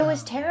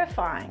was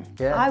terrifying.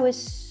 Yeah. I was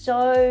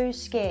so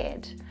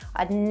scared.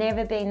 I'd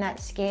never been that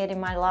scared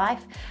in my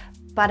life,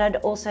 but I'd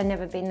also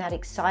never been that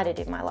excited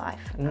in my life.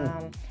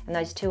 And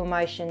those two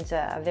emotions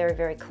are very,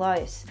 very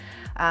close.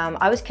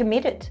 I was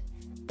committed.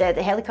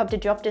 The helicopter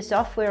dropped us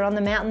off. We were on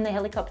the mountain. The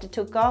helicopter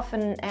took off,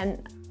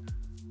 and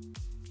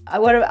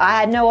I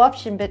had no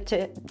option but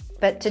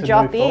to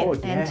drop in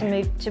forward, and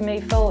yeah. to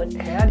move forward.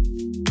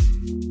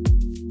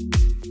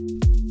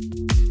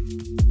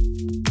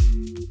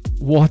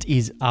 What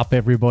is up,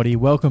 everybody?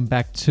 Welcome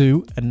back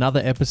to another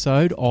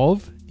episode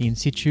of the In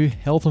Situ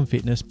Health and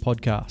Fitness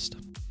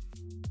podcast.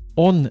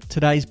 On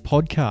today's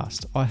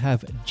podcast, I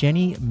have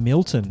Jennie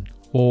Milton,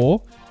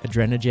 or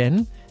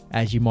Adrenajen,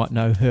 as you might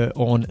know her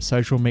on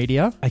social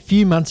media. A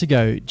few months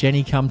ago,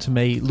 Jennie come to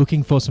me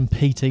looking for some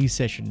PT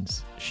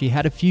sessions. She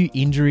had a few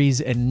injuries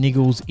and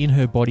niggles in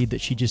her body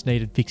that she just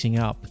needed fixing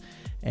up.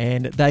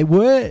 And they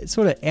were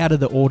sort of out of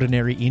the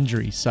ordinary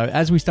injuries. So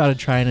as we started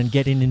training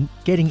and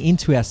getting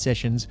into our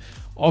sessions,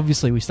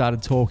 obviously we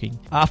started talking.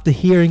 After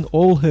hearing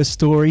all her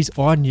stories,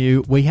 I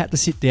knew we had to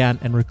sit down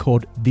and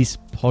record this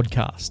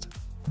podcast.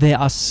 There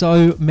are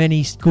so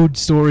many good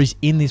stories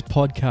in this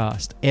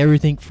podcast.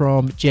 Everything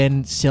from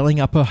Jen selling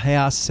up her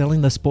house,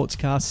 selling the sports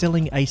car,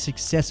 selling a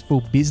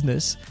successful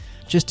business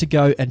just to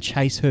go and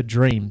chase her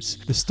dreams.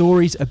 The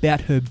stories about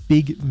her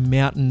big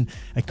mountain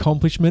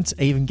accomplishments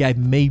even gave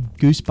me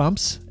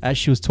goosebumps as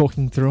she was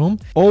talking through them.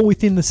 All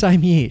within the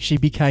same year, she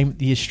became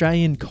the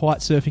Australian kite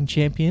surfing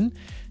champion.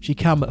 She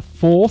came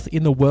fourth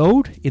in the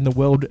world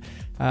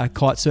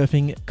kite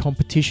surfing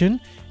competition.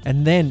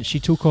 And then she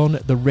took on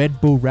the Red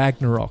Bull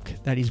Ragnarok.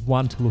 That is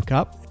one to look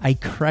up. A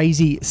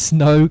crazy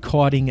snow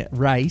kiting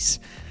race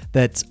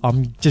that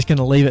I'm just going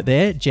to leave it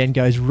there. Jen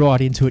goes right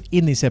into it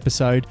in this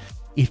episode.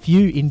 If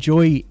you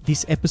enjoy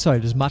this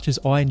episode as much as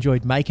I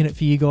enjoyed making it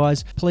for you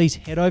guys, please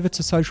head over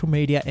to social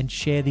media and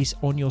share this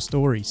on your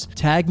stories.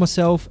 Tag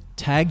myself,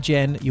 tag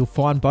Jen. You'll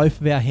find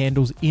both of our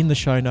handles in the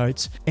show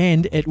notes,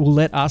 and it will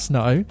let us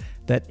know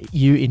that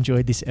you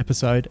enjoyed this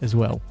episode as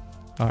well.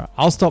 All right,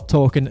 I'll stop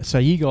talking so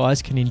you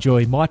guys can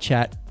enjoy my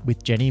chat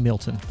with Jennie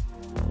Milton.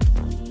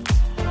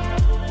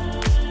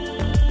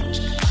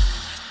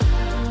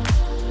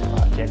 All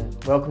right, Jen,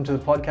 welcome to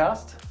the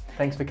podcast.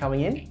 Thanks for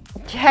coming in.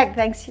 Jack,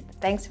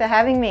 thanks for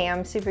having me.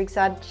 I'm super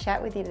excited to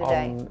chat with you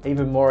today. I'm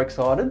even more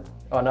excited.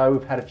 I know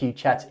we've had a few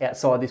chats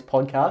outside this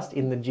podcast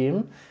in the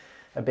gym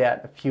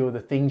about a few of the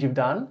things you've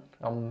done.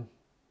 I'm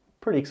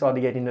pretty excited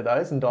to get into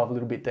those and dive a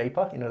little bit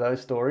deeper into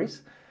those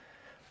stories.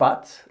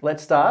 But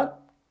let's start.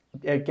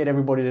 Get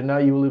everybody to know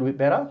you a little bit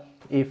better.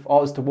 If I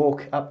was to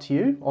walk up to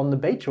you on the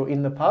beach or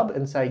in the pub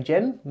and say,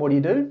 Jen, what do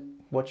you do?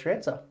 What's your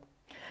answer?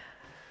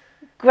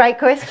 Great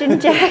question,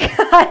 Jack.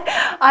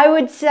 I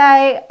would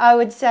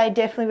say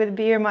definitely with a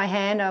beer in my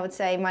hand, I would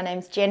say my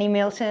name's Jennie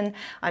Milton.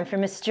 I'm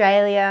from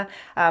Australia.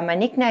 My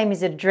nickname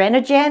is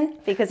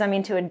Adrenajen because I'm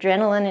into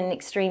adrenaline and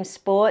extreme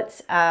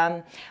sports.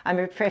 I'm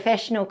a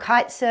professional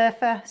kite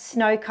surfer,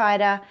 snow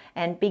kiter,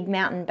 and big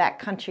mountain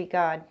backcountry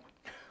guide.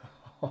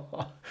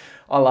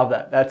 I love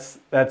that.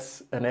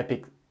 That's an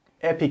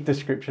epic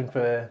description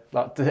to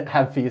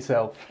have for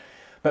yourself.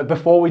 But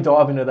before we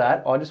dive into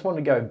that, I just want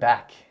to go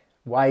back,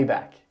 way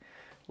back.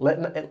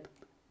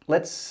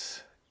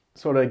 Let's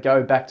sort of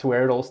go back to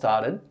where it all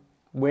started.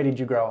 Where did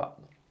you grow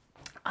up?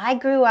 I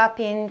grew up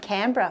in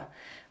Canberra,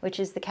 which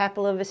is the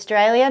capital of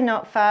Australia,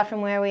 not far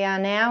from where we are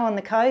now on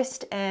the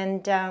coast.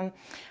 And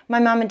my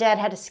mum and dad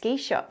had a ski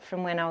shop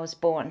from when I was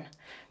born.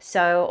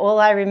 So all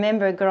I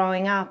remember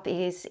growing up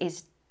is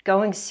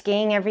going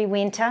skiing every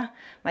winter.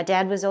 My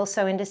dad was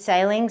also into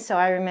sailing, so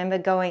I remember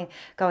going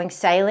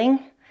sailing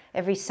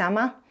every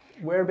summer.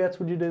 Whereabouts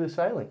would you do the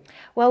sailing?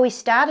 Well, we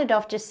started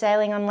off just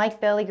sailing on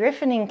Lake Burley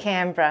Griffin in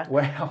Canberra.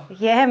 Wow.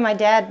 Yeah, my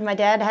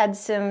dad had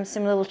some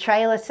little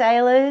trailer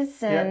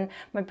sailors, and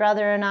my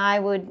brother and I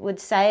would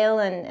sail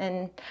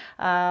and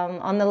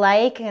on the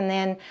lake, and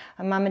then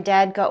mum and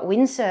dad got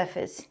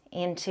windsurfers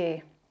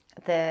into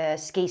the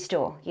ski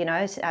store.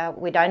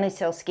 We'd only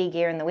sell ski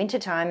gear in the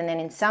wintertime, and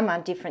then in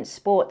summer different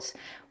sports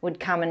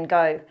would come and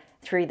go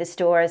through the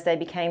store as they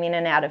became in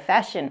and out of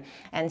fashion.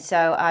 And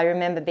so I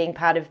remember being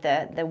part of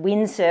the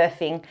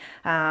windsurfing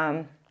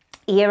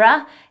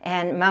era,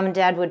 and mum and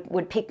dad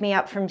would pick me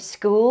up from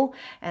school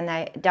and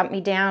they dump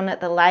me down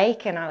at the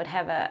lake, and I would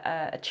have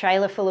a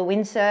trailer full of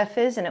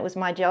windsurfers, and it was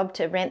my job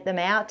to rent them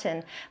out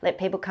and let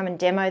people come and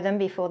demo them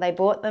before they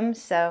bought them.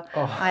 So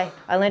I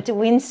learned to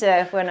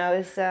windsurf when I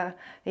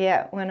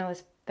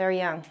was very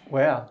young.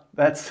 Wow,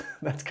 that's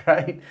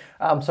great.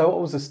 So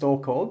what was the store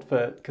called?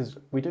 Because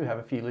we do have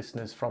a few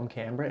listeners from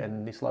Canberra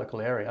and this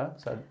local area,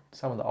 so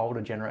some of the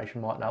older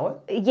generation might know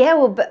it. Yeah,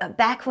 well,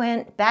 back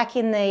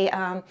in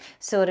the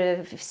sort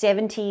of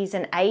 70s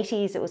and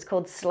 80s, it was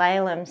called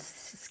Slalom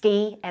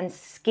Ski and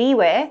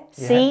Skiwear.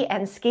 Yeah. C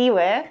and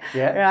Skiwear.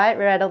 Yeah. Right,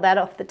 rattled that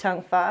off the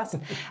tongue fast.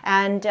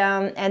 and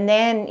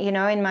then,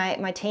 in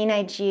my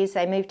teenage years,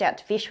 they moved out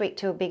to Fyshwick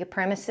to a bigger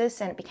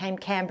premises, and it became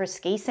Canberra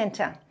Ski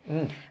Centre.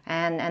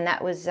 And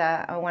that was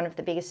one of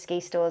the biggest ski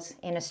stores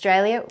in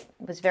Australia.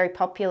 It was very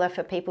popular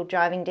for people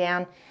driving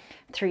down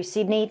through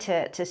Sydney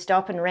to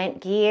stop and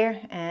rent gear,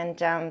 and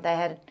they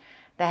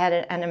had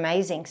an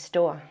amazing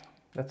store.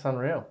 That's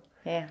unreal.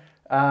 Yeah.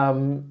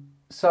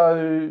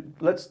 So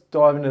let's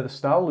dive into the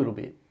snow a little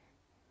bit.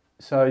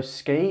 So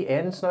ski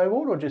and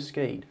snowboard, or just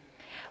skied?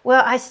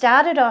 Well, I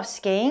started off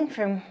skiing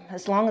from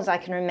as long as I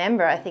can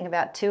remember. I think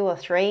about 2 or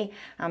 3.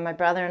 My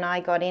brother and I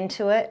got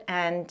into it,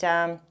 and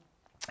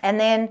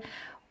then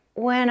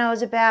when I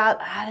was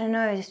about,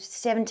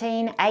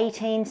 17,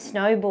 18,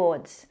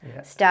 snowboards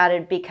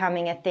started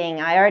becoming a thing.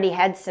 I already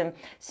had some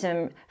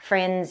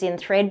friends in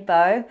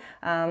Thredbo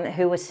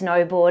who were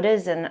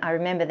snowboarders, and I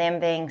remember them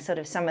being sort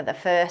of some of the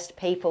first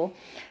people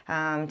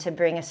to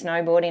bring a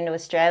snowboard into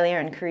Australia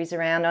and cruise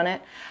around on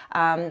it.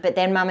 But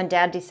then Mum and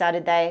Dad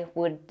decided they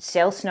would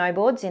sell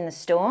snowboards in the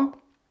store.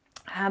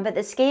 But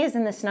the skiers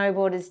and the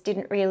snowboarders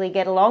didn't really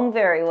get along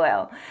very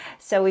well.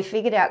 So we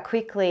figured out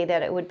quickly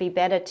that it would be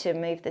better to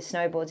move the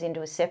snowboards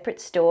into a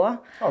separate store.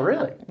 Oh,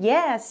 really?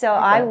 Yeah, so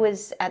okay. I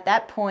was at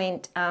that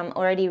point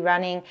already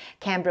running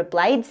Canberra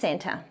Blade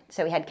Centre.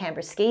 So we had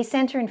Canberra Ski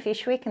Centre in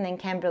Fyshwick and then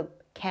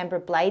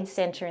Canberra Blade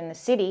Centre in the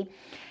city.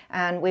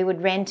 And we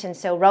would rent and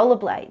sell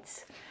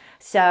rollerblades.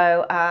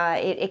 So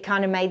it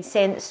kind of made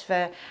sense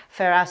for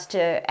us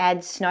to add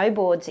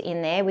snowboards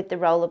in there with the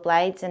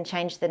rollerblades and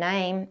change the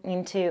name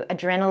into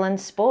Adrenalin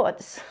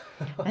Sports.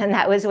 And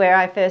that was where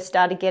I first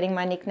started getting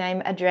my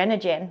nickname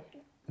Adrenajen.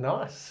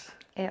 Nice.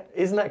 Yeah.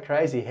 Isn't that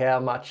crazy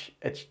how much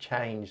it's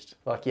changed?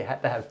 Like you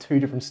had to have 2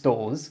 different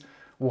stores,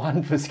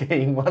 one for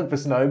skiing, one for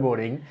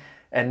snowboarding,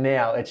 and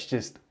now it's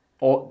just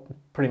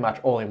pretty much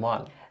all in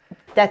one.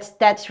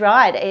 That's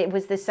right. It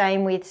was the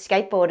same with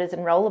skateboarders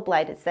and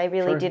rollerbladers. They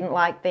really didn't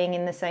like being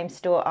in the same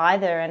store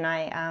either, and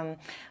I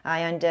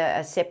owned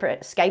a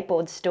separate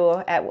skateboard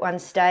store at one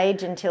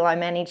stage until I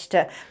managed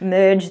to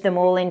merge them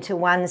all into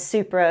one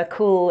super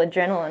cool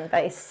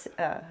adrenaline-based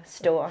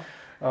store.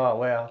 Oh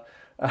wow!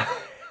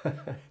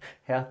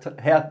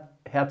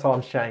 How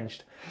times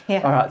changed.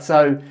 Yeah. All right.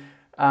 So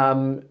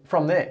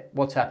from there,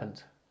 what's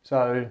happened?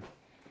 So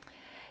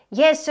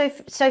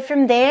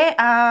from there,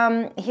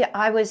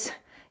 I was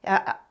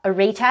a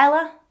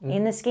retailer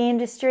in the ski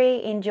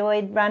industry,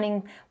 enjoyed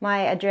running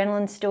my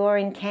adrenaline store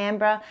in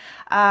Canberra.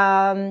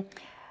 But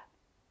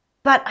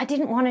I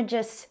didn't want to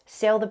just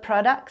sell the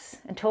products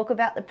and talk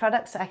about the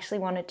products. I actually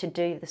wanted to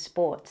do the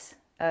sports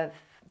of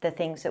the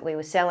things that we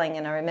were selling.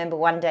 And I remember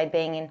one day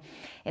being in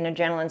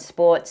Adrenaline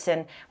Sports,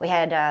 and we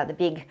had the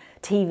big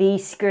TV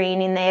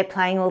screen in there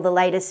playing all the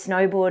latest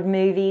snowboard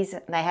movies.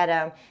 They had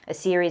a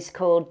series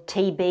called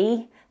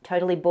TB,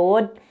 Totally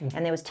Bored,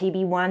 and there was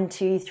TB 1,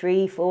 2,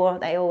 3, 4,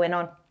 they all went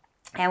on.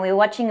 And we were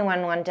watching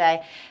one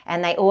day,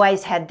 and they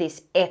always had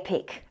this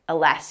epic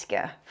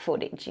Alaska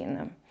footage in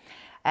them.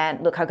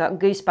 And look, I got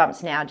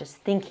goosebumps now just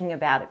thinking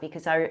about it,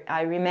 because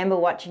I remember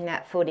watching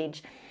that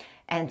footage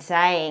and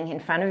saying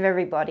in front of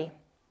everybody,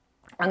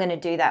 I'm going to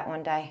do that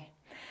one day.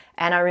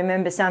 And I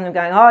remember some of them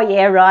going, oh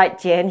yeah, right,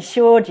 Jen,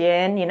 sure,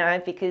 Jen,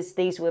 because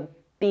these were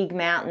big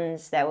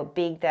mountains, they were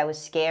big, they were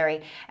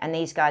scary, and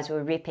these guys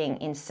were ripping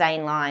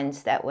insane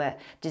lines that were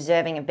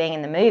deserving of being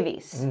in the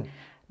movies.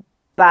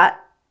 But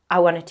I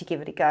wanted to give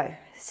it a go.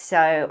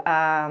 So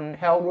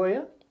how old were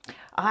you?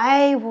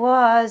 I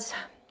was,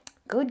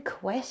 good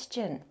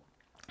question.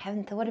 I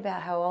haven't thought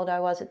about how old I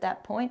was at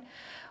that point.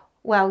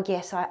 Well,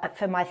 yes,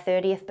 for my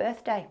 30th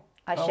birthday,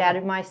 I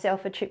shouted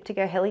myself a trip to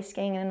go heli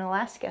skiing in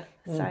Alaska.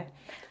 So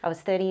I was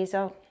 30 years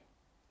old.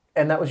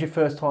 And that was your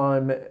first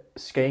time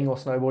skiing or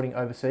snowboarding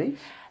overseas?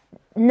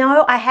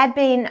 No, I had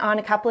been on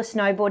a couple of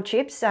snowboard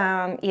trips.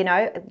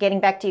 Getting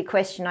back to your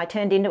question, I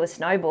turned into a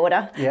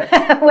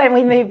snowboarder when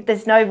we moved the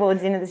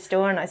snowboards into the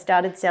store and I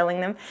started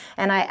selling them.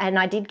 And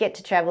I did get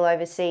to travel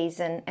overseas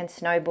and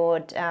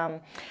snowboard.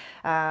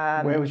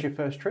 Where was your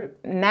first trip?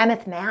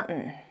 Mammoth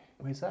Mountain.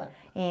 Where's that?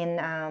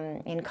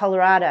 In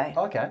Colorado.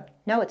 Okay.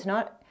 No, it's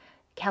not.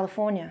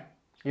 California.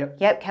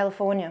 Yep,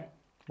 California.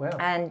 Wow.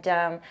 And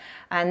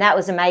that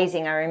was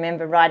amazing. I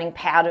remember riding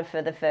powder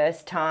for the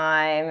first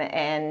time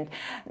and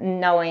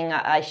knowing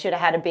I should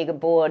have had a bigger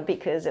board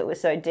because it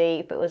was so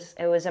deep. It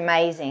was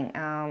amazing.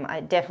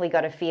 I definitely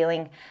got a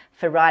feeling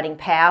for riding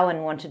pow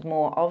and wanted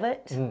more of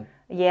it.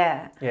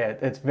 Yeah. Yeah,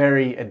 it's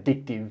very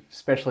addictive,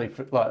 especially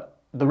for like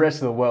the rest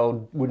of the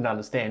world wouldn't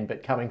understand,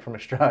 but coming from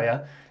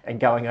Australia and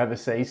going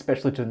overseas,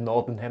 especially to the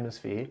Northern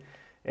Hemisphere,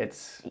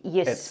 it's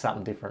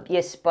something different.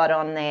 You're spot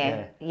on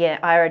there. Yeah,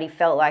 I already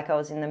felt like I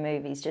was in the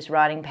movies just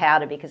riding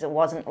powder because it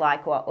wasn't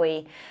like what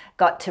we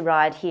got to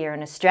ride here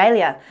in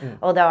Australia.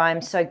 Although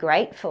I'm so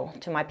grateful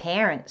to my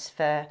parents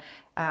for,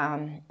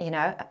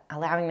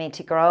 allowing me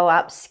to grow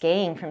up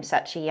skiing from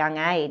such a young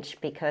age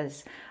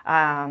because,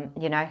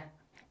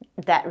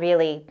 that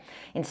really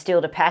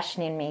instilled a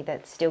passion in me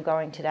that's still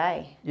going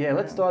today. Yeah,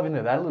 let's dive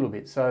into that a little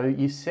bit. So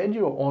you said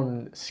you were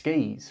on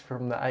skis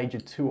from the age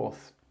of 2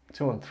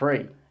 and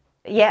 3.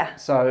 Yeah.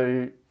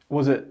 So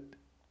was it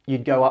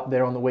you'd go up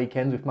there on the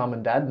weekends with Mum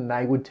and Dad and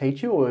they would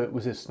teach you, or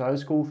was it a snow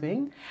school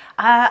thing?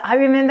 I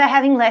remember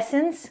having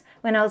lessons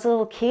when I was a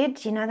little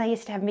kid, you know, they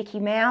used to have Mickey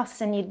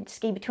Mouse and you'd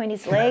ski between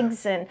his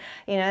legs. And,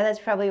 you know, that's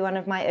probably one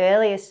of my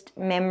earliest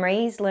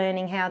memories,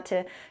 learning how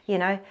to, you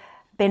know,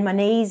 bend my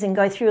knees and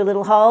go through a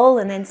little hole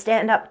and then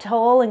stand up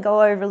tall and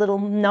go over a little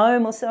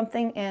gnome or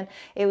something. And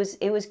it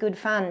was good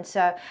fun.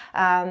 So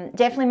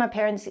definitely my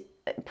parents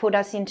put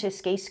us into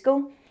ski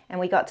school and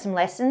we got some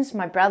lessons.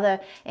 My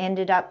brother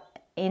ended up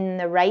in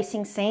the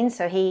racing scene,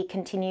 so he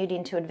continued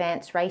into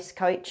advanced race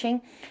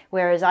coaching,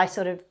 whereas I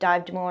sort of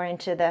dived more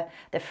into the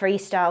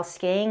freestyle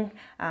skiing.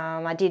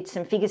 I did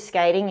some figure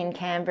skating in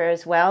Canberra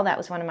as well. That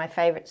was one of my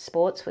favourite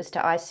sports, was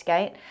to ice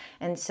skate.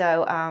 And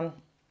so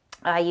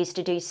I used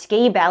to do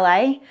ski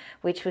ballet,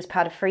 which was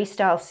part of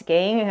freestyle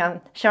skiing.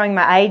 I'm showing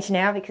my age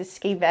now because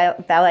ski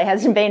ballet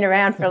hasn't been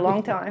around for a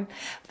long time.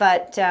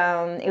 But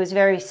it was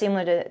very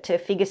similar to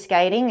figure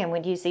skating, and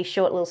we'd use these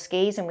short little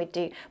skis and we'd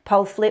do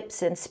pole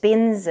flips and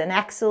spins and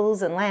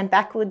axles and land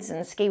backwards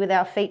and ski with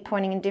our feet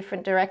pointing in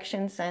different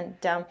directions, and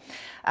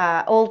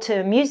all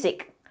to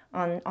music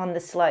on the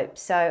slope.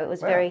 So it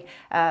was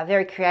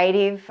very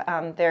creative,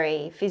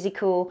 very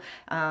physical,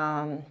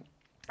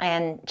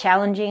 and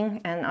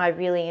challenging, and I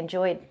really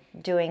enjoyed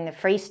doing the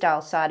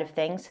freestyle side of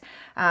things.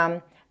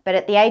 But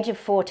at the age of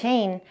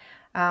 14,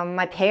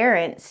 my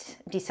parents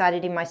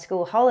decided in my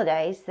school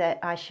holidays that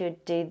I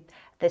should do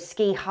the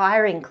ski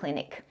hiring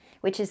clinic,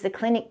 which is the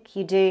clinic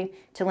you do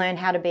to learn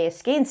how to be a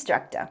ski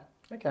instructor.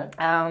 Okay.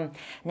 Now,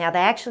 they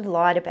actually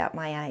lied about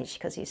my age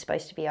because you're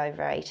supposed to be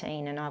over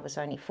 18 and I was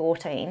only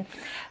 14,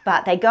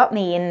 but they got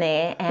me in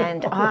there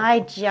and I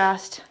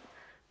just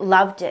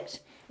loved it.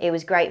 It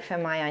was great for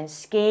my own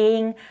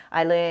skiing.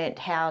 I learned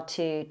how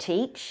to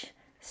teach,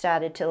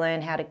 started to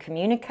learn how to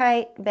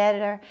communicate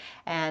better,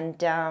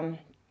 and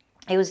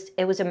it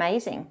was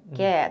amazing.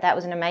 Yeah, that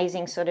was an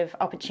amazing sort of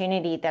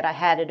opportunity that I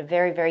had at a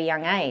very, very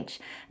young age.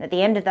 And at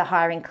the end of the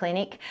hiring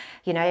clinic,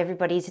 you know,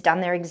 everybody's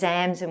done their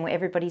exams and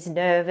everybody's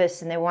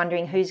nervous and they're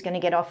wondering who's going to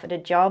get offered a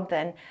job.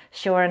 And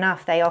sure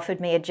enough, they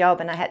offered me a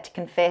job, and I had to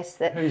confess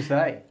that... Who's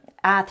they?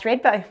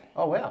 Threadbow.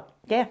 Oh, wow.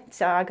 Yeah,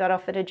 so I got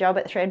offered a job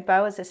at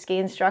Threadbow as a ski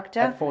instructor.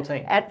 At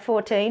 14? At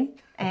 14.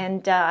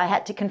 And I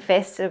had to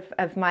confess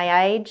of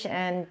my age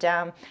and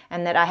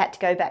that I had to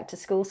go back to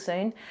school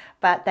soon.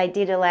 But they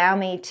did allow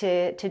me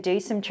to do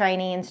some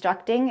trainee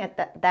instructing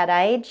at that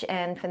age.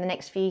 And for the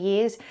next few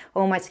years,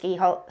 all my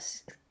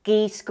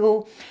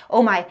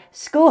all my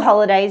school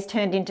holidays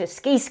turned into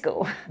ski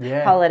school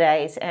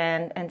holidays.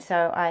 And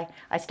so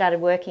I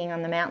started working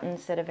on the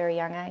mountains at a very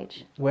young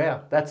age.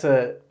 Wow, that's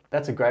a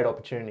great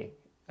opportunity.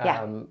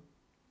 Yeah.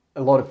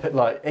 A lot of,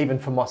 like, even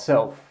for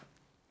myself,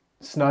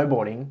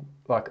 snowboarding,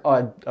 like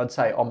I'd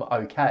say I'm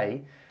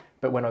okay,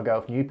 but when I go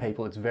with new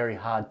people, it's very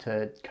hard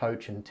to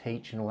coach and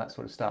teach and all that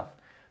sort of stuff.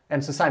 And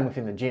it's the same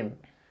within the gym.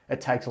 It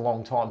takes a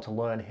long time to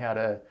learn how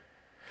to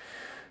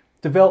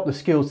develop the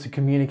skills to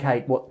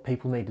communicate what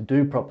people need to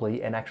do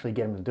properly and actually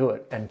get them to do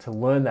it. And to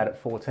learn that at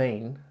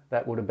 14,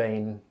 that would have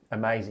been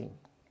amazing.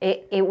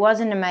 It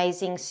was an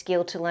amazing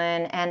skill to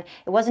learn, and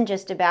it wasn't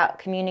just about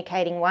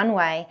communicating one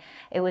way.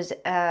 It was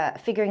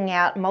figuring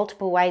out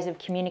multiple ways of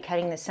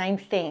communicating the same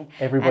thing.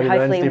 Everybody and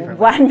hopefully learns differently.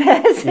 one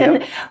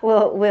person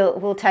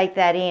will take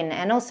that in.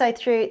 And also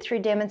through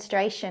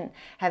demonstration,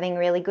 having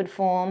really good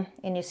form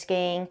in your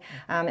skiing.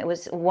 It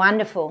was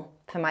wonderful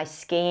for my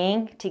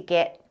skiing to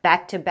get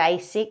back to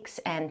basics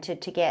and to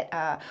get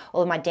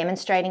all of my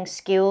demonstrating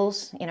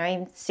skills, you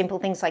know, simple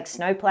things like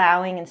snow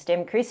ploughing and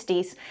stem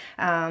Christies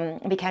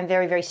became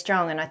very, very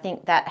strong. And I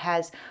think that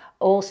has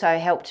also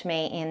helped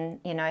me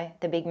in, you know,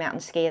 the big mountain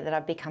skier that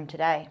I've become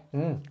today,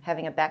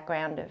 having a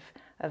background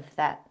of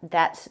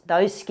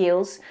those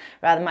skills.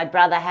 Rather, my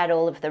brother had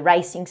all of the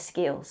racing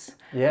skills.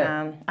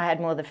 Yeah. I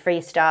had more the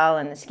freestyle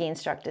and the ski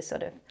instructor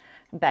sort of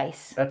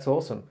base. That's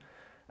awesome.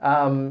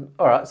 All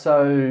right,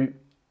 so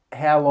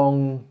how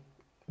long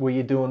were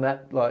you doing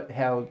that? Like,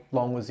 how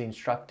long was the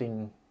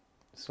instructing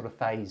sort of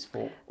phase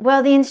for?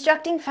 Well, the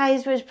instructing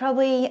phase was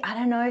probably,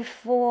 4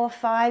 or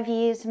 5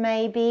 years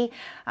maybe.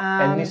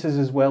 And this is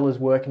as well as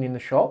working in the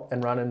shop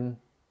and running?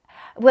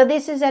 Well,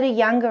 this is at a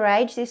younger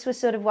age. This was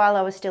sort of while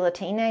I was still a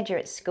teenager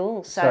at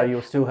school. So you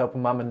were still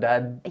helping mum and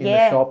dad in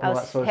the shop and all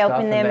that sort of stuff? Yeah, I was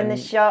helping them in the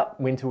shop.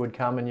 Winter would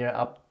come and you're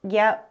up?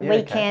 Yeah,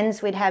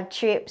 weekends we'd have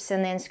trips,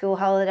 and then school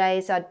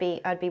holidays I'd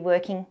be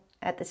working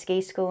at the ski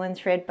school in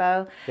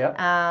Threadbow. Yep.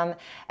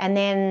 And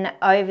then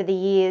over the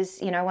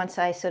years, you know, once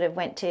I sort of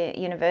went to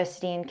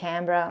university in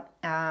Canberra,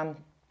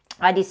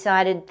 I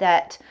decided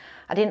that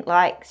I didn't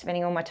like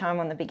spending all my time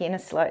on the beginner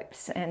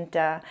slopes, and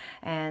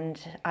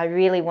I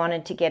really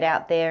wanted to get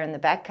out there in the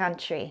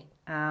backcountry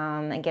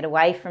and get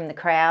away from the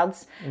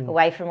crowds,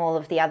 away from all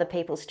of the other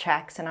people's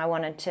tracks, and I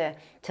wanted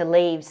to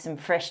leave some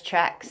fresh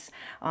tracks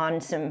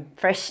on some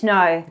fresh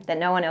snow that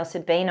no one else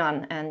had been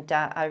on, and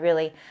I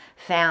really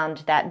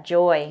found that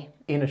joy.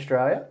 In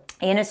Australia?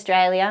 In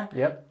Australia,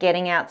 yep.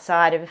 Getting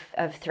outside of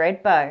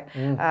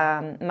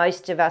Threadbow.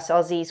 Most of us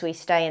Aussies, we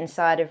stay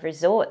inside of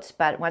resorts,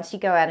 but once you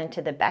go out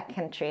into the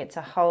backcountry, it's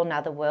a whole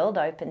nother world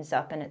opens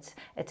up, and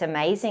it's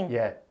amazing.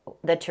 Yeah.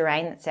 The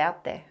terrain that's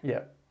out there.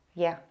 Yeah.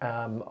 Yeah.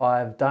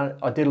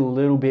 I did a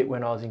little bit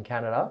when I was in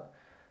Canada,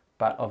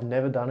 but I've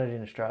never done it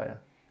in Australia.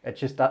 It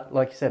just,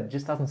 like you said, it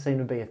just doesn't seem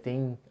to be a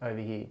thing over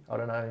here. I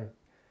don't know.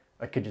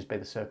 It could just be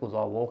the circles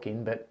I walk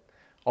in, but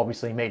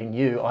obviously meeting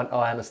you,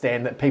 I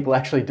understand that people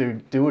actually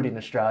do it in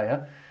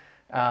Australia.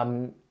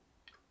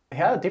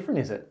 How different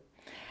is it?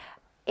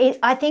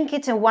 I think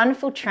it's a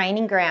wonderful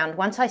training ground.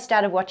 Once I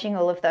started watching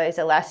all of those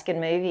Alaskan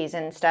movies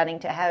and starting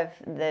to have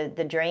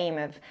the dream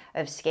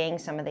of skiing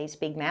some of these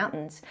big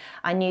mountains,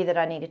 I knew that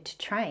I needed to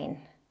train.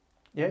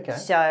 Yeah, okay.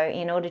 So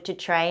in order to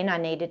train, I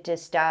needed to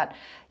start,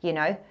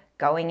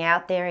 going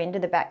out there into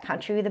the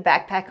backcountry with a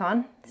backpack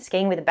on,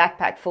 skiing with a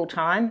backpack full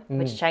time,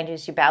 which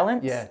changes your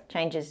balance,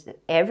 changes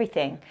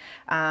everything.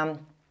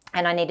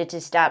 And I needed to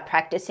start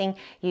practicing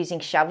using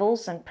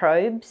shovels and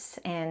probes,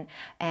 and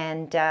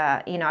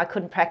I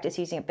couldn't practice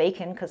using a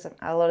beacon because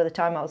a lot of the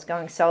time I was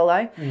going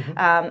solo.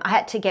 I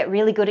had to get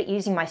really good at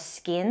using my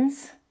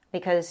skins,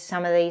 because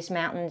some of these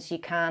mountains you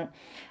can't,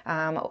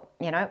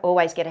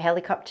 always get a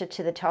helicopter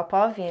to the top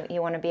of.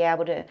 You want to be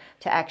able to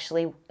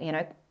actually,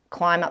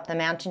 climb up the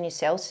mountain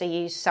yourself. So you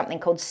use something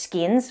called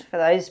skins. For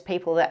those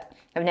people that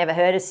have never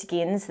heard of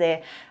skins,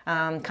 they're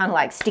kind of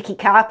like sticky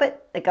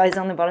carpet that goes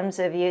on the bottoms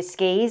of your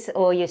skis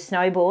or your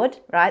snowboard,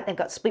 right? They've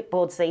got split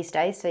boards these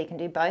days, so you can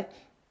do both.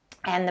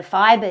 And the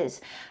fibres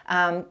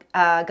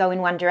go in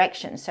one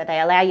direction, so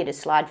they allow you to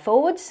slide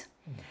forwards,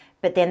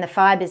 but then the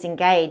fibres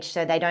engage,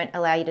 so they don't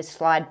allow you to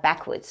slide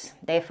backwards.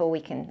 Therefore,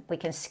 we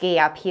can ski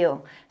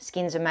uphill.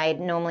 Skins are made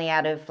normally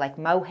out of like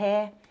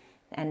mohair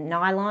and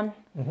nylon.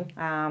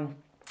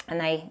 And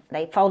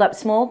they fold up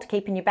small to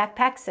keep in your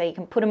backpack, so you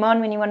can put them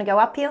on when you want to go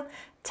uphill,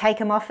 take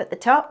them off at the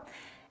top,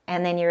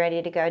 and then you're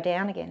ready to go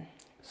down again.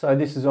 So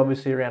this is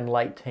obviously around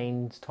late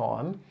teens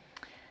time.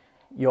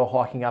 You're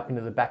hiking up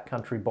into the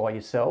backcountry by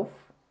yourself.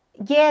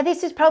 Yeah,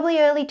 this is probably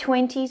early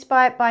 20s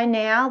by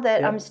now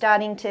that I'm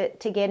starting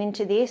to get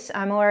into this.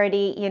 I'm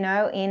already, in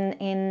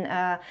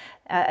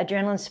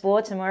adrenaline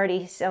sports. I'm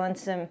already selling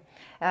some,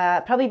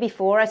 probably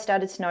before I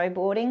started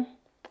snowboarding.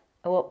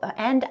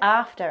 And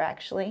after,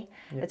 actually.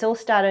 It's all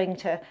starting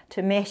to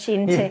mesh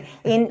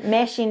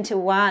into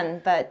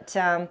one. But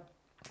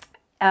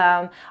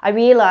I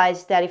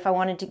realised that if I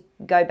wanted to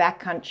go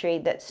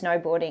backcountry, that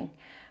snowboarding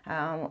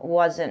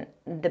wasn't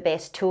the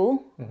best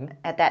tool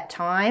at that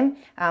time.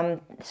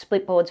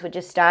 Split boards were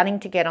just starting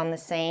to get on the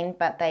scene,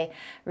 but they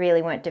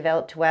really weren't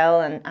developed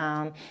well, and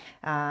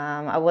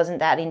I wasn't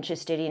that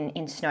interested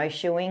in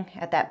snowshoeing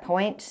at that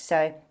point.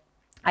 So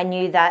I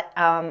knew that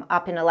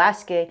up in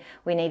Alaska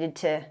we needed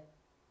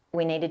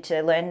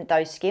to learn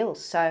those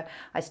skills. So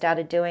I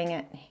started doing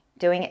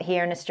it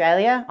here in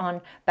Australia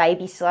on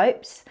baby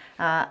slopes.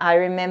 I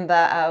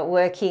remember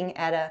working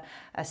at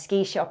a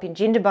ski shop in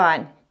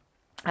Jindabyne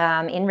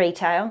in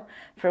retail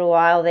for a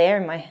while there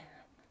in my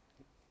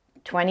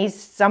 20s,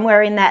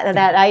 somewhere in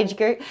that age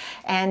group.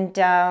 And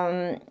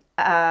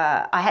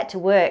I had to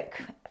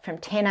work from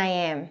 10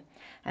 a.m.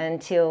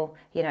 until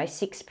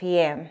 6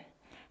 p.m.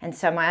 And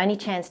so my only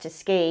chance to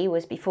ski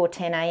was before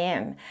 10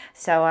 a.m.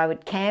 So I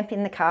would camp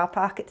in the car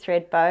park at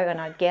Thredbo, and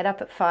I'd get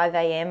up at 5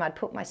 a.m. I'd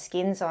put my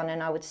skins on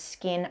and I would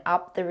skin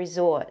up the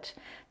resort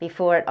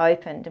before it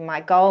opened. And my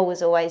goal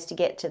was always to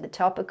get to the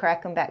top of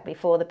Crackenback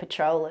before the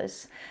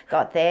patrollers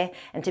got there,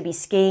 and to be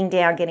skiing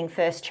down, getting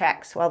first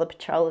tracks while the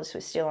patrollers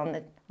were still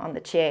on the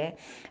chair.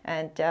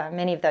 And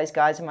many of those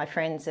guys are my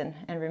friends, and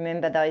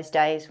remember those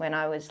days when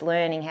I was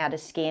learning how to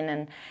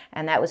skin,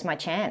 and that was my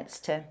chance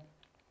to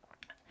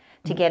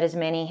get as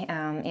many,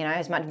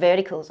 as much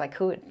vertical as I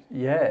could.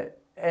 Yeah,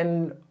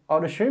 and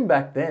I'd assume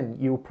back then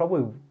you were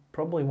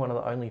probably one of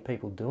the only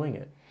people doing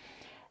it.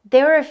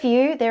 There were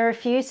a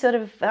few sort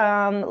of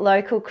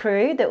local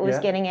crew that was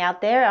getting out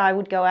there. I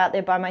would go out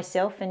there by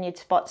myself, and you'd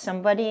spot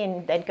somebody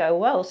and they'd go,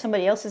 well,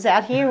 somebody else is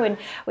out here, and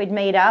we'd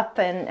meet up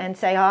and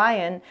say hi.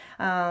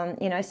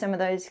 And, some of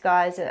those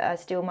guys are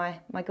still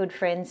my good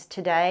friends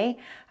today.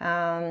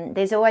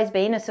 There's always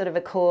been a sort of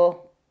a core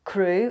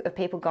crew of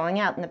people going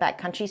out in the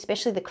backcountry,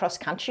 especially the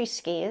cross-country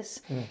skiers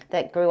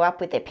that grew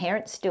up with their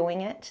parents doing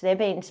it. They've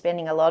been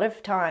spending a lot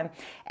of time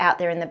out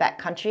there in the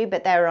backcountry,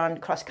 but they were on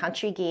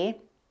cross-country gear,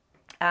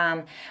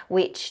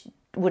 which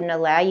wouldn't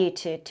allow you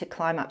to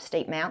climb up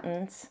steep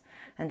mountains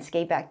and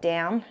ski back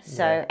down.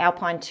 So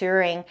alpine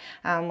touring,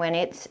 when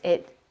it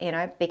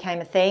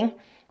became a thing,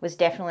 was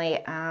definitely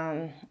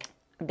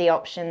the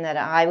option that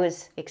I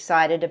was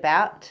excited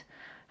about,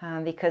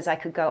 because I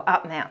could go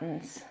up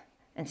mountains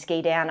and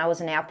ski down. I was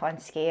an alpine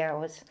skier. I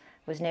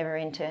was never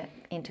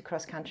into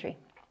cross country.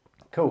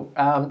 Cool.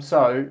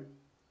 So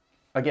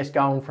I guess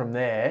going from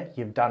there,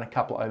 you've done a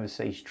couple of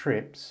overseas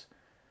trips.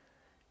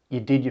 You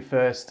did your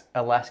first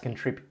Alaskan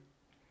trip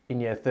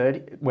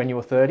when you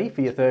were 30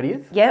 for your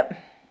 30th. Yep.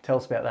 Tell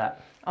us about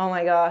that. Oh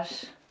my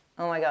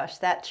gosh,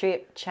 that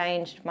trip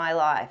changed my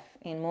life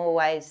in more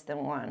ways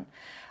than one.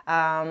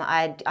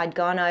 I'd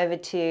gone over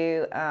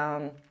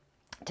to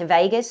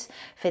Vegas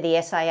for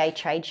the SIA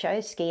trade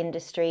show, Ski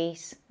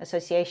Industries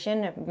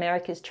Association,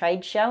 America's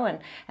trade show,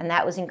 and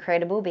that was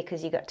incredible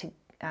because you got to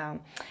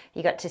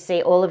you got to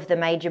see all of the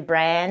major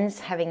brands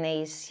having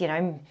these,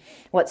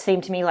 what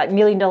seemed to me like $1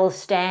 million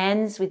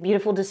stands with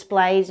beautiful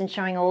displays and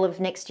showing all of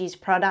next year's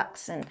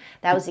products, and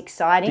that was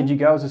exciting. Did you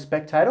go as a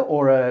spectator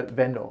or a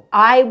vendor?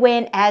 I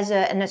went as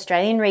an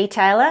Australian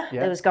retailer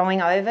that was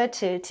going over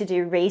to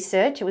do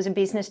research. It was a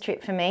business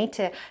trip for me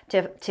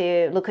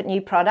to look at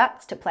new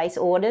products, to place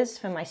orders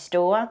for my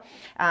store,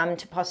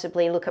 to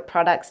possibly look at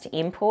products to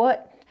import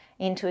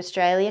into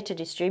Australia to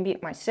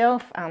distribute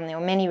myself. There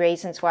were many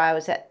reasons why I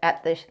was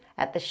at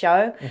the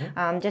show,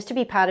 just to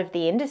be part of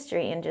the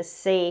industry and just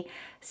see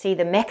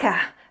the mecca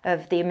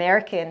of the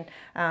American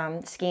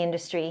ski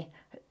industry.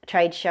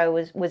 Trade show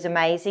was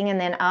amazing.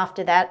 And then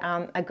after that,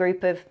 a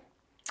group of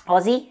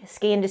Aussie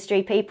ski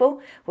industry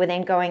people were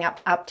then going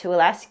up to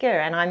Alaska,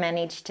 and I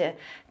managed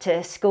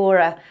to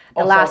score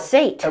the last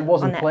seat. It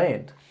wasn't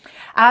planned.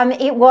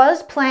 It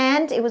was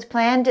planned. It was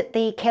planned at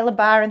the Keller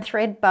Bar and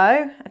Thread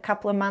Bow a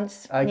couple of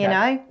months,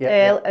 earlier.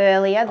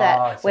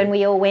 When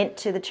we all went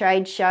to the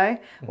trade show,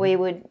 we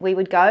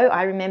would go.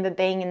 I remember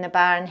being in the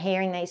bar and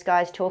hearing these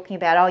guys talking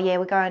about, oh yeah,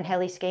 we're going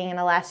heli skiing in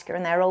Alaska,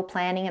 and they're all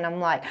planning, and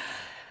I'm like,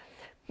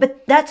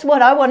 but that's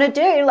what I want to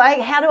do. Like,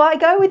 how do I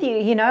go with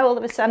you? All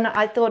of a sudden,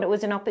 I thought it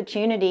was an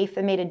opportunity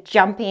for me to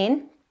jump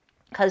in,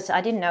 because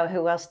I didn't know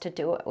who else to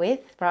do it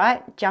with,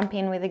 right? Jump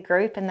in with a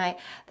group, and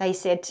they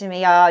said to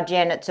me, oh,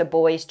 Jen, it's a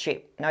boys'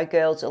 trip. No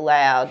girls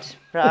allowed,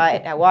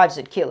 right? Our wives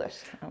would kill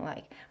us. I'm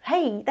like,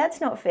 hey, that's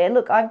not fair.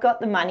 Look, I've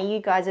got the money.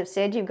 You guys have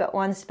said you've got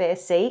one spare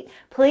seat.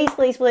 Please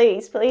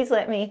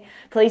let me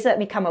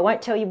come. I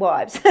won't tell your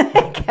wives.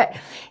 Okay.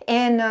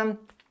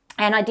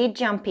 And I did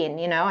jump in,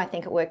 I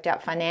think it worked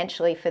out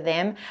financially for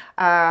them.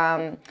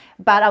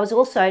 But I was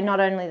also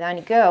not only the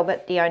only girl,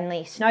 but the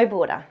only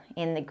snowboarder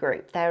in the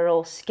group. They were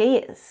all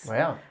skiers.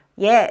 Wow.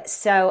 Yeah,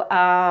 so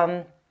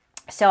I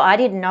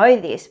didn't know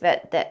this,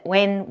 but that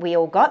when we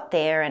all got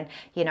there and,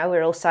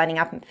 we're all signing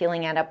up and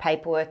filling out our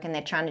paperwork, and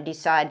they're trying to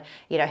decide,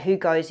 who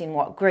goes in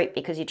what group,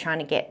 because you're trying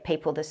to get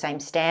people the same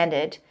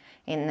standard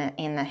in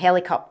the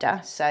helicopter,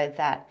 so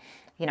that,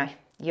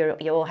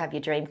 you all have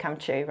your dream come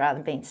true rather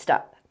than being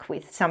stuck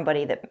with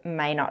somebody that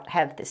may not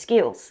have the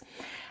skills.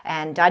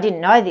 And I didn't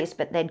know this,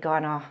 but they'd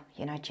gone, oh,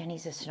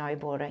 Jenny's a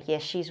snowboarder.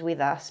 Yes, she's with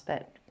us,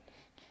 but,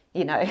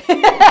 maybe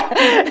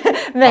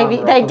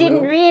they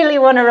didn't really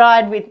want to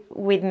ride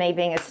with me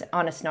being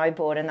on a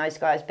snowboard, and those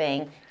guys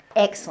being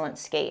excellent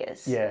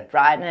skiers. Yeah.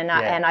 Right.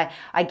 And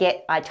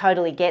I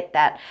totally get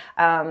that.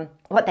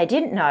 What they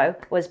didn't know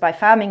was by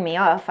farming me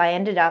off, I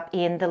ended up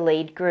in the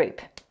lead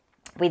group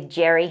with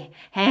Jerry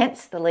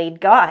Hance, the lead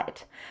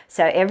guide.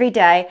 So every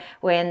day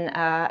when,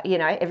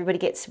 everybody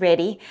gets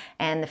ready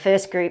and the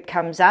first group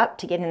comes up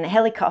to get in the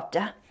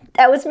helicopter,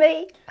 that was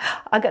me.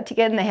 I got to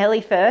get in the heli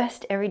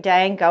first every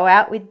day and go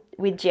out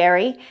with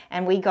Jerry,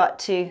 and we got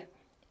to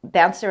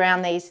bounce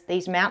around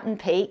these mountain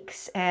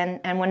peaks,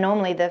 and we're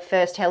normally the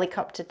first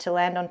helicopter to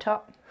land on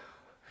top.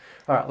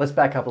 All right, let's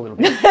back up a little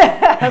bit.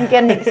 I'm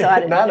getting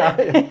excited. No,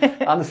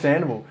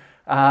 understandable.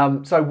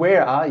 So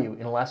where are you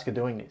in Alaska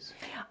doing this?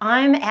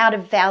 I'm out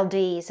of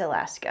Valdez,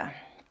 Alaska.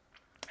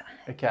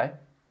 Okay.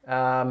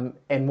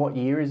 And what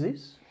year is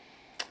this?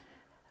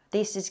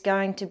 This is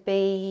going to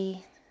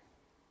be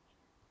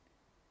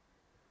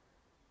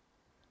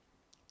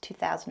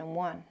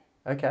 2001.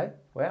 Okay.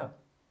 Wow.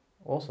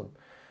 Awesome.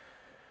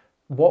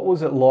 What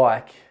was it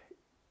like?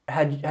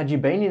 Had you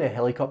been in a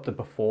helicopter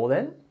before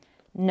then?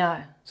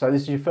 No. So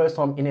this is your first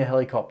time in a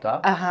helicopter,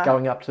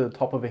 going up to the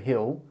top of a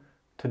hill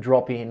to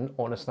drop in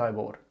on a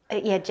snowboard?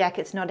 Yeah, Jack,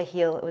 it's not a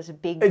hill. It was a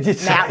big mountain.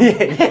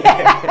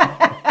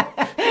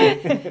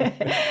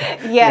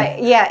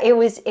 It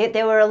was.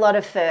 There were a lot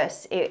of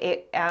firsts.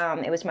 It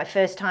was my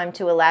first time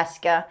to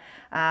Alaska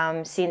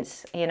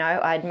since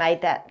I'd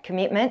made that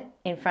commitment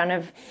in front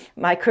of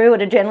my crew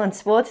at Adrenaline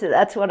Sports that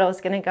that's what I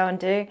was going to go and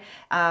do.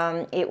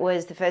 It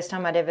was the first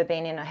time I'd ever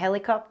been in a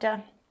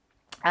helicopter,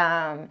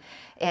 and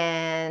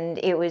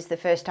it was the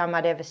first time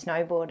I'd ever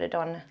snowboarded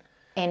on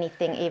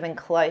anything even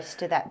close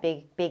to that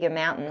bigger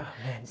mountain. Oh,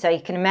 so you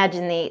can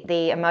imagine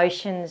the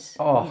emotions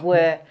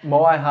were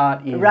my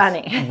heart is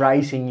running.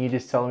 Racing. You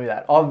just telling me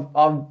that.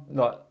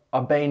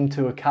 I've been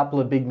to a couple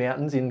of big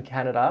mountains in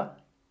Canada,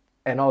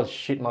 and I was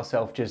shitting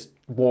myself just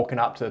walking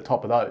up to the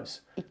top of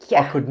those.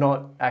 Yeah. I could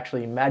not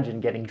actually imagine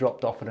getting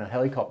dropped off in a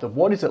helicopter.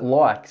 What is it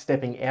like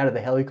stepping out of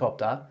the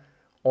helicopter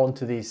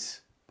onto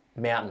this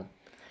mountain?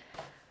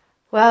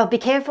 Well, be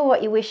careful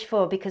what you wish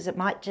for, because it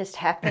might just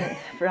happen,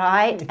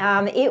 right?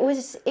 It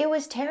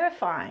was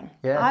terrifying.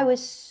 Yeah. I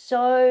was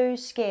so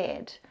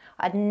scared.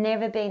 I'd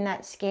never been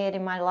that scared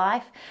in my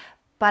life,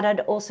 but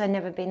I'd also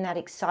never been that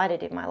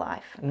excited in my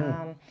life.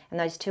 And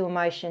those two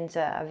emotions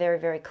are very,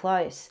 very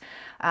close.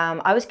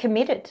 I was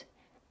committed.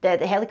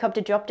 The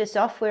helicopter dropped us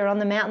off. We were on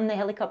the mountain. The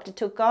helicopter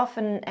took off,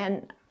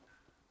 and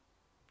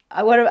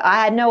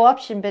I had no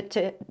option but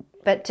to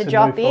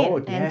drop in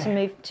forward, and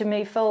to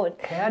move forward.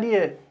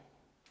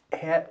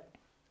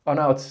 I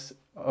know it's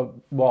a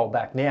while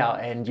back now,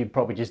 and you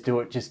probably just do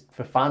it just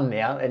for fun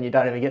now, and you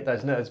don't even get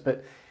those nerves.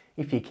 But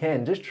if you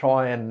can, just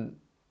try and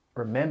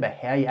remember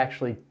how you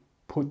actually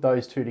put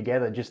those two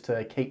together just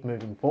to keep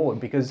moving forward?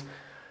 Because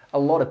a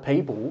lot of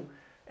people,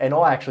 and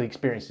I actually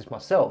experienced this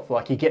myself,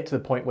 like you get to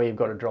the point where you've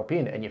got to drop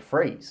in and you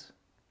freeze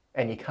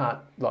and you can't,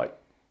 like,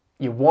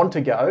 you want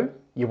to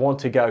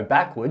go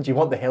backwards, you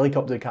want the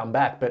helicopter to come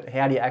back, but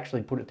how do you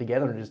actually put it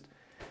together and just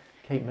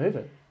keep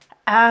moving?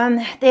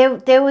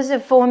 There was a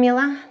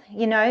formula,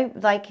 you know,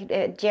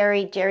 like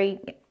Jerry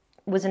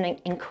was an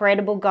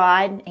incredible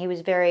guide. He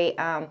was very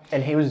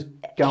and he was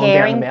going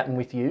caring. down the mountain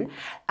with you?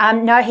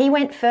 No, he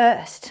went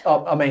first.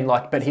 Oh, I mean,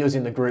 like, but he was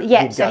in the group.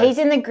 Yeah, so he's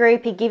in the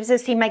group.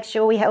 He makes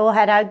sure we all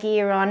had our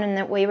gear on and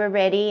that we were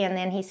ready. And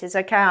then he says,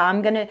 okay,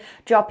 I'm going to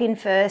drop in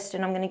first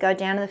and I'm going to go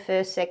down to the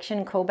first section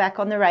and call back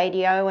on the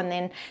radio. And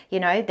then, you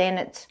know, then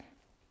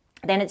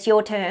it's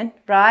your turn,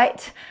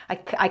 right?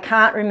 I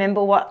can't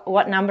remember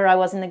what number I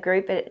was in the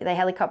group, but the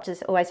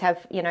helicopters always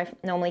have, you know,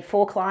 normally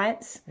 4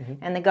 clients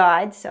and the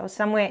guides. So I was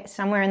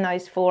somewhere in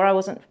those 4. I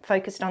wasn't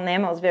focused on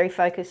them. I was very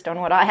focused on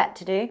what I had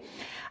to do.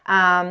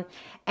 And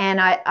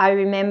I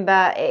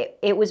remember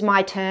it was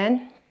my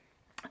turn,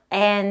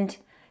 and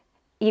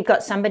you've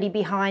got somebody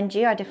behind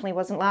you. I definitely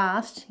wasn't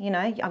last. You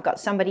know, I've got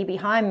somebody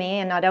behind me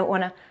and I don't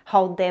want to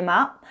hold them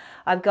up.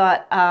 I've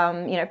got,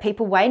 you know,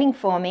 people waiting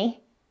for me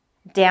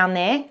down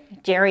there.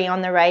 Jerry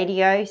on the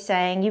radio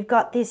saying, you've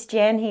got this,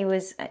 Jen. He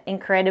was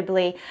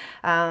incredibly,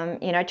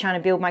 you know, trying to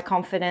build my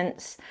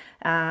confidence.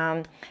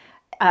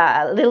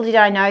 Little did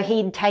I know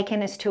he'd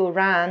taken us to a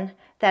run.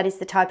 That is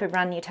the type of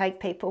run you take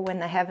people when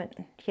they haven't,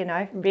 you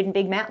know, ridden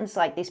big mountains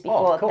like this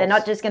before. They're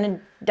not just going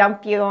to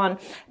dump you on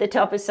the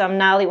top of some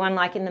gnarly one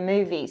like in the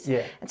movies.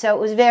 Yeah. And so it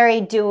was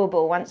very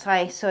doable once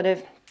I sort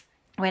of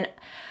went,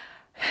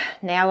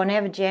 now or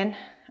never, Jen.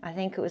 I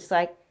think it was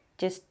like,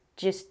 just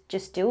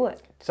do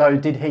it. So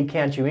did he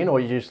count you in, or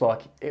you just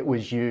like, it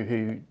was you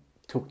who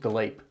took the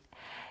leap?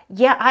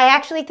 Yeah, I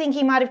actually think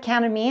he might have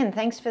counted me in.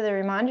 Thanks for the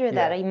reminder of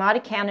that. He might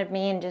have counted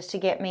me in just to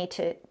get me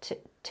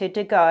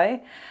to go.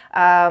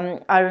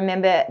 I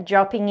remember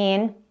dropping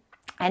in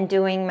and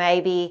doing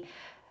maybe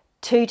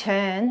 2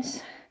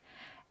 turns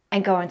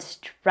and going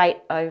straight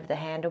over the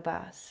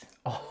handlebars.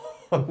 Oh,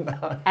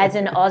 no. As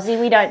an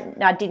Aussie,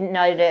 I didn't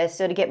know to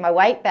sort of get my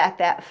weight back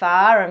that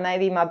far, or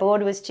maybe my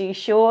board was too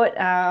short.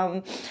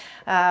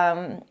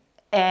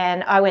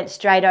 And I went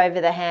straight over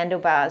the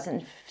handlebars.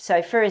 And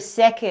so for a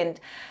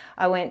second,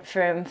 I went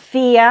from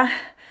fear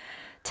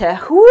to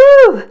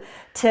whoo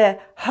to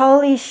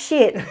holy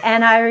shit.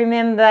 And I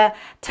remember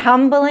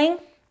tumbling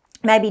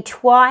maybe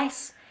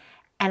twice,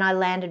 and I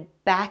landed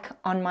back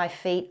on my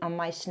feet on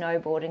my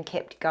snowboard and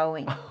kept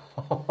going.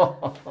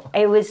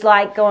 It was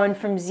like going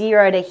from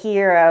 0 to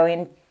hero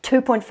in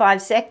 2.5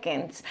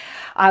 seconds.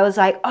 I was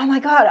like, oh my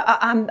God,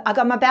 I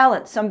got my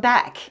balance, I'm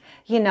back.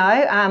 You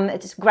know,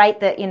 it's great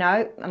that, you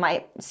know,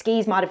 my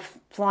skis might have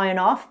flown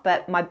off,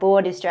 but my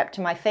board is strapped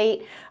to my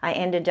feet. I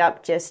ended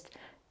up just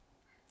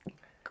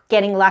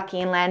getting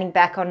lucky and landing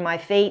back on my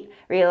feet,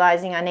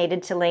 realizing I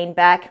needed to lean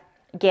back,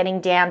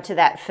 getting down to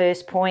that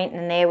first point,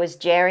 and there was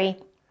Jerry.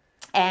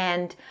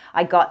 And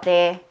I got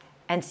there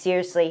and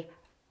seriously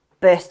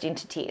burst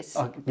into tears.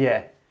 Oh,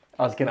 yeah,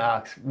 I was going to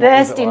ask.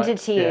 Burst into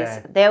tears.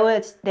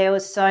 Yeah. There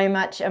was so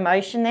much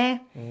emotion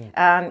there,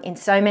 in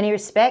so many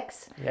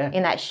respects,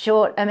 in that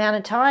short amount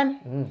of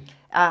time.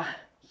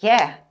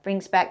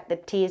 Brings back the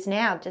tears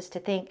now just to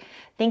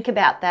think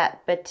about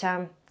that. But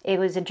it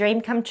was a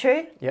dream come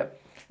true. Yep.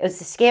 It was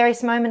the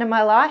scariest moment of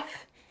my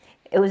life.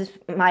 It was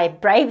my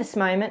bravest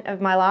moment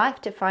of my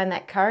life to find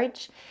that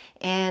courage.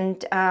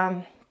 And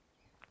I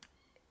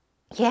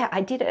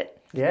did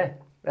it. Yeah.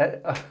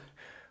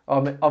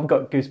 I've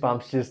got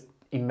goosebumps, just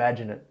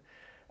imagine it.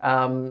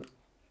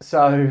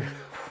 So,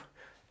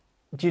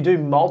 do you do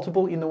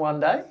multiple in the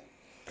one day?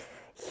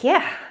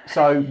 Yeah.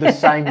 So, the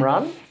same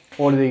run,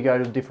 or do you go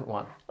to a different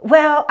one?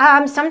 Well,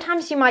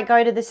 sometimes you might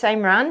go to the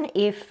same run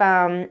if,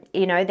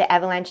 you know, the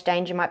avalanche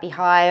danger might be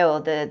high, or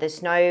the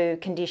snow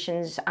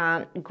conditions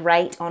aren't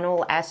great on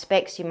all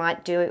aspects. You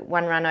might do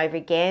one run over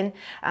again.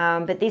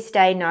 But this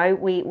day, no,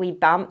 we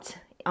bumped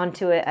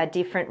onto a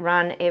different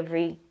run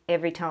every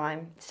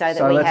time, so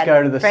that we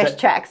had fresh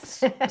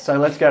tracks. So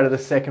let's go to the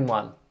second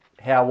one.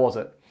 How was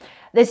it?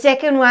 The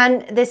second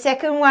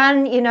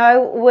one, you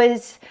know,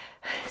 was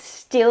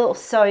still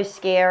so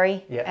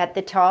scary at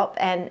the top.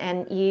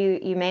 And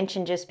you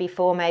mentioned just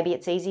before, maybe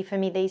it's easy for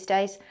me these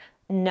days.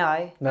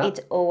 No, it's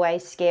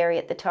always scary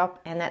at the top,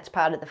 and that's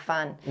part of the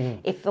fun.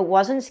 If it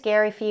wasn't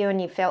scary for you and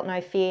you felt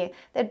no fear,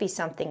 there'd be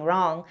something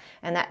wrong,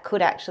 and that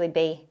could actually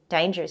be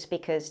dangerous,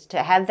 because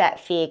to have that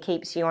fear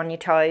keeps you on your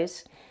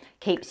toes,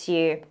 keeps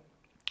you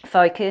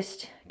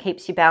focused,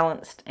 keeps you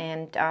balanced,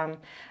 and I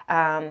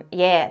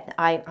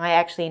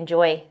actually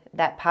enjoy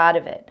that part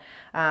of it.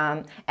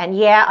 And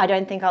I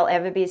don't think I'll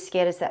ever be as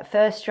scared as that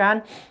first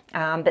run,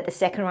 but the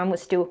second one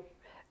was still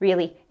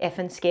really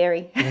effing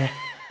scary.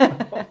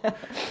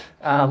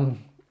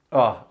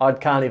 I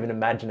can't even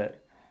imagine it.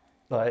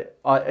 Like,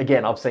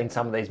 I've seen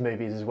some of these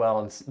movies as well,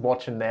 and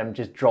watching them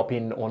just drop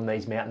in on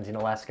these mountains in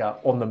Alaska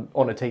on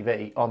a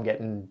TV, I'm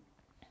getting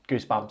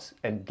goosebumps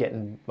and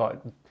getting like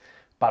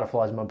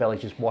butterflies in my belly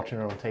just watching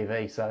it on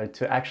TV. So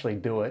to actually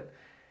do it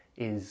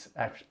is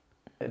actually,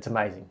 it's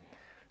amazing.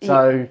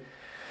 So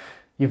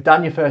you've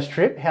done your first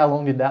trip. How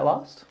long did that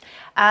last?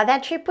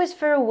 That trip was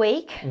for a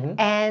week,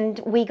 and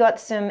we got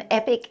some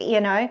epic,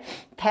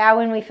 power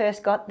when we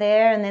first got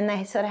there, and then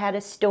they sort of had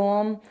a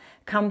storm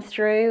come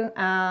through,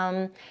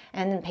 and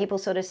then people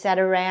sort of sat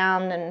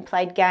around and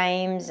played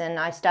games, and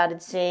I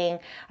started seeing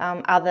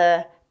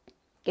other,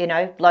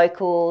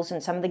 locals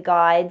and some of the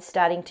guides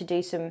starting to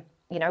do some,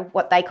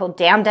 what they call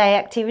down day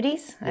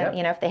activities. Yep.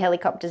 If the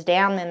helicopter's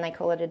down, then they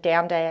call it a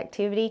down day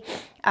activity.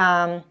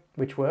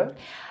 Which were?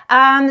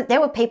 There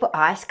were people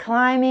ice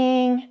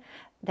climbing.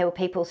 There were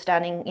people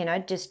starting,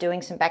 just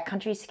doing some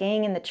backcountry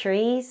skiing in the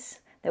trees.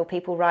 There were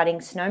people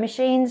riding snow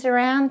machines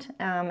around.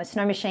 A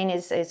snow machine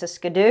is a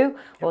skidoo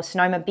or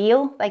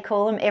snowmobile, they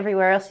call them.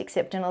 Everywhere else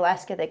except in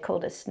Alaska, they're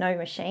called a snow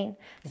machine.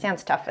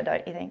 Sounds tougher,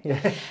 don't you think?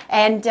 Yeah.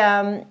 And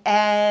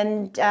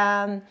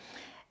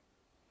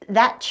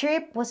that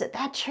trip, was it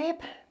that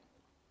trip?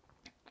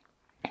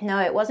 No,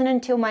 it wasn't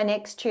until my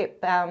next trip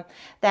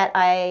that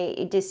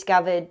I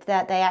discovered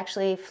that they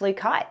actually flew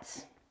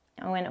kites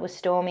when it was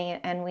stormy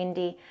and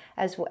windy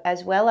as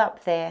well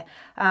up there.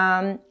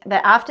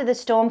 But after the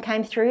storm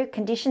came through,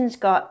 conditions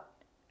got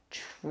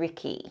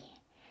tricky.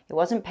 It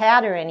wasn't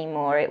powder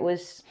anymore. It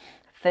was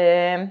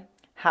firm,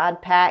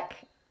 hard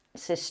pack,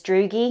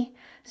 sastrugi.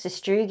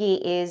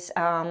 Sastrugi is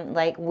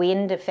like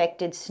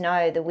wind-affected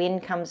snow. The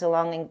wind comes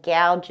along and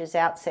gouges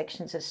out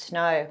sections of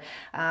snow.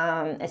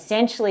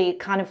 Essentially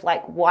kind of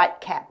like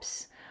white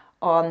caps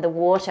on the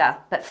water,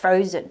 but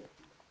frozen.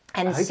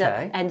 And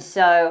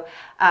so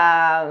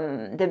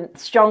the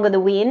stronger the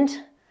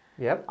wind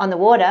on the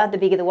water, the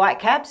bigger the white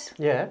caps.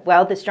 Yeah.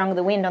 Well, the stronger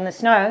the wind on the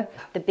snow,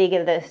 the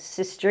bigger the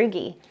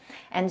sastrugi.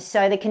 And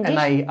so the condition...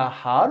 And they are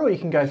hard, or you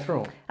can go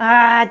through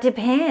them?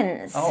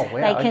 Depends. Oh,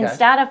 wow, They can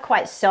start off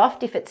quite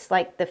soft if it's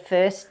like the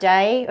first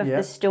day of Yep.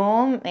 the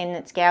storm and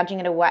it's gouging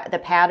it away, the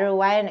powder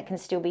away, and it can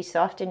still be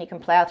soft and you can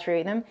plow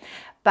through them.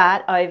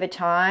 But over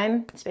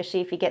time, especially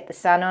if you get the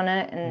sun on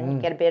it and you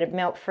get a bit of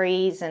melt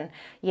freeze, and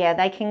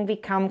they can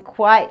become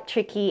quite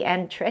tricky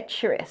and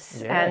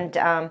treacherous.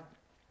 Yeah.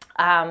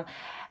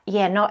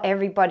 And not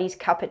everybody's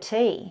cup of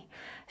tea.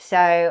 So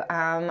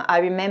I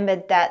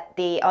remembered that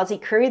the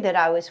Aussie crew that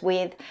I was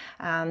with,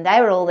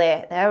 they were all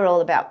there. They were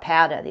all about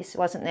powder. This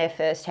wasn't their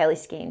first heli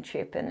skiing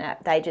trip, and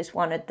they just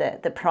wanted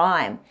the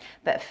prime.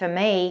 But for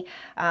me,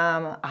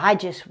 I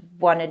just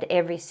wanted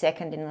every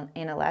second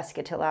in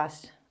Alaska to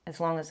last as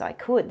long as I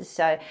could.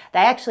 So they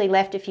actually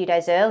left a few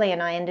days early,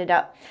 and I ended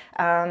up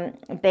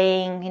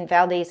being in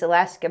Valdez,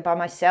 Alaska by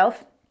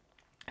myself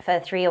for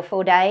 3 or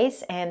 4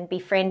 days and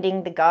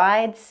befriending the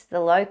guides, the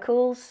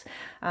locals.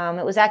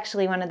 It was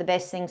actually one of the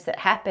best things that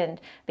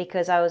happened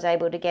because I was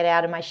able to get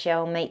out of my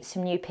shell, meet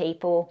some new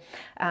people,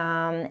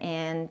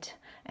 and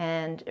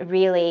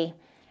really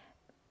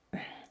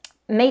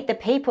meet the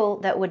people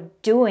that were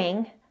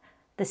doing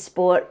the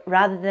sport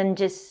rather than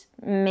just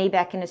me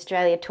back in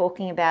Australia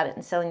talking about it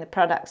and selling the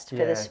products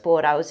for the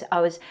sport. I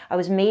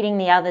was meeting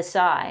the other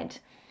side.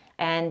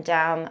 And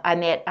I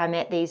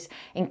met these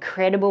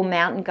incredible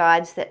mountain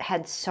guides that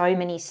had so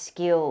many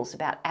skills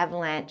about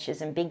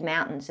avalanches and big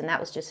mountains, and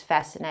that was just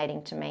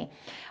fascinating to me.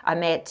 I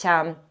met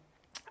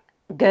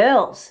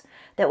girls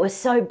that were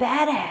so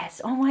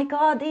badass. Oh my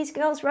God, these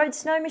girls rode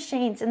snow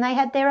machines, and they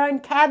had their own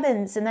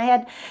cabins, and they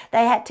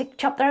had to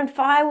chop their own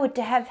firewood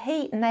to have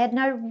heat, and they had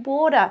no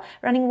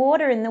running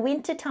water in the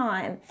winter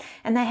time,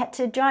 and they had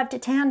to drive to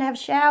town to have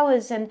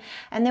showers, and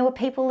there were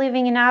people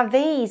living in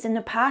RVs in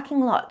the parking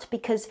lot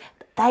because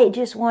they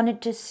just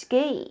wanted to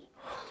ski,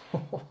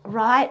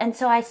 right? And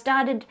so I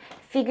started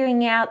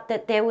figuring out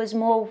that there was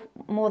more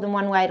than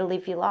one way to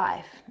live your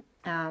life.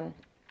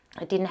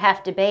 It didn't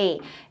have to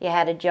be you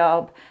had a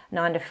job,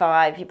 9 to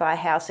 5, you buy a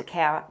house, a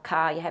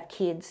car, you have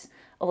kids,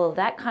 all of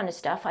that kind of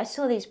stuff. I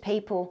saw these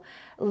people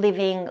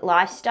living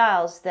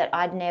lifestyles that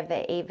I'd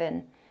never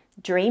even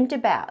dreamed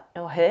about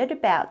or heard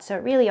about. So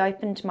it really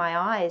opened my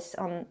eyes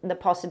on the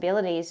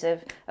possibilities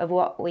of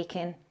what we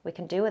can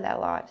do with our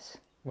lives.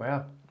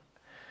 Wow.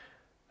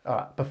 All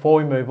right, before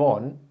we move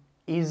on,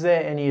 is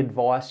there any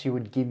advice you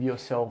would give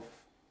yourself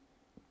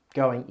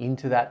going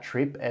into that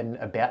trip and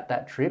about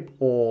that trip?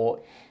 Or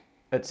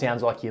it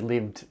sounds like you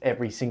lived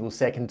every single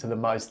second to the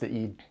most that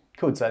you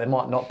could. So there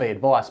might not be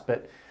advice,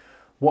 but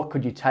what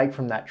could you take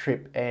from that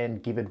trip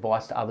and give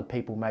advice to other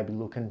people maybe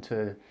looking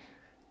to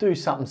do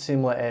something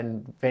similar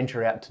and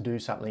venture out to do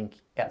something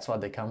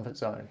outside their comfort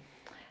zone?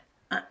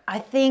 I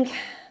think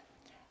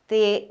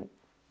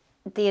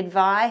the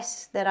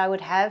advice that I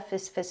would have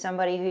is for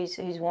somebody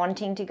who's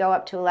wanting to go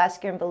up to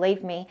Alaska, and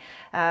believe me,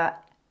 a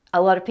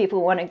lot of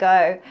people want to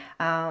go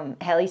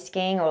heli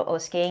skiing or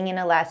skiing in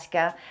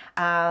Alaska,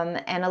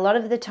 and a lot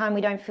of the time we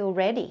don't feel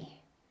ready.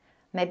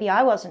 Maybe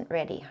I wasn't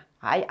ready.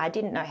 I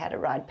didn't know how to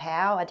ride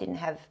POW. I didn't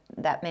have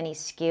that many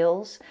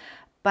skills,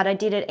 but I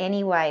did it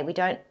anyway. We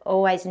don't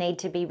always need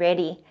to be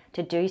ready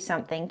to do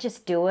something.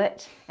 Just do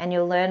it, and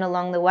you'll learn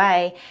along the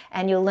way,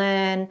 and you'll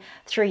learn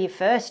through your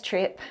first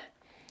trip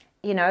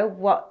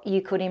what you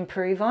could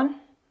improve on.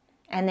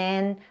 And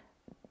then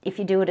if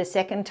you do it a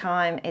second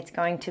time, it's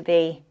going to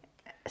be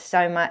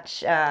so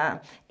much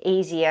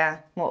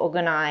easier, more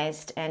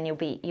organised, and you'll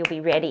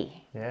be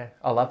ready. Yeah,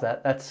 I love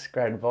that. That's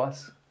great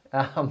advice.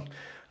 All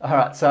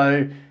right,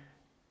 so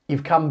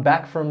you've come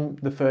back from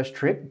the first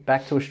trip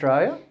back to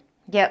Australia.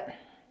 Yep.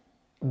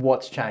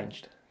 What's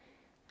changed?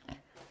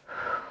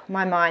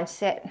 My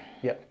mindset.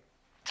 Yep.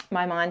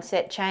 My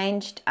mindset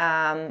changed.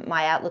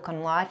 My outlook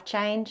on life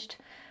changed.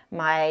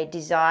 My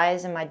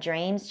desires and my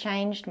dreams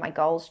changed. My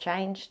goals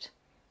changed.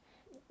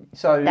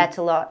 So that's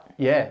a lot.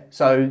 Yeah.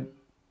 So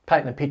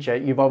painting the picture,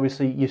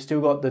 you've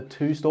still got the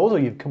 2 stores, or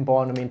you've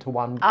combined them into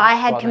one? I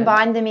had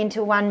combined them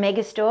into one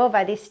mega store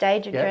by this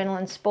stage, Yep.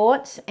 Adrenaline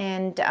Sports,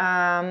 and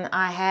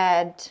I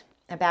had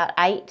about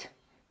 8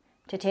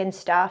 to 10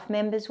 staff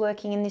members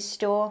working in this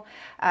store.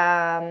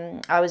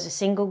 I was a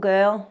single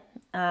girl,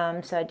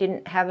 so I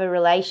didn't have a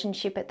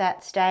relationship at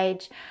that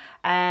stage,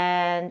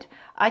 and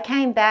I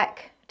came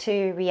back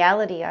to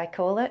reality, I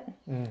call it,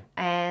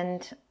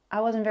 and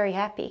I wasn't very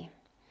happy.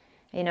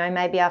 You know,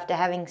 maybe after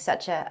having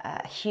such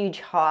a huge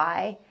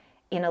high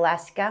in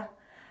Alaska,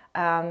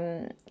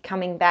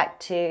 coming back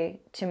to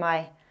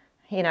my,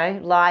 you know,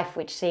 life,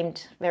 which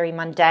seemed very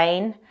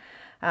mundane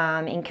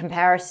in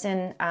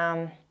comparison,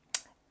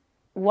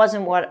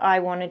 wasn't what I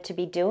wanted to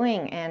be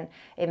doing. And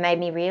it made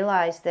me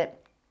realize that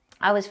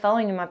I was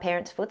following in my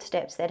parents'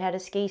 footsteps. They'd had a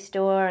ski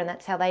store, and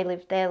that's how they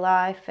lived their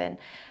life. And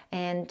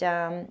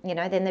you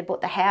know, then they bought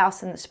the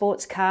house and the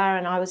sports car,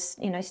 and I was,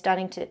 you know,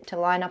 starting to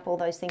line up all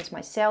those things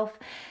myself.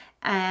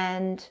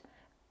 And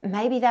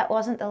maybe that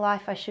wasn't the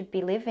life I should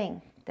be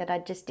living, that I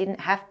just didn't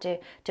have to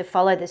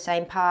follow the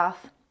same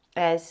path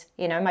as,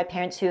 you know, my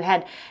parents, who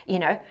had, you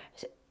know,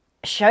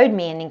 showed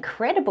me an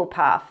incredible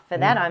path. For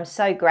that, I'm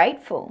so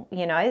grateful.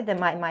 You know,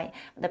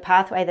 the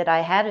pathway that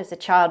I had as a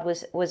child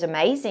was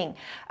amazing.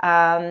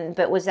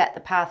 But was that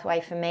the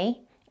pathway for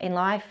me in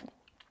life?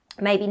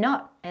 Maybe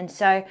not. And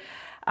so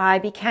I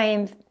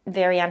became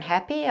very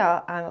unhappy.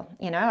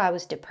 I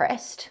was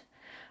depressed.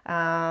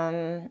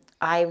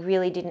 I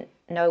really didn't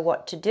know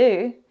what to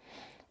do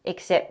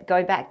except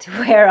go back to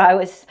where I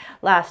was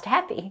last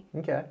happy.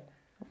 Okay.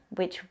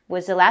 Which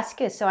was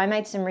Alaska. So I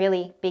made some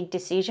really big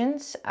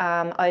decisions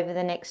over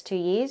the next 2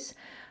 years.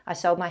 I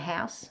sold my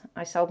house,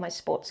 I sold my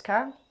sports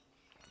car,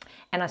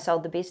 and I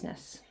sold the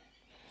business.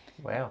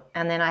 Wow.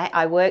 And then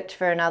I worked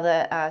for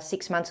another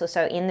 6 months or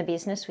so in the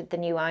business with the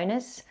new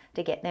owners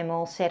to get them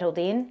all settled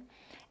in.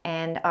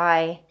 And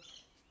I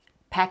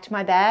packed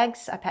my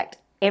bags. I packed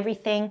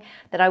everything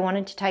that I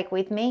wanted to take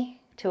with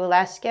me to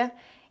Alaska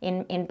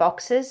in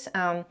boxes.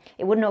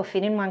 It wouldn't all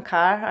fit in one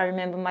car. I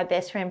remember my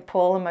best friend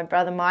Paul and my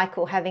brother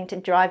Michael having to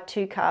drive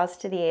 2 cars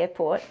to the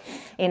airport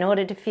in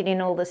order to fit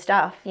in all the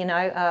stuff. You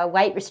know,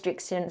 weight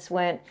restrictions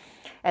weren't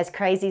as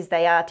crazy as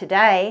they are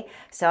today,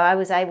 so I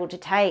was able to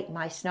take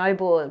my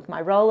snowboard,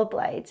 my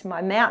rollerblades,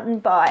 my mountain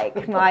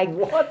bike, my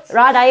What?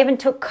 Right, I even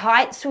took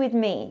kites with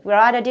me.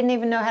 Right, I didn't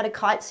even know how to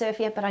kite surf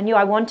yet, but I knew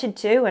I wanted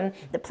to, and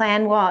the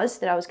plan was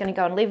that I was going to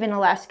go and live in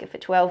Alaska for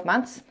 12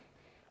 months.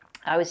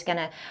 I was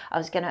gonna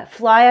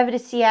fly over to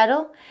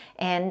Seattle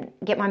and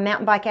get my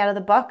mountain bike out of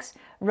the box,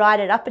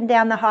 ride it up and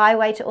down the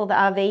highway to all the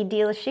RV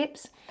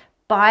dealerships,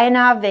 buy an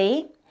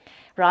RV.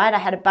 Right, I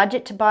had a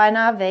budget to buy an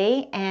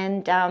RV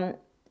and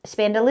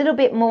spend a little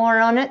bit more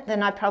on it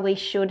than I probably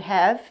should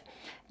have,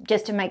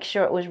 just to make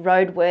sure it was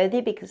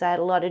roadworthy, because I had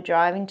a lot of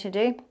driving to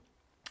do,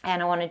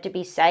 and I wanted to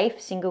be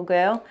safe, single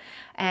girl,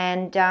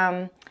 and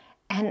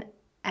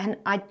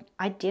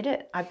I did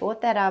it. I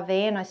bought that RV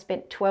and I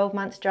spent 12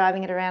 months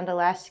driving it around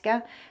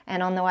Alaska.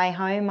 And on the way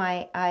home,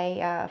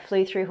 I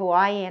flew through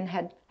Hawaii and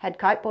had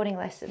kiteboarding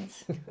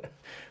lessons.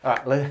 All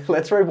right,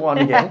 let's rewind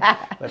again.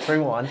 Let's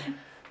rewind.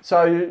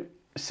 So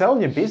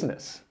selling your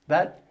business,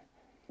 that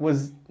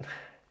was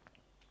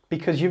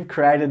because you've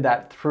created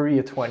that through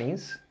your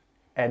 20s,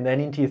 and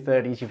then into your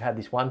 30s, you've had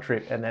this one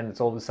trip, and then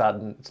it's all of a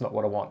sudden, it's not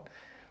what I want.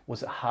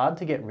 Was it hard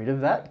to get rid of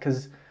that?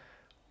 Because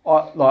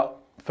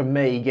for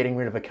me, getting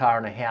rid of a car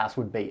and a house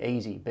would be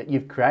easy, but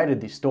you've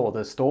created this store.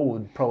 The store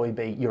would probably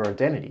be your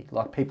identity.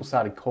 Like, people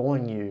started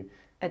calling you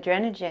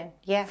Adrenajen,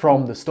 yeah.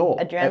 From the store.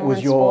 It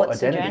was your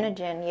Sports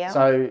identity. Adrenajen, yeah.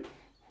 So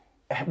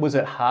was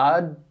it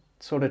hard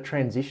sort of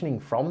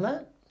transitioning from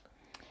that?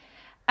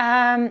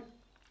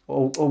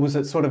 Or was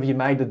it sort of you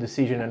made the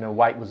decision and a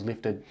weight was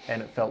lifted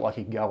and it felt like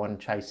you could go and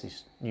chase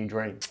this new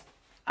dream?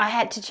 I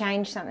had to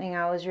change something.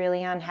 I was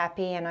really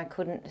unhappy and I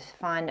couldn't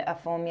find a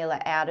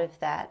formula out of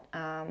that.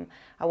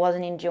 I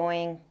wasn't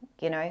enjoying,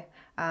 you know,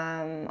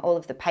 all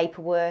of the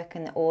paperwork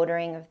and the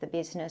ordering of the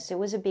business. It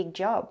was a big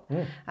job.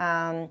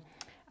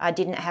 I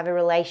didn't have a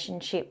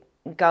relationship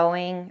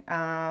going.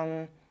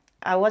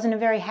 I wasn't a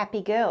very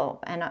happy girl,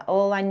 and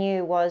all I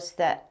knew was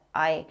that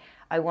I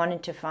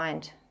wanted to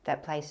find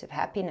that place of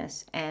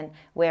happiness. And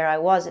where I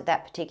was at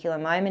that particular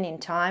moment in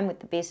time with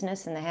the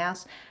business and the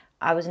house,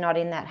 I was not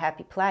in that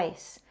happy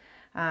place.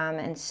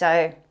 And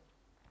so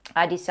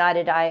I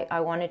decided I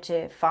wanted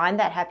to find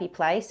that happy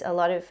place. A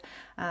lot of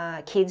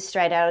kids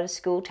straight out of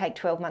school take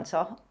 12 months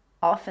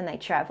off and they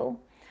travel.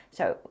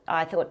 So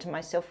I thought to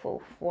myself,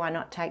 well, why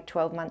not take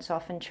 12 months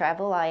off and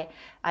travel? I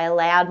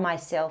allowed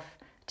myself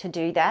to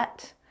do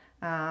that.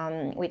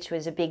 which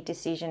was a big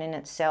decision in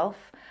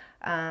itself.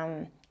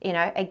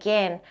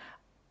 Again,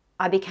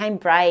 I became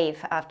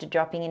brave after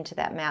dropping into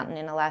that mountain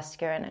in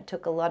Alaska, and it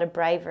took a lot of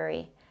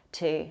bravery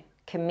to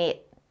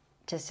commit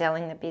to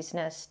selling the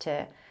business,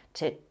 to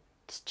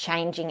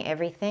changing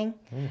everything.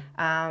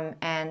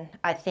 And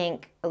I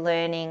think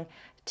learning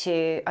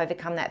to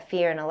overcome that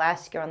fear in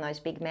Alaska on those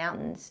big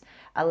mountains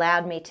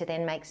allowed me to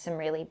then make some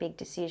really big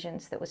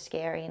decisions that were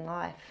scary in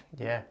life.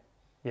 Yeah,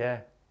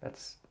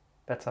 that's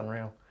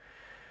unreal.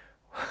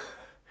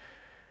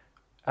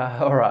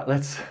 All right,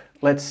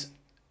 let's.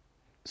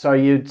 So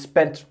you'd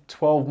spent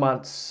 12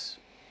 months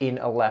in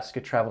Alaska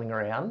traveling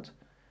around.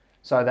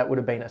 So that would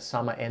have been a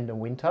summer and a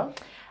winter.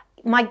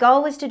 My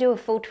goal was to do a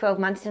full 12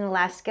 months in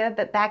Alaska,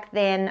 but back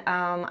then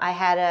I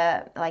had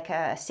a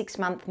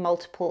 6-month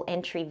multiple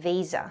entry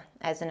visa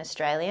as an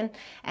Australian.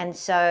 And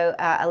so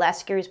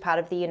Alaska is part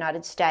of the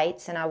United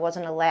States, and I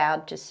wasn't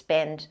allowed to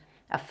spend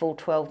a full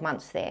 12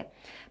 months there.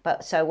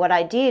 But so what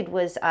I did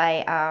was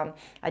I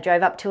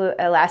drove up to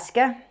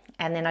Alaska,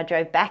 and then I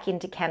drove back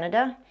into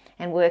Canada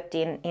and worked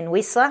in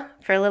Whistler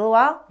for a little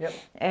while,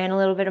 earned a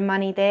little bit of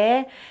money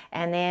there,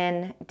 and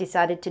then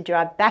decided to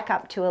drive back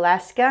up to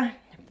Alaska,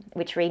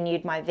 which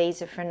renewed my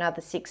visa for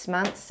another 6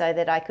 months so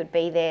that I could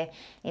be there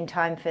in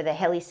time for the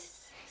heli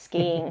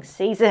skiing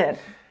season.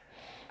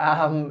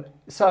 So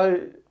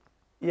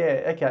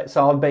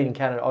I've been in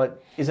Canada.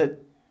 Is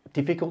it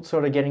difficult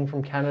sort of getting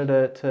from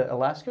Canada to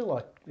Alaska?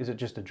 Like, is it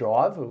just a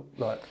drive? Or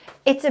like?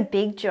 It's a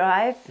big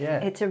drive. Yeah.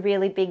 It's a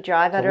really big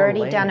drive. I'd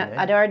already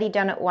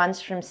done it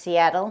once from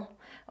Seattle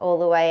all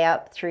the way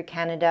up through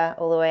Canada,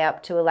 all the way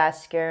up to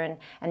Alaska,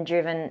 and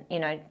driven,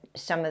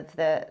 some of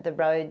the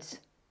roads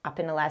up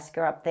in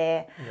Alaska up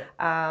there.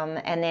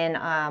 And then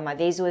my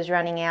visa was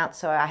running out,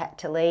 so I had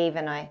to leave,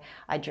 and I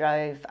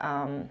drove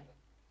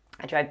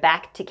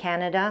back to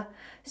Canada.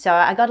 So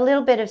I got a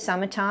little bit of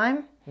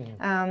summertime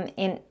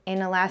in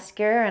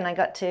Alaska, and I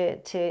got to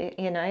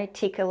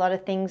tick a lot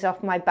of things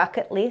off my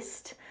bucket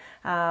list.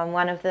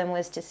 One of them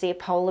was to see a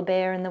polar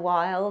bear in the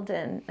wild,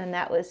 and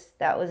that was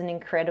an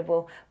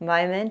incredible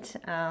moment.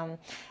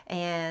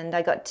 And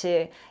I got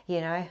to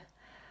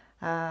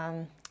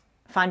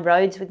find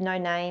roads with no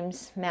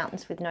names,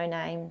 mountains with no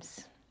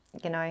names,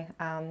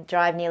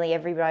 drive nearly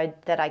every road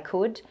that I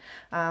could.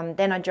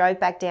 Then I drove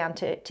back down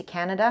to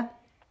Canada,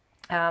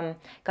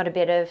 got a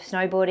bit of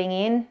snowboarding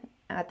in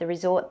at the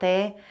resort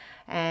there,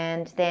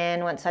 and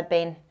then once I'd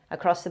been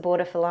across the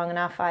border for long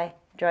enough, I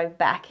drove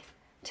back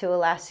to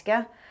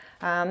Alaska.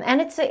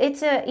 And it's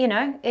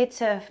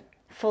a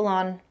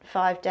full-on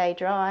 5-day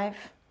drive.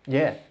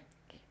 Yeah.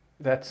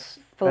 That's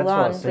full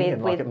on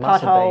with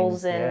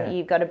potholes, and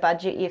you've got to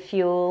budget your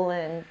fuel,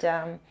 and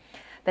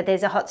but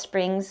there's a hot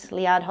springs,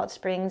 Liard Hot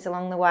Springs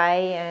along the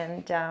way,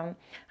 and I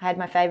had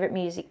my favourite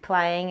music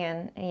playing,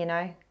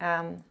 and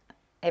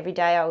every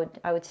day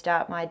I would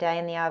start my day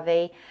in the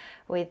RV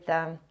with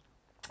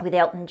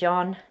Elton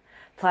John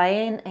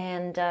playing,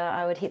 and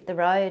I would hit the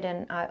road,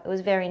 and it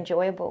was very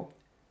enjoyable.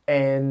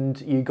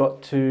 And you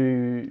got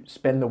to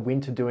spend the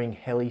winter doing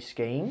heli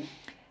skiing?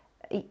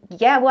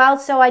 Yeah, well,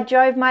 so I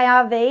drove my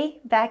RV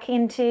back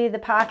into the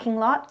parking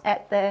lot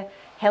at the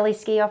heli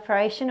ski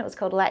operation. It was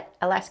called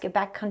Alaska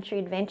Backcountry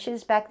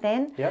Adventures back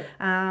then.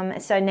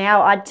 So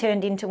now I'd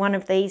turned into one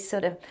of these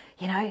sort of,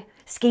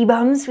 ski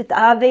bums with the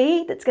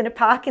RV that's going to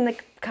park in the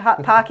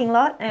parking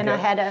lot. And I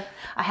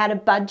had a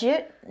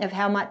budget of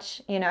how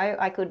much,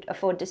 I could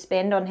afford to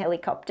spend on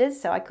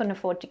helicopters. So I couldn't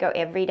afford to go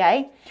every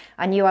day.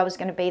 I knew I was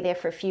going to be there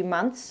for a few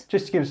months.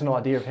 Just to give us an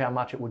idea of how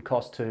much it would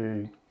cost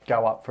to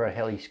go up for a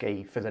heli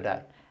ski for the day.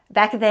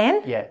 Back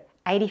then? Yeah.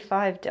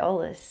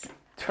 $85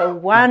 for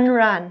one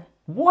run.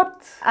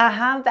 What?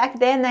 Back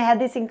then they had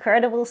this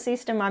incredible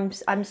system.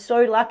 I'm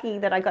so lucky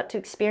that I got to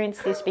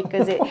experience this,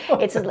 because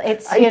it's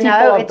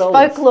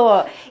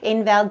folklore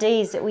in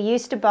Valdez that we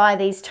used to buy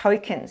these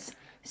tokens.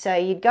 So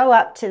you'd go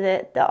up to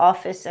the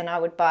office, and I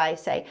would buy,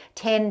 say,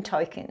 10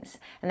 tokens,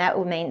 and that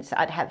would mean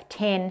I'd have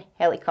 10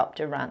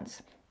 helicopter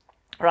runs.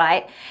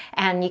 Right?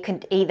 And you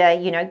could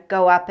either,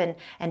 go up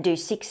and do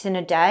 6 in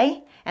a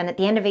day, and at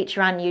the end of each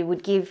run you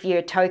would give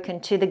your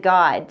token to the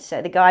guide.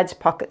 So the guide's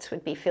pockets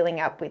would be filling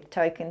up with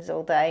tokens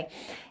all day.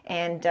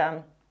 And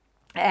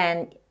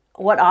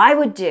what I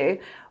would do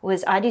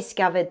was I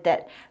discovered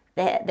that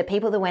the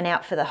people that went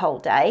out for the whole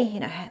day,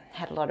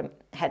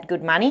 had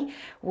good money,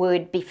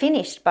 would be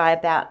finished by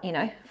about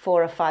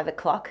 4 or 5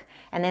 o'clock,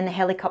 and then the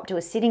helicopter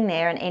was sitting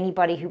there, and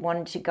anybody who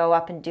wanted to go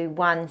up and do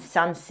one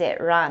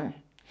sunset run,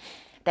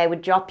 they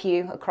would drop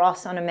you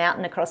across on a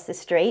mountain across the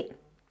street,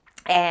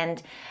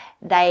 and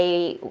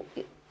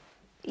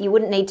you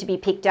wouldn't need to be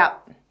picked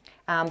up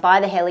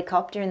by the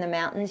helicopter in the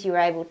mountains. You were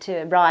able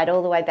to ride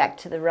all the way back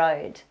to the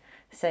road.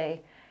 So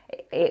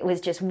it was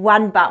just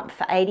one bump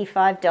for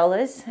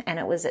 $85, and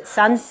it was at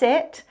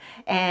sunset,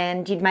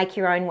 and you'd make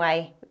your own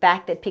way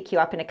back. They'd pick you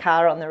up in a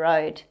car on the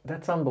road.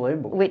 That's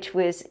unbelievable. Which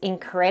was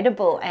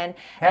incredible. And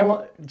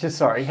how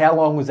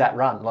long was that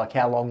run? Like,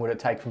 how long would it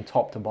take from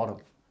top to bottom?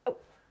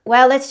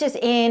 Well, that's just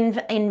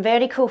in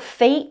vertical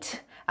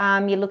feet.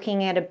 You're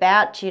looking at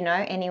about,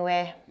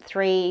 anywhere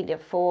 3,000 to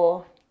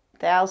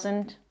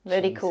 4,000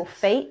 vertical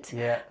feet.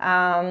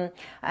 Yeah.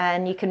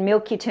 And you can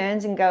milk your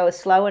turns and go as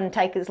slow and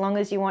take as long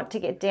as you want to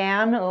get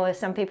down, or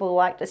some people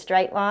like the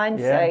straight line.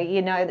 Yeah. So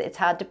you know that it's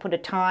hard to put a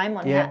time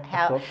on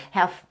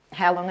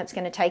how long it's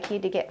going to take you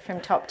to get from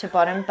top to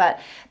bottom. But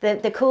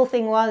the cool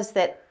thing was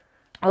that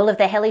all of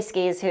the heli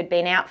skiers who had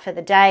been out for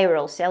the day were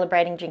all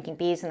celebrating, drinking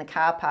beers in the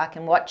car park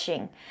and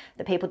watching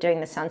the people doing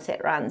the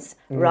sunset runs,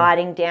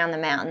 riding down the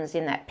mountains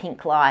in that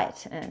pink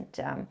light.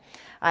 And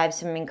I have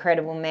some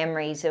incredible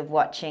memories of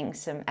watching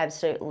some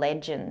absolute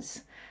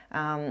legends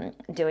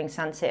doing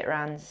sunset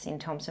runs in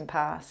Thompson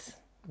Pass.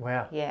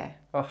 Wow. Yeah.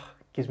 Oh,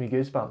 gives me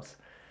goosebumps.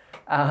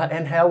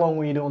 And how long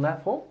were you doing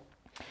that for?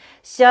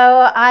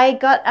 So I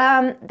got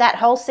that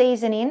whole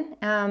season in,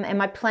 and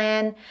my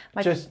plan...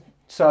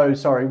 So,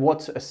 sorry,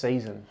 what's a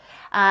season?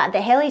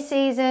 The heli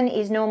season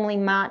is normally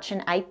March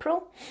and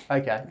April.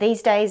 Okay.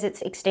 These days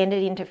it's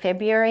extended into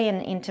February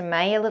and into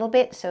May a little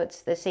bit, so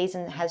the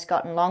season has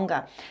gotten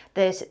longer.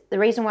 The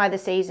reason why the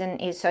season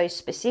is so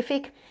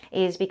specific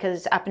is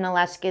because up in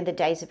Alaska the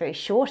days are very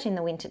short in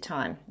the winter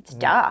time. It's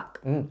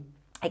dark.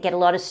 I get a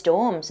lot of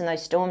storms, and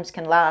those storms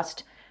can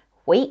last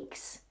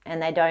weeks, and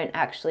they don't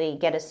actually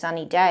get a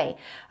sunny day.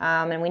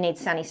 And we need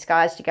sunny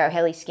skies to go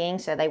heli skiing,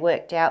 so they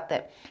worked out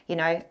that,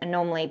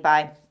 normally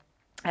by,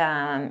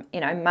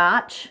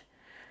 March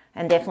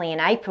and definitely in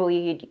April,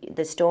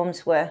 the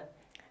storms were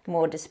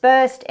more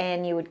dispersed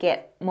and you would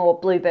get more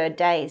bluebird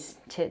days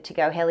to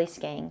go heli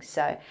skiing.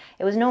 So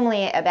it was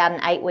normally about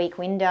an 8-week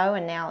window,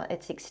 and now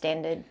it's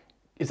extended.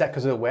 Is that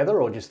because of the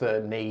weather or just the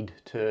need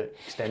to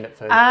extend it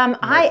for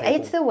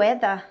It's the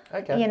weather.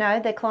 Okay.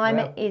 The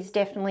climate is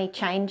definitely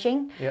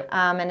changing. Yep.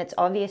 And it's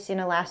obvious in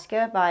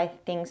Alaska by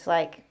things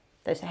like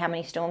how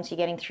many storms you're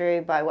getting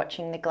through, by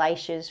watching the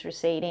glaciers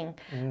receding.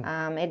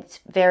 It's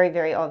very,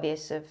 very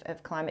obvious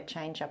of climate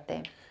change up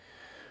there.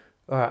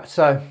 All right,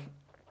 so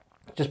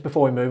just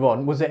before we move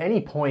on, was there any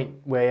point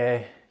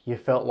where you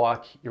felt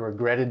like you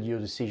regretted your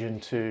decision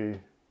to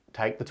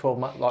take the 12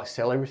 months, like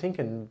sell everything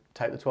and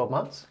take the 12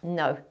 months?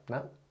 No.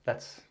 No?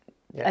 That's...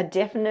 Yeah. A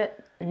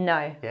definite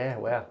no. Yeah,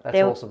 wow, that's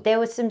awesome. There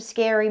were some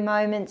scary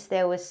moments.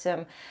 There was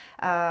some,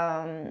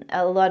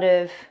 a lot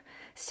of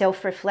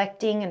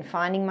self-reflecting and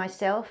finding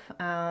myself.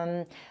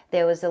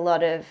 There was a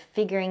lot of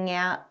figuring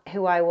out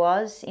who I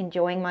was,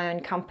 enjoying my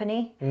own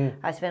company.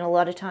 I spent a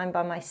lot of time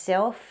by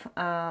myself,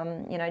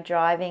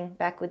 driving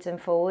backwards and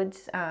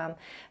forwards,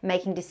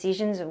 making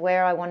decisions of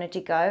where I wanted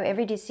to go.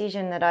 Every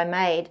decision that I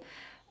made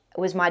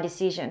was my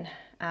decision.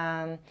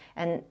 And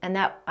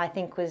that, I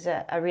think, was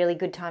a really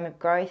good time of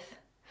growth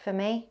for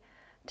me,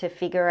 to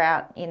figure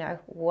out,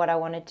 what I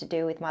wanted to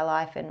do with my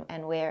life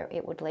and where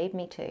it would lead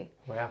me to.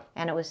 Wow.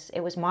 And it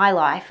was my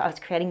life. I was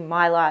creating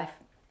my life.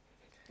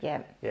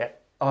 Yeah. Yeah.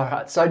 All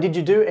right. So did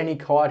you do any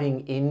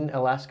kiting in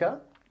Alaska?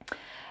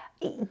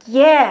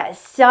 Yeah.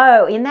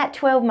 So in that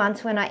 12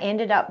 months when I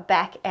ended up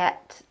back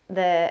at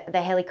the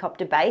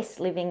helicopter base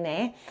living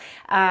there,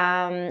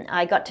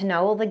 I got to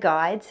know all the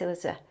guides. There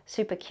was a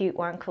super cute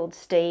one called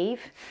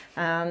Steve,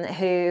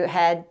 who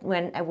had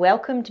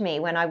welcomed me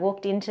when I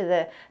walked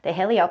into the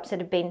heli ops. It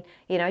had been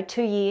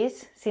 2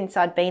 years since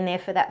I'd been there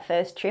for that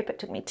first trip. It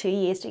took me 2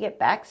 years to get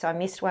back, so I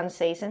missed one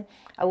season.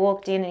 I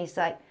walked in and he's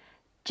like,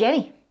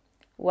 "Jenny,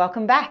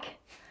 welcome back."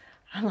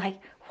 I'm like,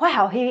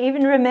 wow, he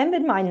even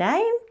remembered my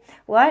name.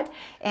 What?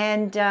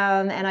 And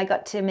I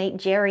got to meet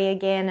Jerry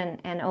again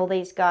and all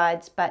these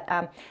guides.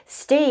 But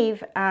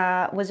Steve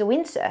was a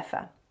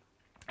windsurfer.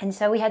 And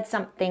so we had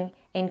something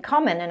in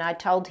common. And I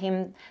told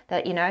him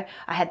that,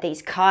 I had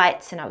these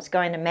kites and I was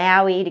going to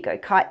Maui to go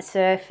kite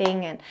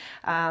surfing.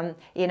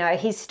 And,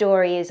 his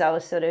story is I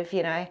was sort of,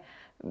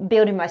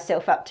 building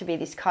myself up to be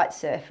this kite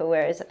surfer,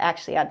 whereas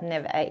actually I'd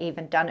never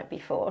even done it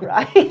before,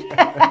 right?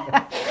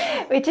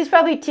 Which is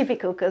probably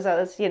typical because I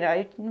was,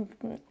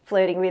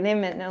 flirting with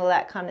him and all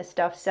that kind of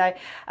stuff. So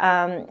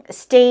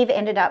Steve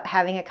ended up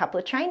having a couple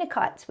of trainer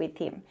kites with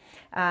him,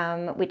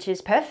 which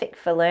is perfect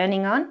for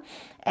learning on.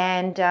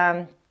 And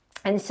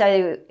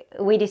so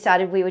we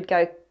decided we would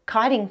go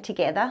kiting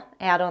together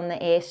out on the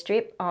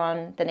airstrip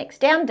on the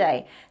next down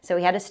day. So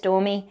we had a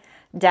stormy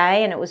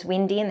day and it was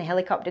windy and the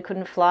helicopter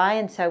couldn't fly,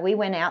 and so we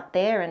went out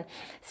there and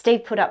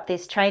Steve put up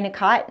this trainer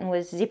kite and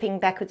was zipping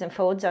backwards and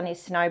forwards on his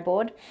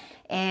snowboard,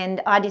 and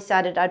I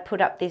decided I'd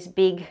put up this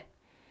big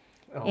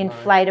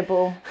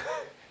inflatable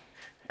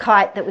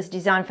kite that was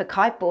designed for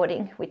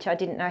kiteboarding, which I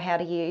didn't know how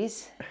to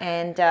use.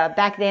 And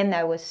back then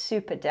they were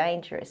super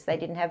dangerous. They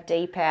didn't have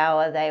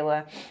D-power. They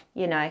were,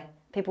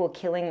 people were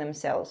killing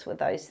themselves with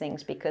those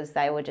things because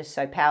they were just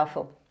so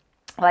powerful.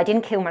 Well, I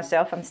didn't kill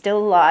myself. I'm still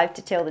alive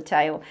to tell the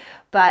tale.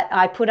 But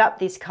I put up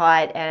this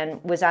kite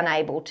and was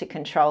unable to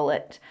control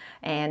it,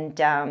 and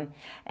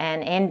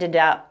ended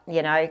up,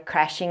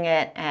 crashing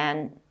it,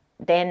 and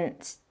then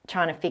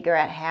trying to figure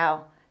out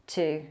how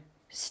to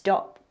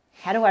stop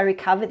how do I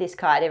recover this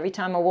kite? Every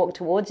time I walked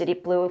towards it,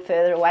 it blew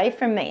further away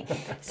from me.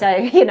 So,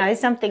 you know,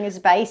 something as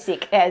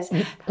basic as,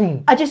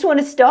 I just want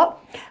to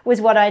stop, was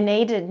what I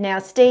needed. Now,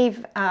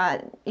 Steve,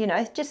 you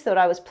know, just thought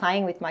I was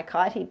playing with my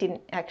kite. He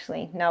didn't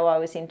actually know I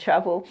was in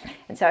trouble.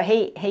 And so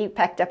he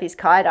packed up his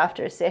kite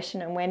after a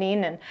session and went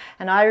in.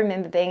 And I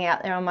remember being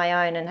out there on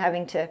my own and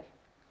having to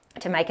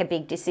make a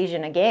big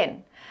decision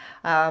again.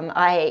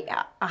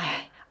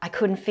 I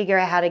couldn't figure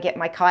out how to get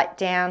my kite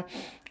down.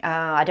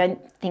 I don't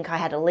think I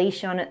had a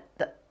leash on it,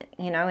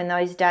 you know, in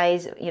those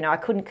days. You know, I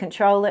couldn't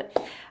control it.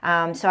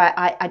 So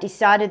I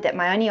decided that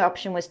my only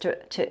option was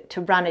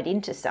to run it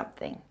into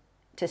something,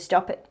 to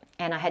stop it.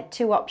 And I had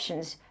two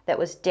options that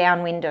was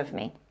downwind of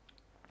me.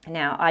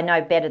 Now, I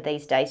know better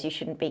these days. You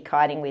shouldn't be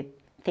kiting with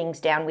things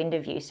downwind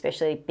of you,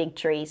 especially big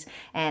trees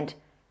and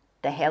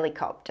the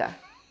helicopter,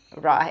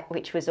 right,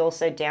 which was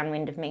also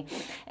downwind of me.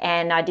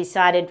 And I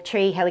decided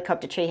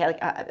helicopter,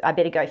 I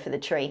better go for the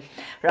tree,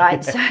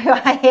 right? So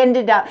I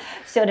ended up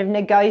sort of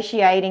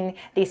negotiating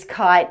this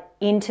kite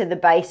into the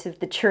base of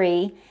the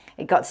tree.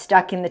 It got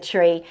stuck in the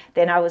tree.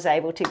 Then I was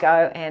able to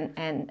go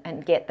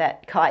and get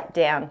that kite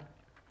down.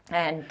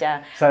 And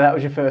so that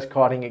was your first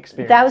kiting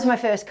experience? That was my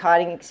first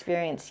kiting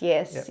experience,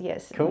 yes, yep.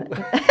 yes. Cool.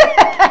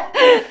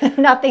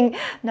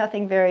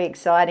 Nothing very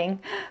exciting.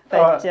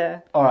 But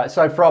all right.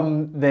 So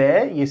from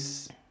there,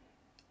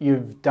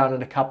 you've done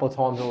it a couple of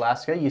times in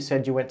Alaska. You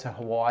said you went to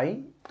Hawaii.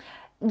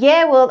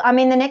 Yeah, well, I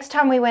mean, the next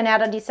time we went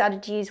out, I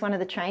decided to use one of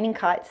the training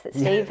kites that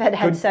Steve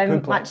had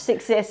so much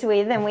success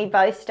with, and we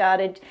both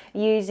started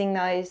using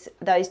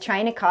those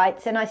trainer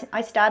kites, and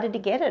I started to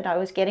get it. I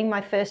was getting my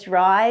first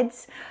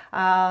rides,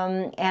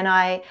 and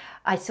I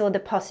saw the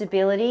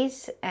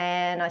possibilities,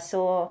 and I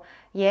saw,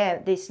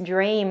 this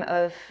dream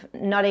of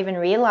not even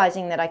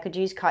realizing that I could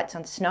use kites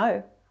on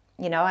snow.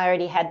 You know, I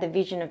already had the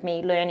vision of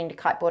me learning to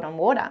kiteboard on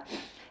water,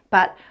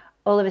 but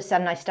all of a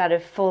sudden I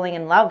started falling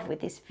in love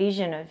with this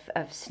vision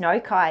of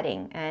snow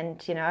kiting,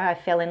 and you know, I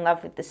fell in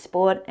love with the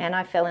sport, and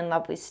I fell in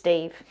love with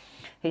Steve,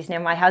 who's now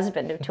my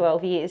husband of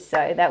 12 years.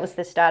 So that was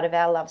the start of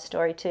our love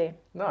story too.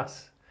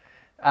 Nice.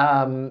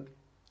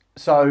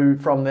 So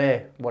from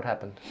there, what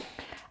happened?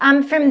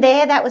 From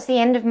there, that was the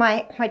end of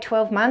my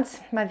 12 months.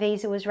 My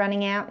visa was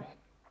running out,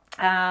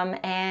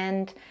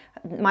 and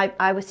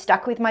I was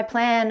stuck with my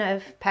plan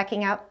of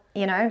packing up,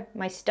 you know,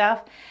 my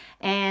stuff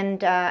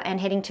and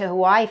heading to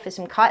Hawaii for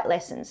some kite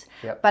lessons.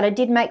 Yep. But I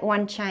did make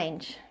one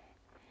change.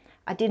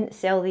 I didn't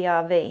sell the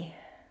RV.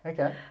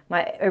 Okay.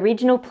 My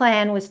original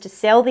plan was to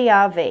sell the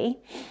RV.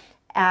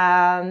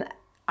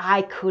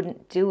 I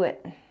couldn't do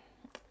it.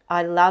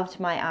 I loved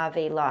my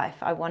RV life.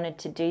 I wanted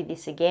to do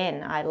this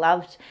again. I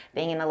loved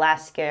being in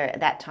Alaska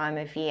at that time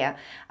of year.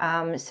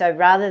 So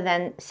rather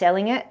than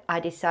selling it, I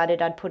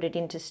decided I'd put it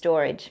into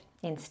storage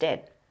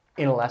instead.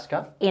 In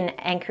Alaska? In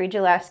Anchorage,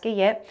 Alaska,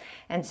 yep.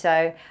 And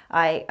so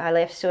I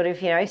left sort of,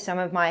 you know, some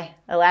of my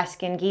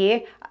Alaskan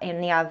gear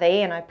in the RV,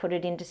 and I put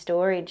it into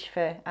storage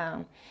for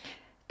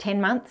 10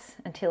 months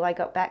until I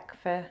got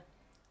back for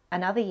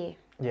another year.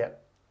 Yeah.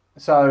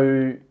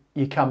 So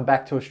you come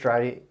back to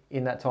Australia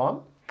in that time?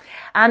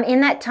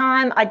 In that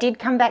time, I did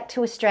come back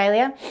to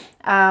Australia.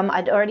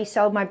 I'd already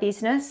sold my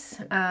business,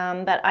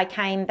 but I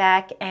came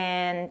back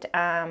and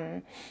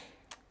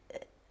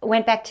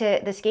went back to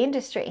the ski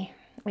industry,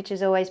 which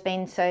has always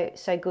been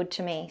so good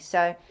to me.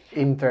 So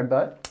in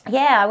Thredbo?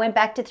 Yeah, I went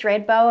back to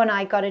Thredbo and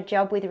I got a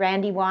job with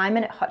Randy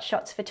Wyman at Hot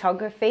Shots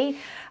Photography.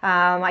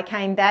 I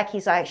came back,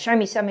 he's like, show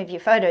me some of your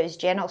photos,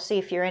 Jen, I'll see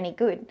if you're any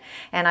good.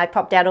 And I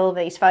popped out all of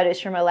these photos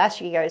from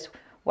Alaska. He goes,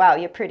 wow,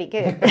 you're pretty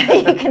good.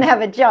 You can have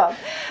a job.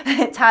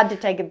 It's hard to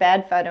take a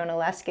bad photo in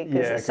Alaska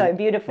because it's so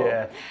beautiful.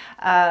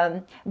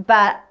 Yeah.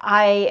 But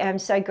I am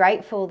so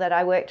grateful that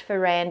I worked for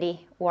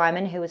Randy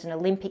Wyman, who was an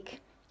Olympic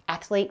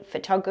athlete,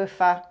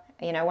 photographer,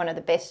 you know, one of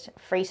the best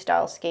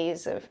freestyle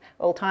skiers of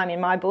all time in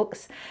my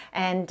books.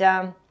 And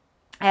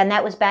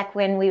that was back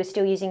when we were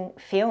still using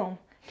film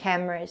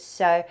cameras.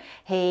 So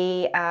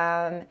he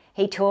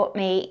taught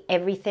me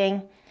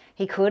everything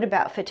he could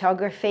about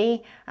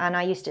photography, and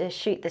I used to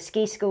shoot the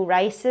ski school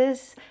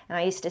races, and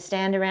I used to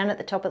stand around at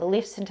the top of the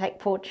lifts and take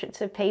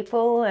portraits of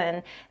people,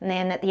 and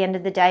then at the end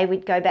of the day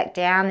we'd go back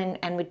down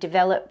and we'd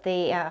develop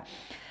the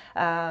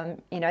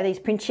these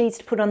print sheets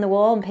to put on the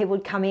wall, and people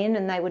would come in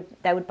and they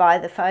would buy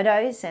the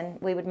photos,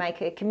 and we would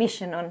make a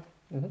commission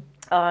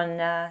on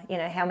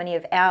how many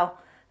of our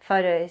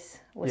photos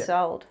were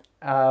sold.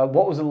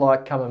 What was it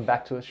like coming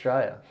back to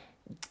Australia?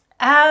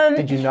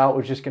 Did you know it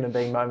was just going to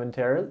be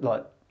momentary?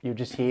 Like you were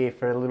just here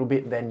for a little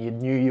bit, then you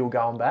knew you were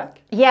going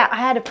back? Yeah, I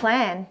had a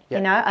plan. Yep.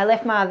 You know, I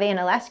left my RV in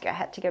Alaska. I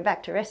had to go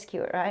back to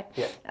rescue it, right?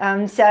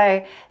 Yeah.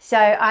 So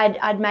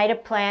I'd made a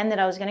plan that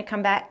I was going to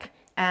come back,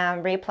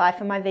 reapply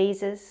for my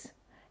visas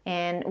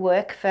and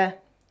work for,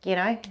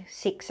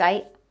 6,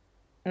 8,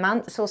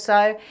 months or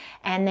so,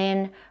 and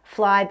then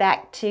fly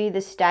back to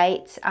the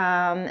States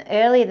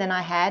earlier than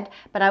I had,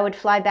 but I would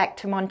fly back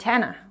to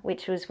Montana,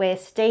 which was where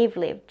Steve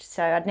lived.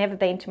 So I'd never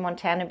been to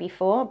Montana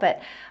before,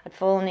 but I'd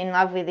fallen in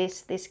love with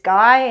this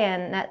guy,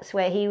 and that's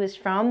where he was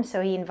from.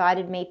 So he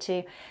invited me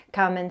to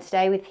come and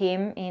stay with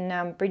him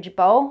in Bridge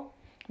Bowl,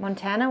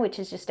 Montana, which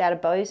is just out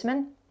of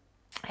Bozeman.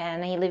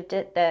 And he lived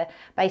at the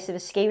base of a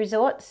ski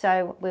resort,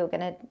 so we were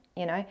going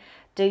to,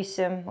 do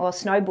some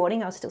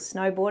snowboarding. I was still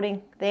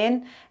snowboarding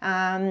then,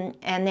 and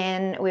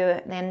then we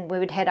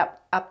would head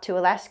up to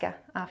Alaska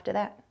after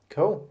that.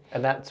 Cool.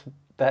 And that's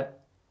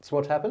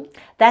what happened?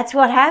 That's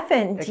what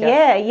happened.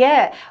 Okay.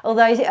 Yeah.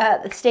 Although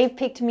Steve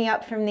picked me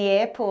up from the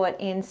airport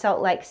in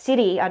Salt Lake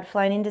City, I'd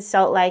flown into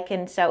Salt Lake,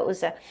 and so it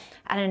was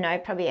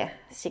probably a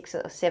 6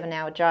 or 7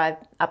 hour drive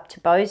up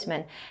to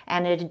Bozeman,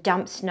 and it had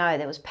dumped snow.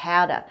 There was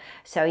powder.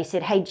 So he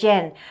said, "Hey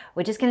Jen,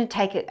 we're just going to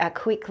take a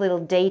quick little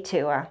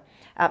detour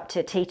up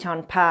to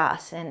Teton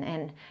Pass,"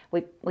 and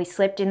we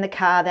slept in the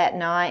car that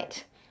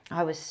night.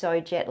 I was so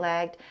jet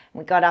lagged.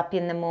 We got up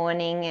in the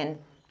morning,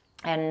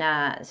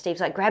 and Steve's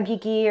like, "Grab your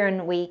gear,"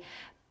 and we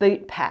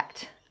boot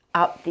packed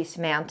up this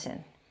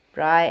mountain,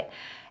 right?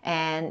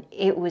 And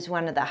it was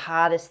one of the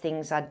hardest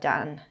things I'd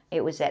done.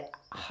 It was at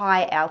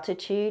high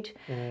altitude,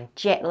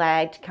 jet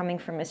lagged, coming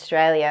from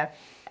Australia,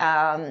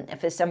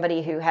 for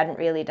somebody who hadn't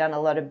really done a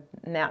lot of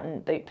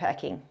mountain boot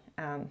packing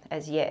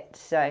as yet.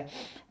 So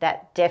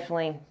that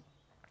definitely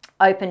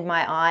opened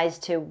my eyes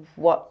to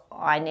what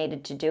I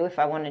needed to do if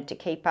I wanted to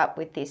keep up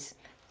with this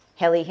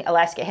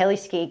Alaska heli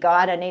ski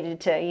guide. I needed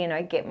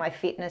to, get my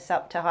fitness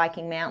up to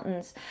hiking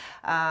mountains.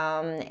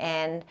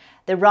 And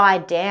the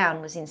ride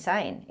down was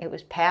insane. It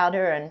was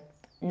powder, and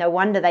no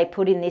wonder they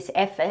put in this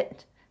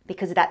effort,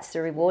 because that's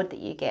the reward that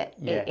you get,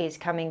 is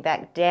coming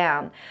back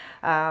down.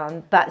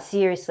 But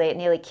seriously, it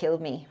nearly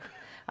killed me.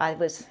 I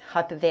was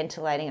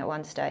hyperventilating at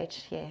one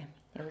stage. Yeah,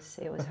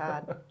 it was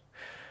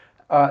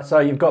hard. So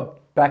you've got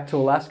back to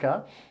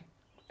Alaska,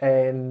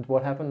 and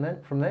what happened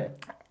then from there?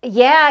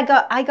 Yeah,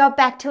 I got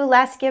back to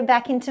Alaska,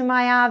 back into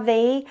my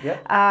RV.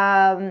 Yep.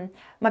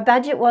 My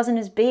budget wasn't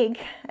as big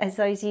as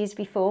those years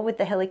before with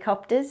the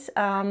helicopters,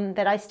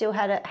 but I still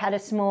had a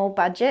small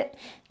budget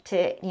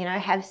to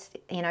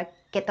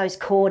get those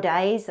core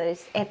days,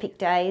 those epic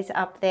days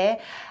up there.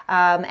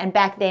 And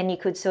back then you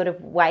could sort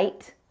of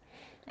wait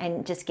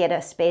and just get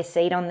a spare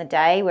seat on the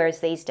day, whereas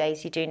these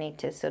days you do need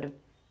to sort of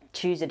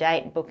choose a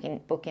date and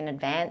book in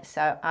advance.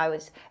 So I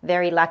was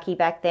very lucky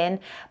back then.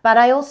 But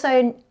I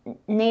also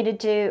needed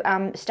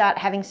to start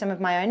having some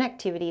of my own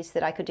activities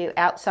that I could do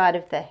outside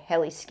of the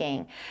heli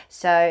skiing.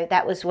 So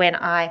that was when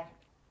I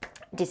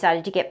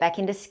decided to get back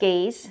into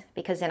skis,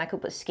 because then I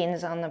could put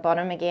skins on the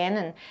bottom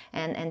again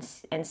and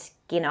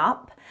skin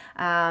up.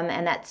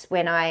 And that's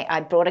when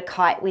I brought a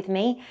kite with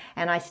me,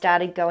 and I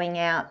started going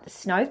out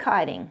snow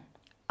kiting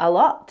a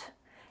lot.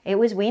 It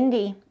was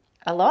windy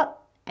a lot,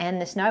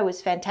 and the snow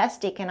was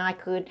fantastic, and I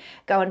could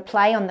go and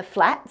play on the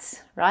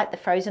flats, right, the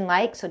frozen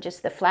lakes, or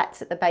just the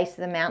flats at the base of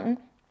the mountain.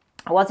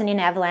 I wasn't in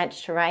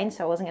avalanche terrain,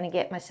 so I wasn't going to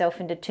get myself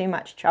into too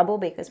much trouble,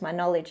 because my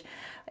knowledge,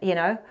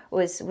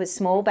 was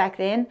small back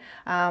then.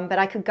 But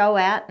I could go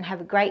out and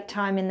have a great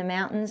time in the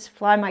mountains,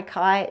 fly my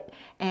kite,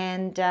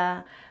 and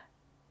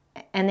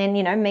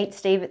then meet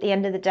Steve at the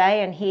end of the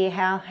day and hear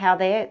how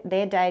their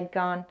day had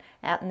gone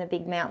out in the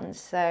big mountains.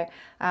 So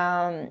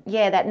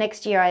that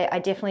next year I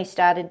definitely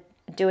started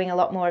doing a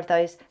lot more of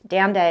those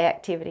down day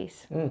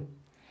activities.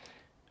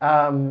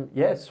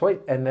 Sweet.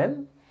 And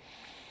then?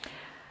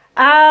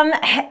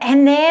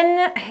 And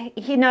then,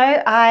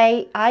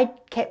 I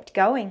kept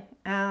going.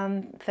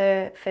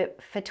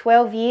 For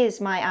 12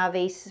 years, my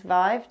RV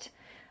survived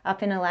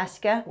up in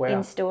Alaska. Wow.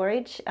 In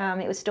storage.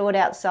 It was stored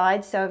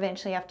outside, so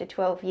eventually after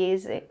 12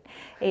 years,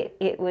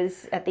 it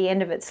was at the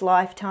end of its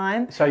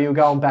lifetime. So you were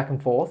going back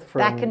and forth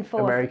from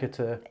America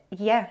to...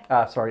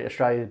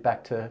 Australia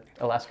back to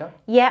Alaska?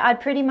 Yeah, I'd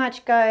pretty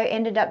much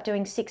ended up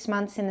doing 6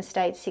 months in the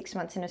States, 6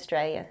 months in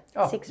Australia.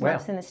 Oh, 6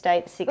 months in the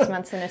States, 6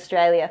 months in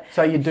Australia.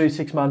 So you do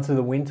 6 months of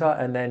the winter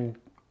and then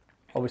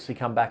obviously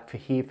come back for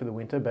here for the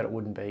winter, but it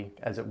wouldn't be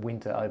as it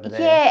winter over there.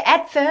 Yeah,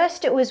 at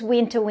first it was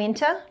winter,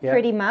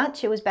 pretty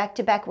much. It was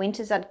back-to-back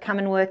winters. I'd come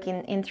and work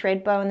in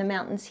Thredbo in the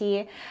mountains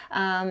here,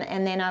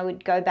 and then I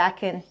would go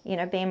back and,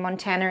 be in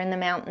Montana in the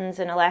mountains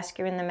and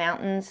Alaska in the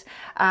mountains.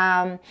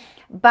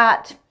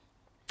 But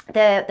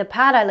the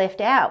part I left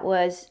out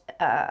was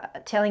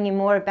telling you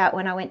more about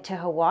when I went to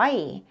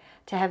Hawaii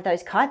to have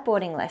those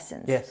kiteboarding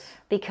lessons. Yes.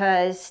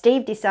 Because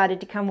Steve decided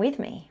to come with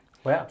me.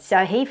 Wow.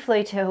 So he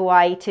flew to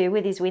Hawaii too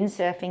with his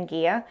windsurfing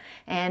gear,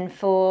 and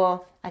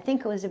for I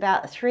think it was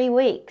about 3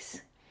 weeks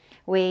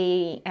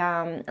we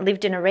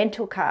lived in a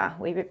rental car.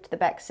 We ripped the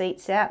back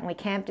seats out and we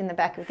camped in the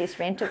back of this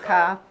rental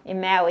car in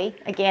Maui.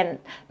 Again,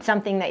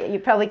 something that you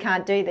probably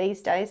can't do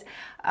these days.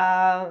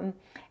 And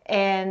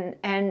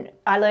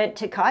I learnt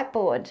to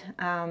kiteboard.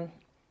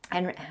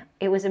 And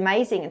it was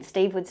amazing, and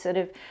Steve would sort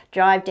of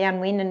drive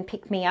downwind and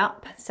pick me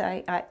up.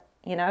 So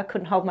I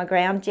couldn't hold my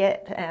ground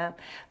yet.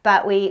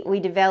 But we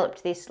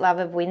developed this love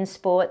of wind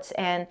sports,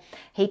 and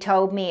he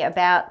told me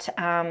about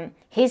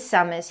his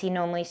summers he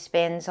normally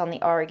spends on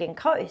the Oregon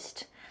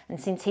coast. And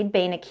since he'd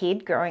been a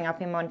kid growing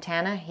up in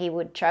Montana, he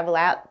would travel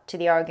out to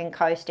the Oregon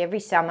coast every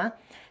summer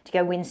to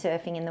go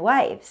windsurfing in the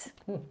waves.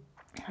 And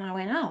I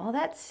went, oh, well,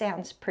 that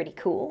sounds pretty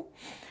cool.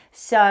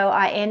 So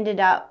I ended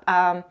up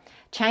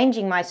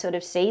changing my sort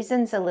of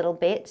seasons a little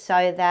bit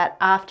so that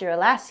after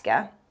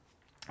Alaska,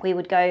 we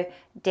would go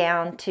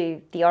down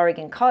to the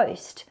Oregon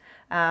coast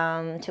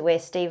to where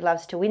Steve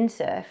loves to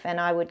windsurf,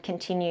 and I would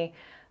continue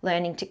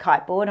learning to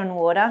kiteboard on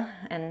water,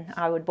 and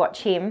I would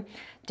watch him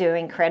do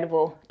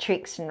incredible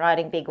tricks and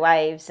riding big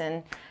waves,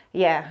 and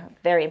yeah,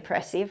 very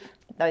impressive,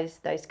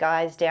 those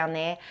guys down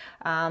there.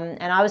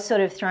 And I was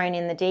sort of thrown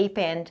in the deep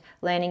end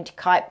learning to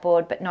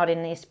kiteboard, but not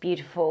in this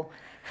beautiful,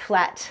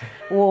 flat,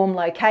 warm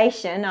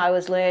location. I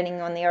was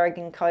learning on the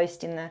Oregon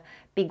coast in the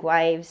big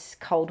waves,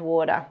 cold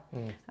water.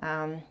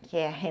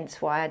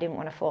 Hence why I didn't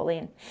want to fall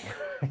in.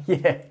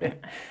 Yeah.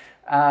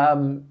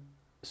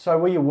 So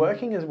were you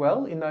working as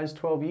well in those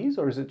 12 years,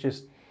 or is it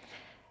just...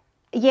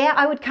 Yeah,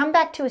 I would come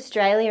back to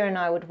Australia and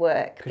I would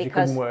work because you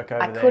couldn't work over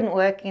I couldn't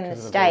work in the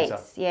States.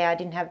 Visa. Yeah, I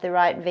didn't have the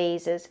right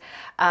visas.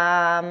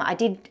 I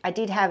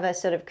did have a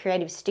sort of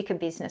creative sticker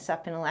business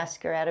up in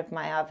Alaska out of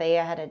my RV.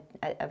 I had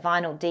a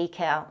vinyl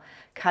decal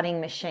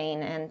cutting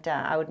machine, and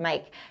I would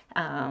make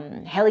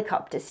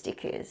helicopter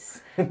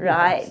stickers,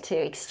 right, to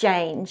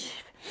exchange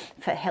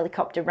for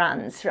helicopter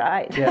runs,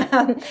 right?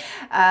 Yeah.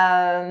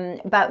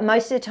 But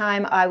most of the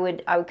time I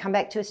would come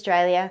back to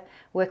Australia,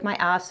 work my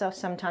arse off,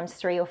 sometimes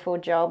 3 or 4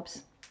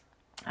 jobs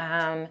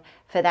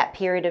for that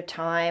period of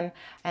time,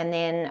 and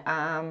then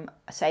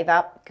save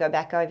up, go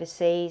back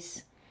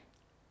overseas,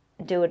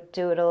 do it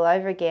all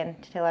over again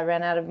till I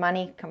ran out of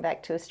money, come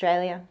back to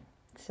Australia.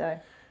 So.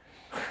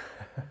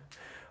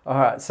 All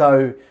right,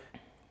 so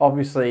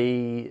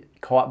obviously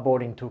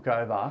kiteboarding took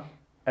over.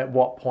 At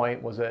what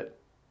point was it,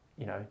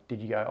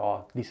 did you go,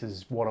 oh, this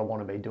is what I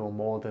want to be doing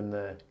more than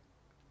the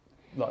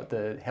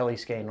heli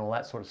ski and all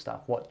that sort of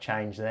stuff? What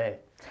changed there?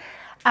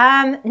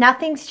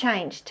 Nothing's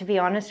changed, to be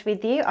honest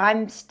with you.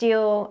 I'm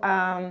still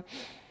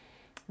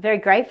very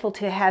grateful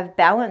to have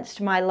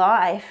balanced my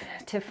life,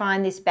 to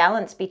find this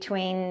balance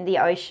between the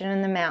ocean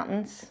and the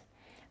mountains,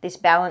 this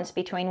balance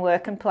between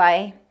work and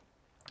play,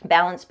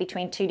 balance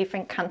between 2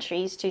 different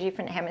countries, 2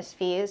 different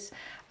hemispheres,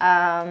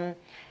 and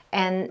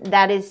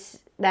that is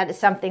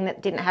something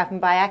that didn't happen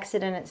by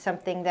accident. It's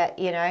something that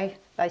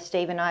both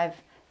Steve and I have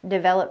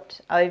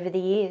developed over the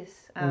years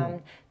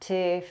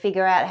to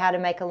figure out how to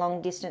make a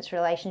long distance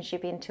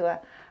relationship into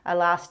a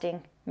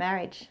lasting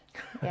marriage.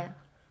 Yeah.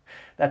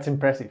 That's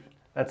impressive.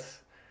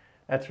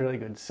 That's really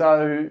good.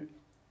 So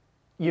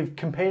you've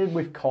competed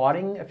with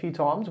kiting a few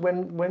times.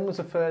 When was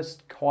the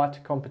first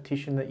kite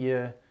competition that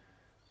you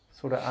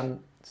sort of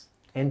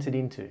entered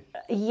into?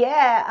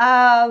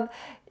 Yeah.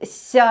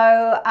 So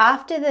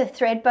after the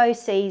threadbow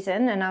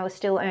season, and I was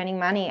still earning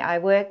money, I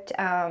worked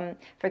for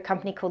a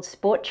company called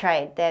Sport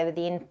Trade. They were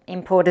the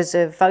importers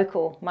of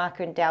Vocal,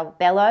 Marker and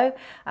Dalbello,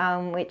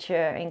 which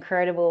are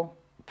incredible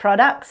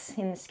products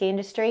in the ski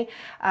industry.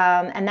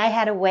 And they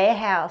had a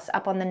warehouse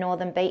up on the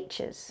northern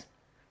beaches,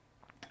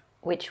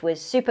 which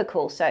was super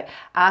cool. So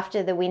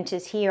after the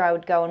winters here, I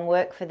would go and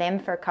work for them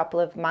for a couple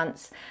of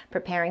months,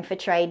 preparing for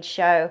trade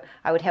show.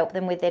 I would help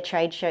them with their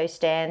trade show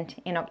stand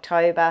in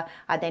October.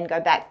 I'd then go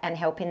back and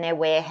help in their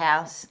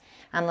warehouse,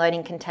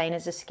 unloading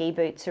containers of ski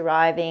boots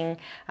arriving.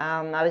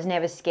 I was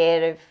never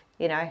scared of,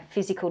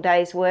 physical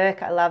day's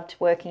work. I loved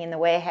working in the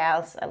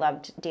warehouse. I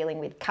loved dealing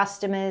with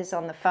customers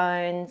on the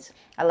phones.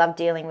 I loved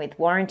dealing with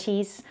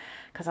warranties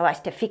because I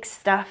like to fix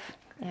stuff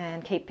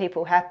and keep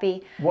people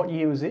happy. What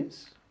year was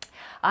this?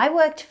 I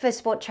worked for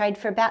Sport Trade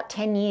for about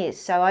 10 years.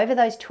 So over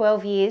those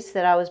 12 years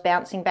that I was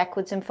bouncing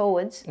backwards and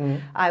forwards,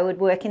 I would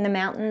work in the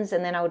mountains,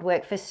 and then I would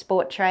work for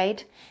Sport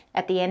Trade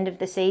at the end of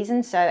the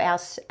season. So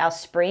our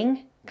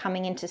spring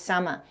coming into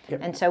summer. Yep.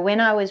 And so when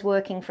I was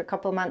working for a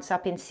couple of months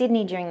up in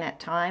Sydney during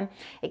that time,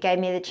 it gave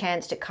me the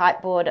chance to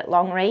kiteboard at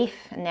Longreef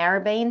and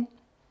Narrabeen.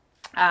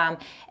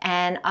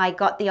 And I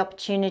got the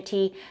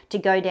opportunity to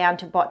go down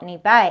to Botany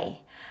Bay,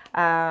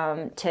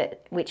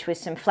 which was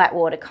some flat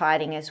water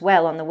kiting as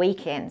well on the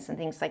weekends and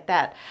things like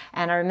that.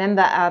 And I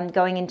remember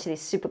going into this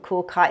super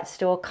cool kite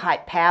store,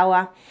 Kite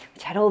Power,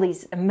 which had all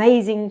these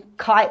amazing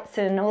kites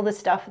and all the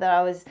stuff that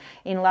I was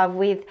in love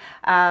with.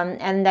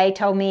 And they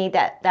told me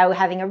that they were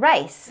having a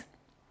race.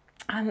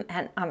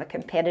 And I'm a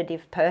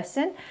competitive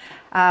person.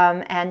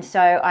 And so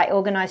I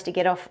organised to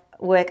get off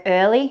work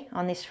early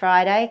on this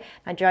Friday.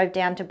 I drove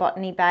down to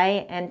Botany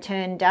Bay and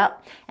turned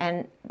up,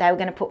 and they were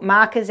going to put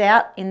markers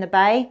out in the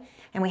bay,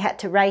 and we had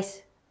to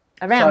race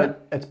around them.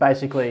 So it's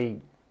basically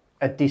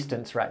a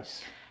distance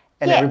race,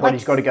 and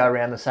everybody's got to go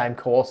around the same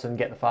course and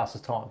get the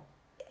fastest time.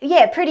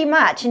 Yeah, pretty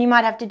much, and you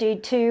might have to do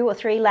 2 or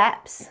 3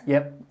 laps.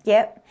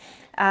 Yep.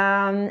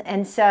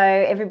 And so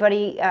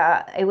everybody,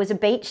 it was a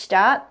beach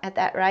start at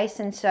that race,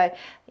 and so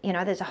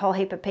there's a whole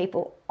heap of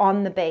people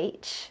on the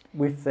beach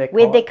with their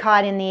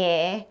kite in the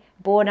air,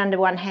 board under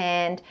one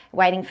hand,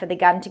 waiting for the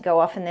gun to go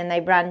off, and then they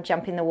run,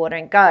 jump in the water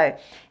and go.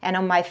 And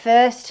on my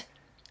first,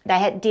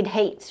 did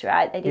heats,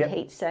 right? They did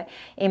heats. So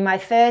in my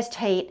first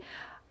heat,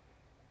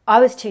 I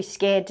was too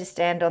scared to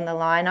stand on the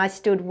line. I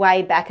stood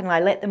way back and I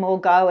let them all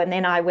go, and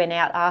then I went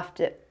out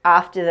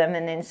after them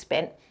and then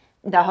spent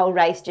the whole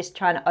race just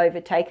trying to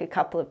overtake a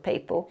couple of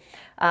people.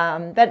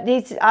 But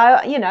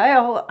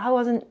I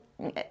wasn't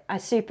a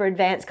super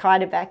advanced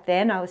kiter back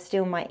then. I was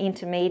still in my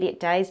intermediate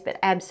days, but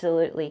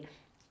absolutely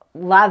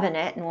loving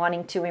it and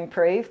wanting to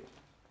improve.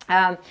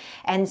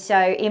 And so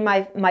in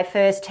my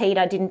first heat,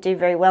 I didn't do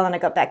very well, and I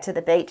got back to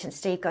the beach and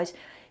Steve goes,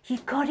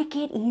 "You've got to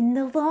get in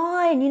the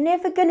line. You're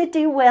never going to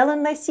do well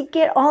unless you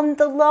get on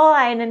the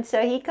line." And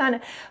so he kind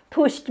of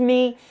pushed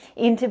me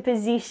into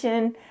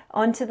position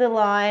onto the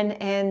line,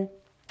 and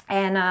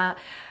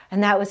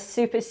that was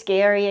super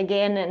scary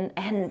again.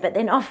 But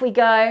then off we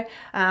go.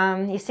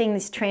 You're seeing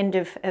this trend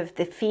of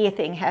the fear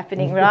thing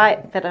happening,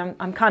 right? But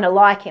I'm kind of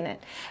liking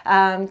it.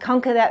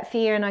 Conquer that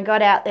fear, and I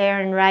got out there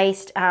and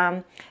raced.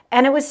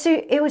 And it was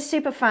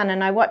super fun,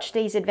 and I watched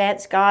these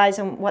advanced guys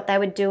and what they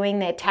were doing,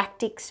 their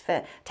tactics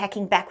for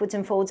tacking backwards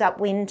and forwards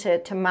upwind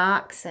to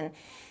marks.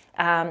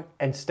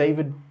 And Steve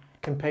would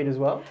compete as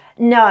well?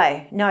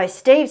 No.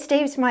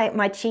 Steve's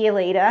my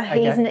cheerleader.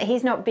 Okay.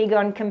 He's not big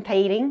on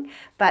competing,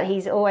 but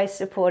he's always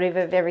supportive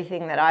of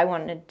everything that I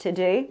wanted to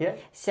do. Yeah.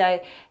 So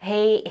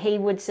he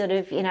would sort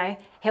of,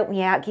 help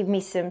me out, give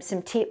me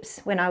some tips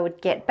when I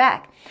would get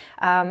back.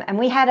 And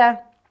we had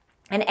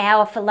an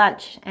hour for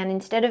lunch, and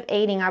instead of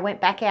eating, I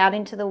went back out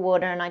into the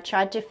water and I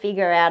tried to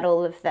figure out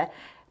all of the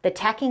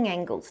tacking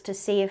angles to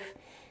see if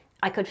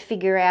I could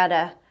figure out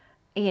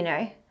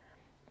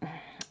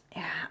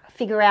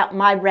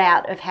my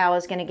route of how I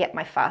was going to get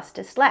my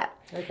fastest lap.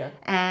 Okay.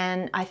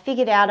 And I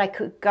figured out I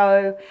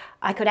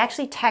could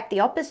actually tack the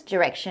opposite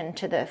direction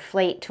to the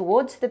fleet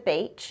towards the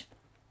beach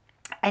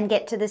and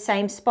get to the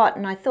same spot,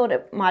 and I thought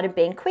it might have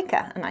been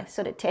quicker, and I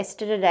sort of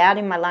tested it out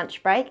in my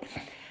lunch break.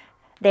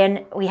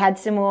 Then we had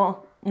some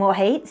more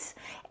heats,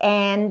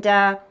 and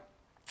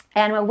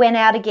we went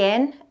out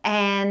again,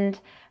 and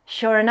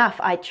sure enough,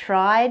 I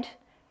tried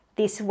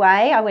this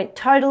way. I went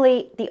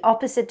totally the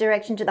opposite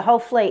direction to the whole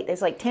fleet.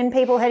 There's like 10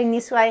 people heading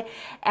this way,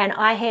 and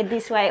I head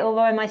this way all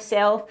by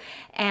myself,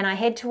 and I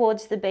head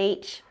towards the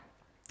beach,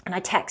 and I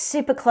tack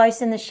super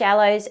close in the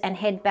shallows and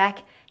head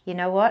back. You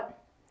know what?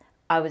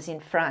 I was in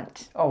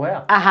front. Oh,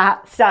 wow.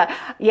 So,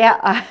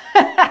 yeah,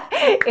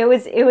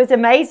 it was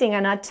amazing.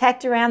 And I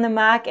tacked around the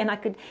mark, and I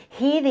could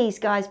hear these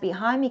guys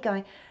behind me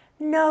going,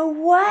 "No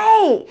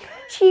way,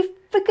 she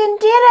freaking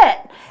did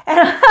it." And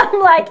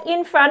I'm like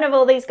in front of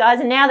all these guys,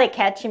 and now they're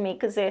catching me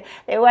because they're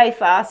way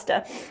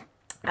faster.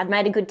 I'd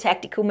made a good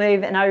tactical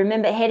move, and I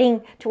remember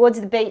heading towards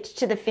the beach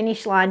to the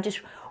finish line,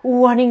 just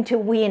wanting to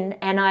win.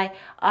 And I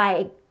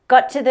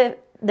got to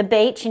the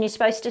beach, and you're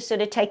supposed to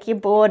sort of take your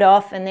board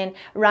off and then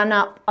run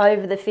up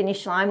over the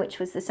finish line, which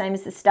was the same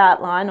as the start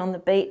line on the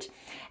beach.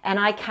 And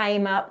I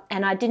came up,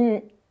 and I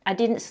didn't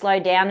slow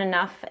down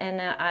enough,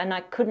 and I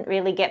couldn't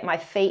really get my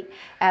feet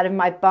out of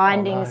my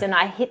bindings. Oh, no. And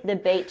I hit the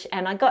beach,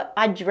 and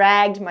I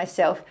dragged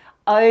myself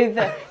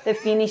over the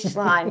finish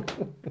line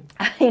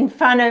in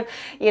front of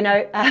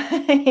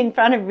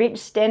Rich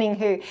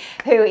Stenning,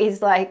 who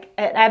is like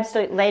an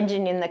absolute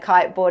legend in the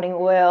kiteboarding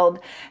world.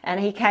 And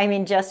he came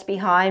in just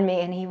behind me,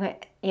 and he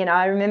went,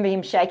 I remember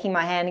him shaking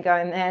my hand and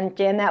going, "Man,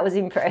 Jen, that was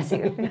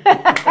impressive."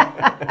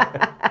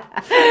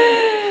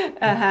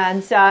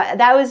 And so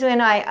that was when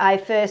I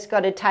first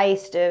got a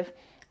taste of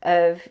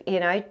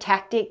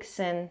tactics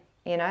and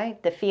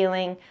the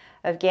feeling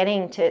of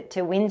getting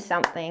to win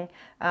something.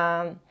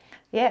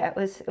 It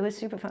was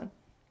super fun.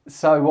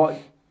 So what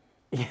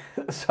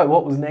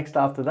was next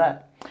after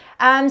that?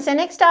 So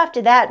next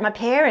after that, my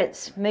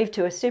parents moved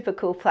to a super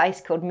cool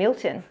place called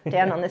Milton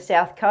down on the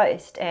south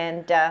coast,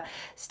 and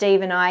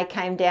Steve and I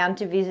came down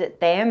to visit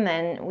them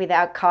and with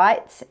our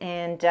kites,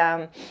 and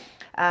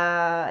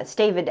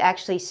Steve had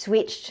actually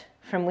switched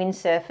from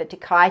windsurfer to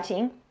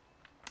kiting.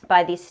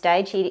 By this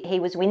stage, he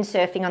was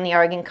windsurfing on the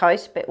Oregon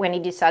coast, but when he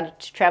decided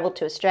to travel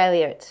to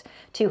Australia, it's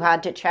too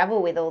hard to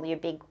travel with all your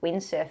big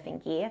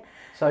windsurfing gear.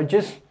 So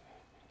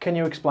can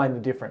you explain the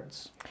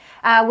difference?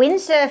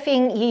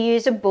 Windsurfing, you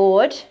use a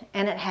board,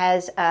 and it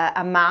has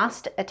a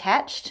mast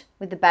attached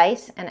with the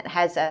base, and it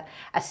has a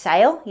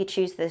sail. You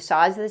choose the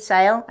size of the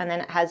sail, and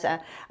then it has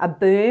a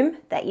boom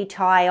that you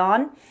tie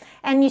on,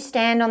 and you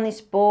stand on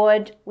this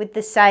board with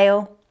the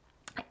sail,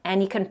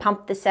 and you can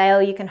pump the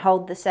sail, you can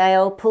hold the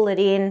sail, pull it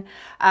in,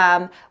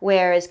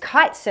 whereas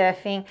kite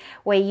surfing,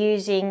 we're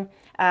using,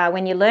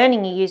 when you're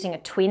learning, you're using a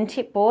twin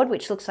tip board,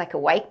 which looks like a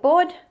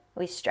wakeboard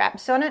with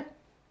straps on it.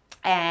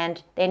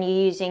 And then you're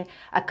using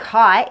a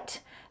kite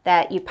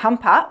that you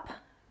pump up,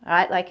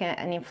 right, like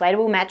an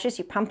inflatable mattress.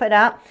 You pump it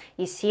up,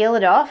 you seal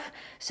it off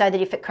so that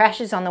if it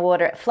crashes on the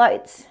water, it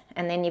floats,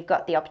 and then you've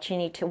got the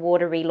opportunity to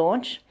water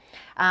relaunch.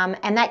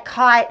 And that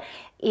kite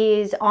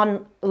is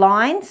on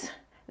lines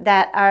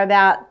that are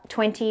about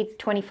 20,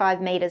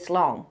 25 meters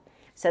long.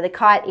 So the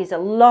kite is a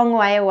long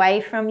way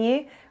away from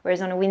you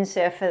whereas on a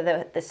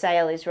windsurfer, the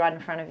sail is right in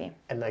front of you.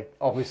 And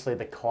obviously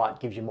the kite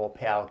gives you more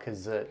power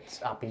because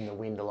it's up in the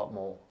wind a lot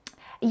more.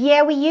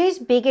 Yeah, we use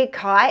bigger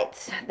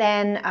kites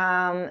than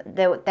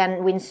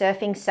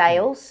windsurfing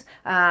sails.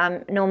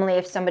 Normally,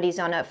 if somebody's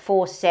on a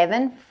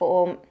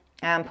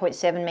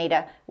 4.7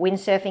 meter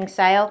windsurfing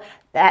sail,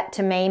 that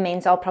to me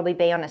means I'll probably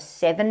be on a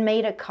 7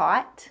 meter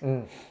kite,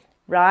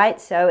 right?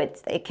 So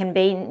it can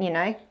be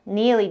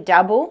nearly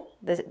double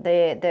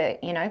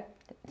the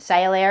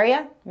sail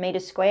area, meter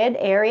squared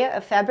area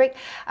of fabric.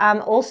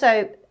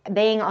 Also,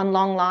 being on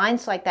long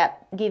lines like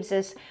that gives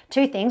us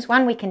two things.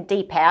 One, we can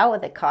depower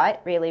the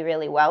kite really,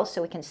 really well,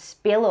 so we can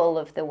spill all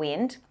of the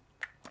wind.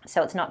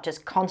 So it's not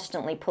just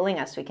constantly pulling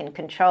us. We can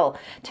control,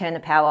 turn the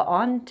power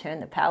on, turn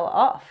the power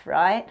off,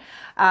 right?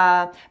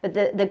 But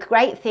the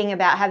great thing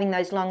about having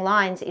those long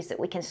lines is that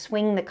we can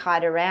swing the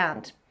kite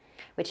around,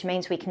 which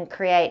means we can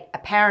create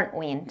apparent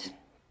wind.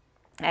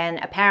 And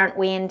apparent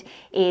wind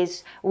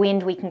is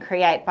wind we can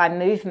create by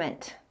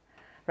movement.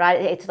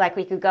 Right? It's like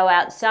we could go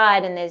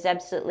outside and there's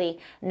absolutely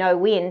no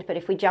wind, but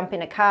if we jump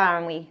in a car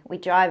and we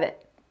drive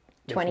it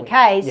 20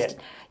 k's,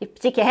 you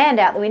stick your hand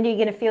out the window, you're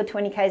going to feel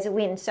 20 k's of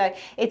wind. So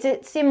it's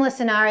a similar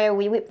scenario.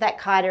 We whip that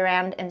kite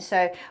around, and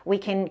so we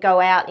can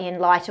go out in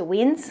lighter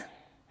winds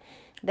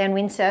than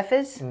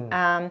windsurfers,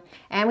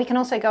 and we can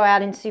also go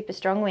out in super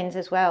strong winds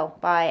as well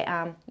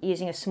by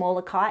using a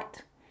smaller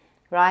kite,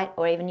 right?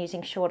 Or even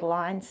using shorter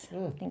lines,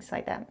 things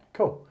like that.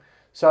 Cool.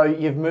 So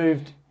you've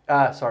moved.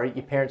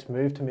 Your parents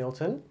moved to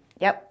Milton.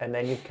 Yep. And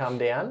then you've come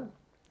down.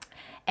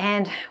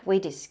 And we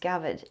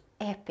discovered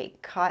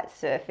epic kite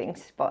surfing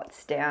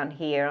spots down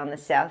here on the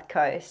south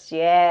coast.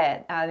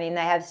 Yeah, I mean,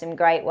 they have some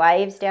great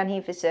waves down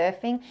here for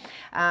surfing,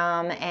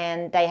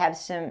 and they have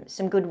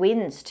some good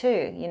winds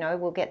too.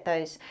 We'll get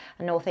those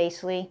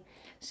northeasterly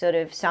sort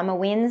of summer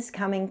winds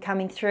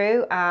coming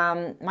through.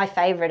 My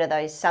favourite are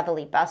those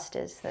southerly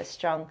busters, those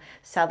strong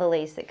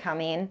southerlies that come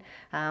in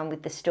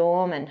with the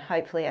storm and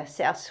hopefully a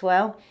south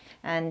swell.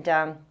 And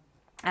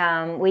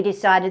we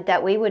decided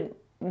that we would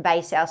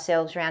base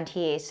ourselves around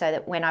here so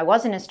that when I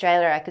was in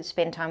Australia, I could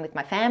spend time with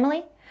my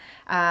family.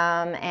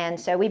 And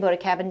so we bought a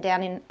cabin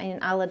down in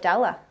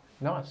Ulladulla.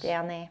 Nice.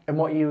 Down there. And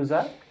what year was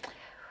that?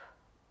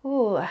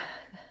 Ooh,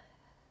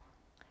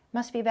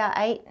 must be about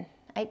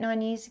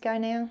 9 years ago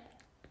now.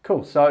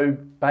 Cool. So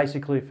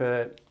basically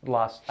for the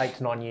last 8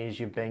 to 9 years,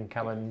 you've been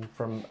coming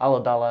from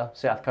Ulladulla,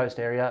 South Coast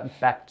area,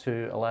 back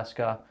to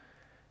Alaska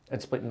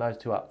and splitting those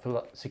two up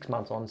for 6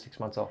 months on, 6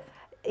 months off.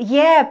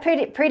 Yeah,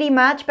 pretty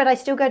much, but I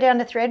still go down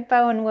to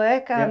Thredbo and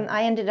work. Yep.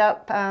 I ended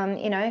up,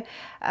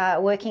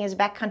 working as a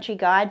backcountry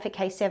guide for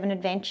K7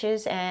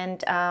 Adventures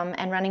and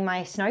running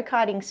my snow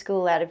kiting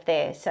school out of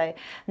there. So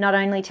not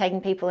only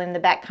taking people in the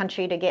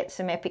backcountry to get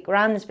some epic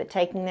runs, but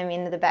taking them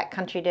into the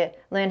backcountry to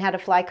learn how to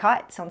fly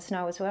kites on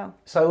snow as well.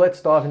 So let's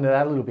dive into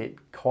that a little bit.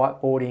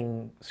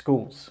 Kiteboarding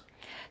schools.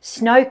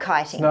 Snow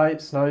kiting.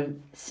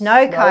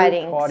 Snow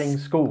kiting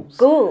schools.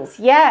 Schools,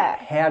 yeah.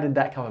 How did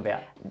that come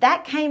about?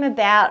 That came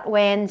about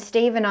when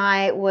Steve and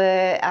I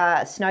were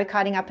snow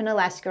kiting up in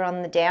Alaska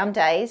on the down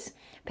days.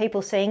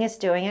 People seeing us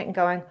doing it and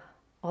going,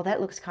 oh, that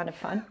looks kind of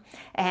fun.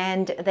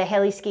 And the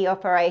heli ski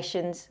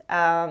operations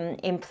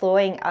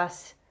employing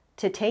us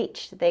to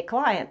teach their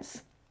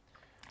clients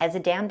as a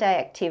down day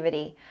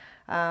activity,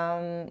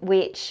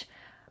 which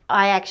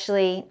I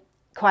actually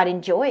quite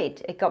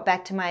enjoyed. It got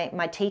back to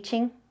my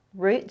teaching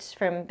roots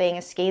from being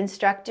a ski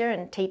instructor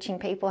and teaching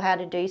people how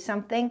to do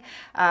something.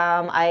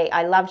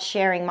 I loved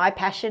sharing my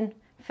passion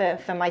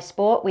for my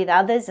sport with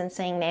others and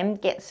seeing them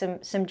get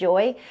some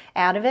joy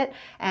out of it.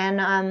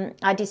 And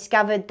I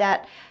discovered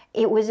that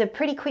it was a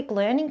pretty quick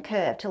learning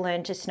curve to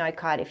learn to snow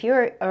kite. If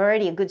you're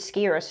already a good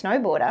skier or a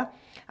snowboarder,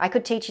 I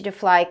could teach you to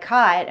fly a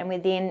kite, and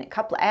within a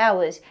couple of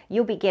hours,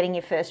 you'll be getting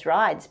your first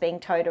rides being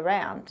towed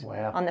around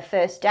on the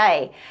first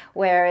day.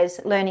 Whereas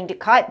learning to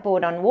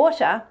kiteboard on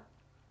water,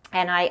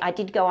 and I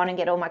did go on and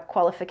get all my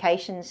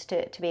qualifications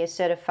to be a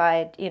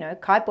certified,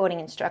 kiteboarding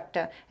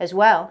instructor as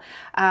well.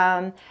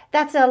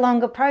 That's a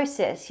longer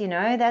process,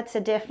 That's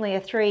definitely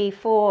a 3,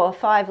 4,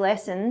 5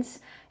 lessons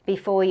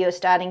before you're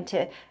starting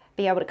to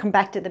be able to come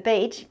back to the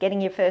beach,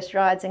 getting your first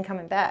rides and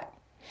coming back.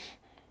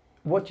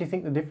 What do you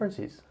think the difference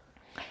is?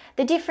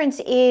 The difference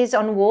is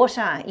on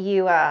water,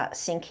 you are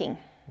sinking.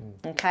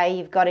 Okay,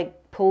 you've got to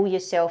pull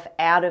yourself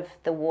out of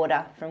the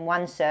water from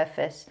one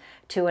surface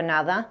to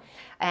another,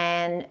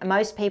 and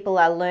most people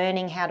are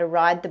learning how to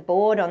ride the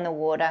board on the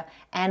water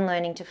and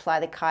learning to fly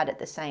the kite at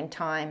the same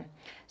time.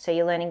 So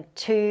you're learning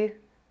two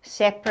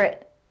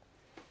separate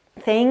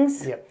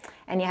things,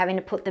 and you're having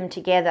to put them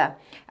together.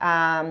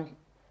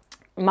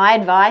 My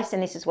advice,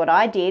 and this is what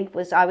I did,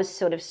 was I was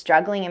sort of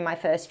struggling in my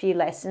first few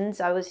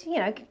lessons. I was,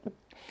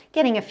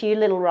 getting a few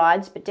little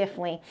rides, but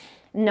definitely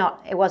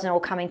it wasn't all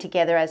coming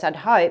together as I'd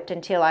hoped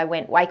until I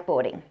went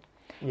wakeboarding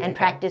and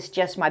practiced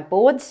just my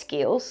board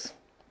skills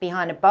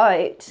behind a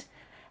boat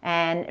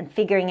and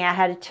figuring out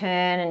how to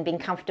turn and being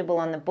comfortable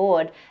on the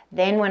board.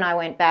 Then when I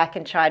went back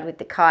and tried with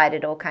the kite,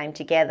 it all came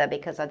together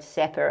because I'd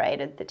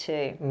separated the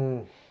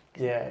two.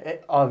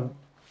 I've,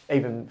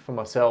 even for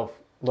myself,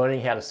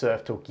 learning how to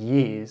surf took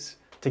years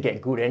to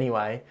get good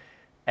anyway.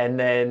 And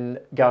then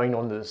going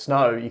onto the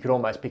snow, you could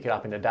almost pick it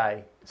up in a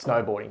day,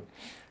 snowboarding.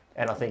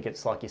 And I think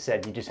it's like you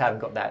said, you just haven't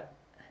got that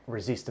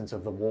resistance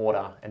of the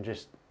water and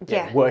just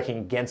working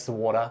against the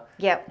water.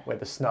 Yep. Where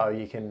the snow,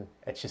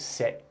 it's just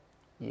set.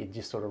 You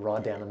just sort of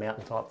ride down the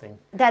mountain type thing.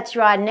 That's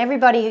right. And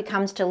everybody who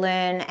comes to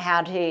learn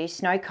how to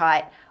snow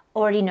kite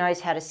already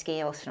knows how to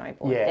ski or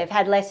snowboard. Yeah. They've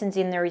had lessons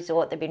in the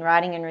resort, they've been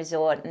riding in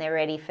resort, and they're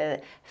ready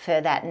for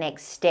that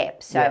next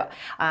step. So,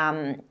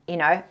 you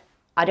know,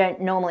 I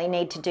don't normally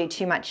need to do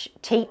too much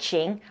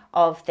teaching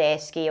of their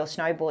ski or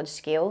snowboard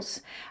skills.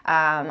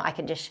 I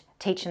can just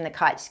teach them the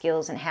kite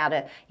skills and how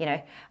to, you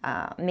know,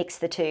 mix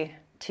the two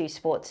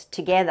sports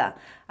together,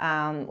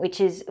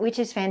 which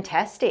is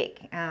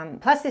fantastic.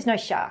 Plus, there's no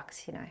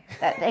sharks. You know,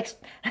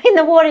 in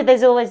the water,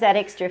 there's always that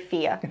extra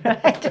fear.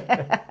 Right?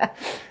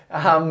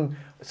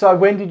 So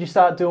when did you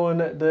start doing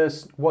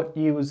what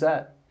year was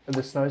that?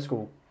 The snow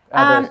school?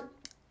 The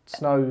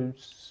snow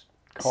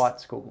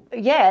kite school?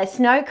 Yeah,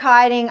 snow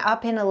kiting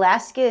up in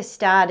Alaska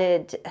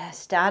started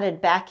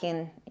back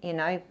in, you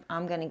know,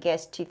 I'm going to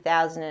guess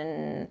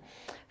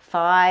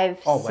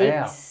 2005, oh, 6.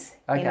 Wow.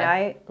 Okay. You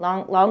know,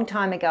 long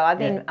time ago.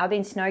 I've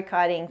been snow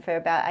kiting for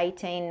about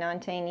 18,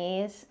 19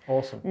 years.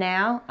 Awesome.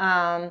 Now,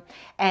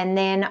 and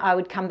then I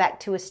would come back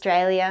to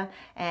Australia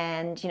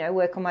and, you know,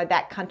 work on my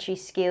backcountry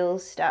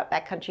skills, start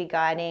backcountry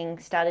guiding,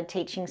 started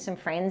teaching some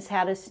friends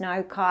how to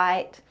snow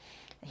kite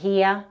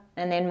here,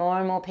 and then more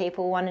and more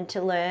people wanted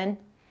to learn.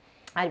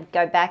 I'd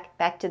go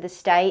back to the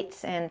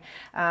States, and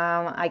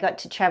I got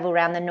to travel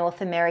around the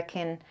North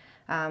American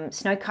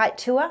snow kite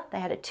tour. They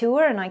had a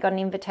tour, and I got an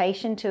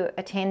invitation to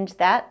attend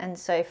that. And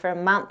so for a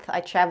month,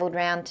 I traveled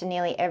around to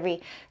nearly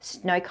every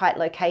snow kite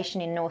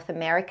location in North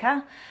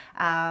America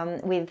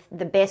with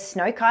the best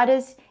snow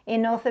kiters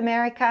in North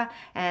America.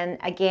 And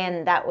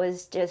again, that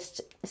was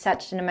just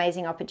such an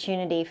amazing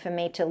opportunity for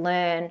me to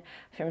learn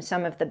from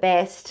some of the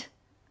best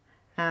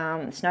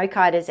snow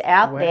kiters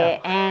out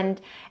there, and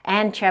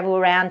travel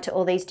around to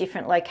all these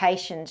different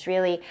locations,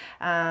 really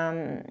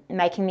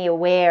making me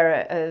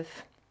aware of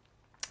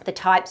the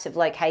types of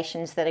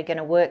locations that are going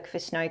to work for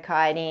snow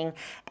kiting,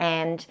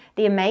 and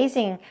the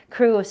amazing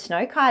crew of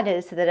snow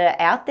kiters that are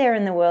out there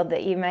in the world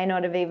that you may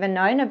not have even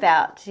known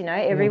about. You know,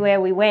 everywhere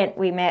we went,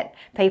 we met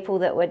people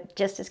that were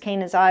just as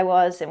keen as I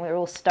was, and we were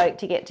all stoked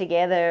to get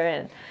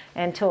together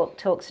and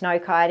talk snow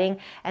kiting.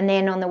 And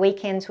then on the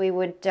weekends, we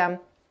would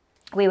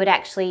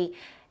actually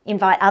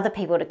invite other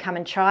people to come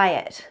and try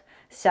it.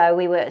 So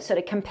we were sort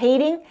of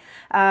competing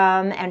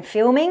and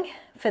filming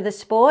for the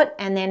sport,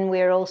 and then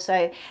we're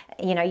also,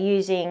 you know,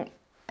 using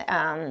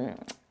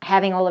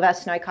having all of our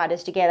snow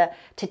kiters together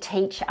to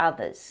teach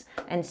others.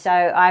 And so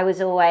I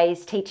was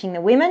always teaching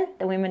the women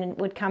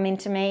would come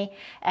into me,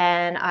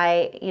 and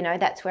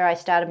that's where I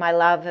started my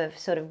love of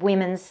sort of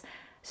women's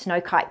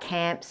snow kite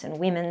camps and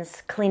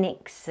women's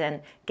clinics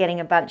and getting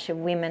a bunch of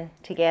women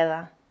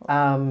together.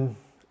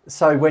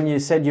 So when you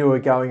said you were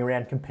going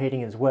around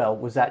competing as well,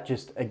 was that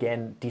just,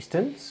 again,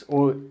 distance?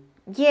 Or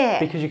yeah,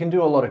 because you can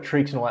do a lot of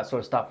tricks and all that sort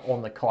of stuff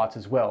on the kites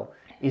as well.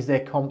 Is there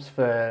comps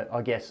for,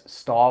 I guess,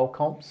 style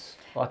comps?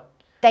 Like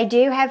they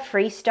do have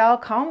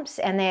freestyle comps,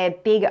 and they're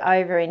big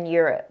over in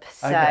Europe.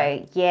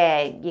 So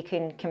yeah, you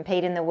can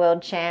compete in the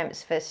world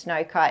champs for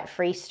snow kite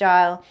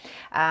freestyle.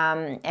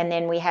 And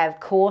then we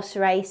have course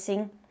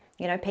racing.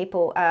 You know,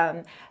 people,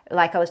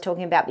 like I was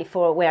talking about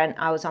before, when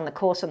I was on the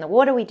course on the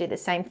water, we do the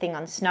same thing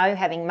on snow,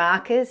 having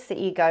markers that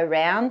you go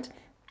round.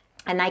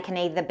 And they can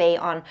either be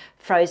on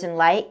frozen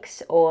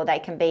lakes, or they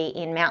can be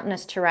in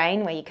mountainous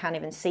terrain where you can't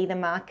even see the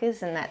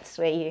markers, and that's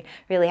where you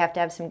really have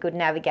to have some good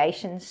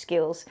navigation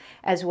skills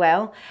as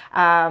well.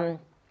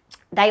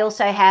 They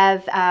also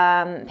have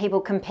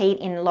people compete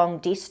in long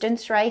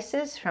distance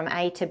races from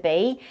A to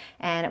B,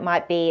 and it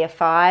might be a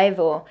 5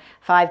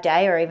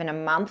 day or even a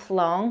month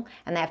long,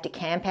 and they have to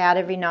camp out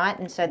every night,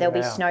 and so they'll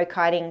be snow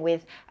kiting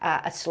with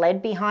a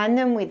sled behind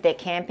them with their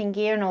camping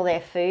gear and all their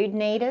food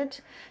needed.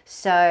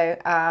 So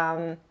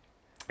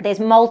there's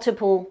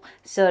multiple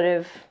sort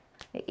of,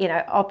 you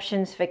know,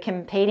 options for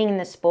competing in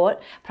the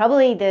sport.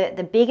 Probably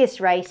the biggest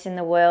race in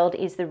the world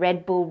is the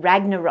Red Bull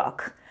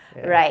Ragnarok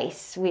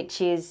race, which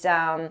is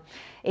an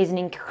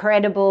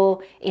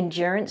incredible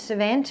endurance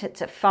event.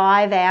 It's a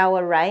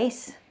 5-hour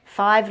race,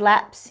 5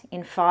 laps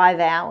in 5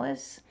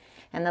 hours,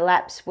 and the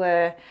laps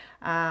were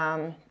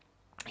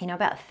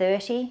about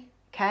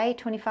 30k,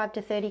 25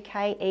 to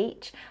 30k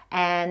each,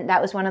 and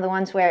that was one of the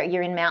ones where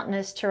you're in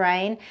mountainous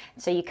terrain,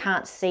 so you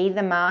can't see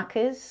the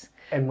markers.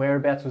 And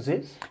whereabouts was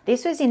this?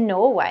 This was in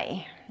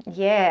Norway.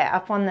 Yeah,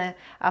 up on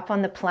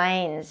the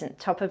plains at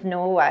top of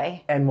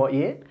Norway. And what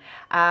year?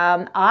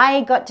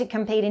 I got to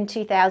compete in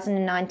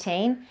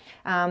 2019,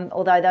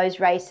 although those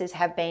races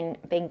have been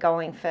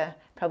going for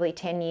probably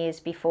 10 years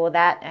before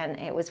that, and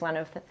it was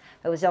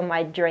it was on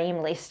my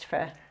dream list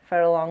for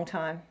a long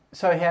time.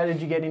 So how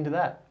did you get into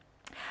that?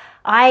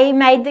 I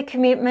made the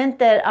commitment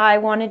that I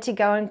wanted to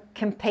go and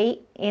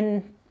compete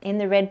in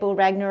the Red Bull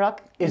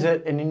Ragnarok. Is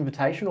it an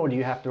invitation, or do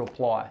you have to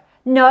apply?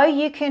 No,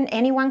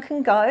 anyone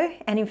can go.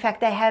 And in fact,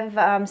 they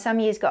have some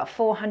years got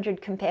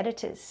 400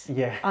 competitors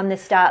on the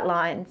start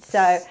line.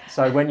 So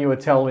when you were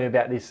telling me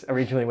about this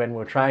originally when we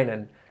were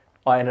training,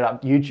 I ended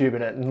up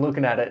YouTubing it and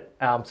looking at it.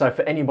 So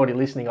for anybody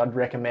listening, I'd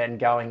recommend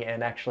going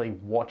and actually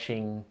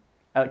watching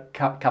a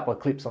couple of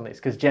clips on this,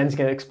 because Jen's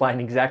going to explain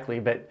exactly,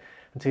 but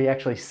until you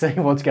actually see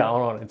what's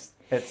going on,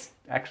 it's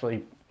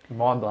actually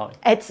mind-blowing.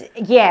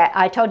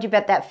 I told you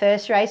about that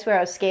first race where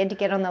I was scared to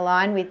get on the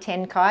line with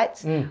 10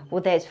 kites.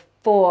 Well, there's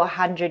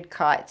 400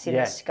 kites in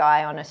the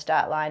sky on a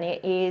start line.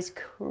 It is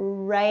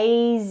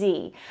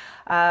crazy.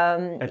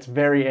 It's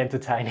very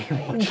entertaining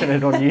watching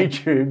it on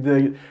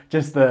YouTube.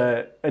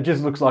 It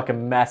just looks like a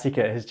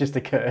massacre has just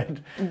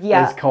occurred.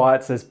 Yeah. There's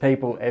kites, there's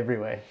people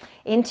everywhere.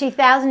 In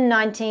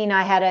 2019,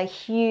 I had a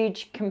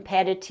huge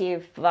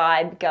competitive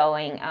vibe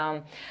going.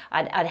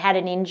 I'd had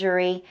an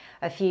injury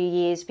a few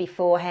years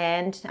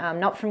beforehand,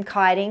 not from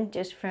kiting,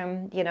 just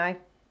from,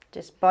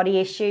 just body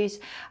issues.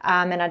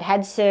 And I'd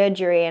had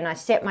surgery, and I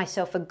set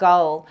myself a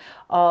goal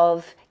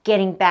of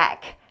getting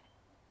back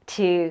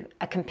to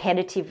a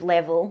competitive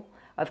level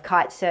of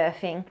kite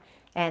surfing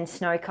and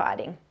snow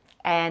kiting.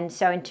 And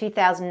so in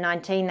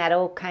 2019, that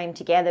all came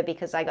together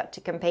because I got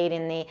to compete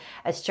in the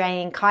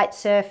Australian Kite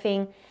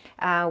Surfing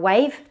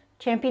Wave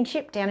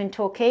Championship down in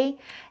Torquay.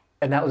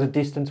 And that was a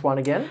distance one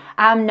again?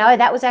 No,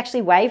 that was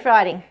actually wave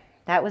riding.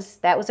 That was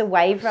a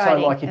wave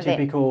riding. So like your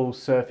typical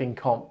surfing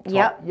comp type?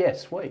 Yep. Yeah,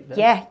 sweet.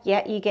 Yeah,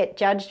 you get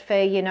judged for,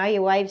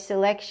 your wave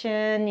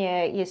selection,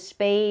 your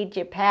speed,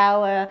 your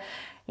power,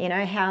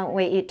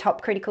 where your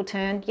top critical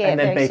turn. Yeah, and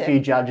then be a few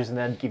judges and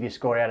then give you a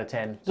score out of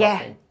 10.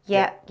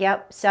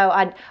 Yep. So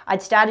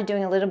I'd started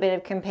doing a little bit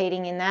of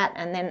competing in that,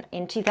 and then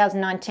in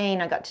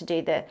 2019 I got to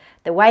do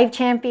the Wave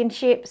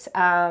Championships,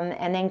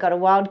 and then got a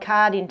wild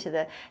card into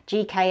the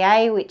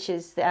GKA, which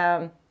is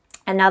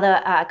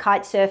another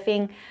kite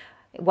surfing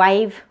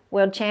Wave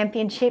World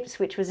Championships,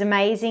 which was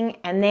amazing.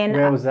 And then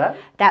where was that?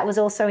 That was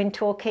also in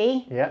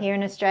Torquay, here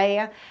in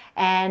Australia.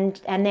 And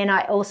then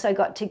I also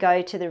got to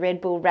go to the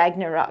Red Bull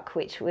Ragnarok,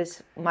 which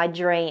was my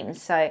dream.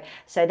 So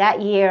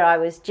that year I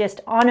was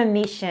just on a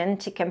mission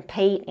to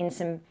compete in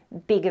some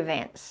big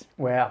events.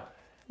 Wow.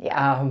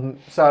 Yeah.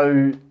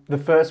 So the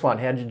first one,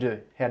 how did you do?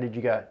 How did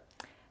you go?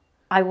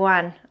 I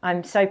won.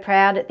 I'm so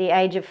proud. At the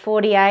age of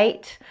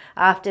 48,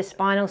 after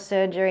spinal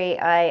surgery,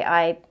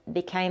 I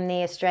became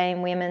the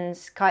Australian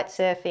women's kite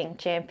surfing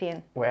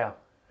champion. Wow.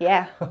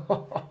 Yeah.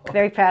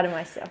 Very proud of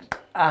myself.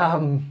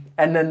 And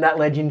then that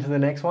led you into the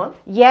next one?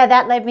 Yeah,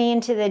 that led me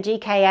into the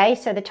GKA.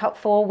 So the top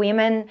 4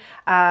 women,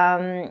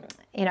 from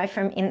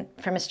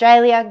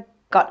Australia,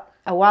 got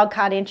a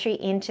wildcard entry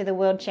into the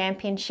World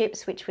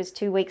Championships, which was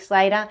 2 weeks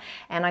later,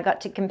 and I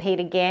got to compete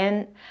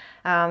again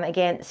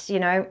against,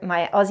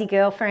 my Aussie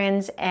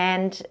girlfriends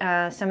and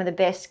some of the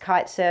best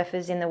kite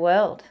surfers in the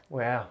world.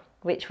 Wow.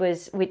 Which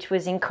was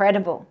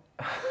incredible.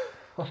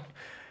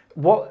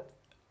 What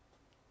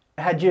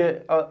had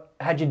you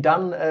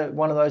done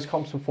one of those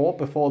comps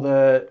before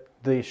the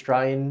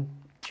Australian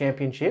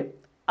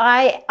Championship?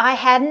 I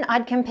hadn't.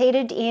 I'd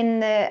competed in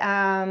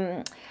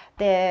the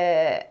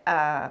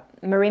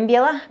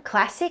Merimbula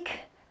Classic,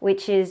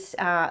 which is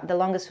the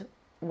longest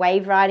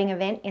wave riding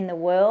event in the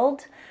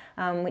world,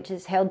 which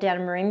is held down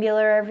in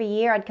Merimbula every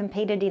year. I'd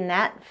competed in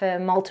that for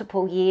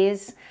multiple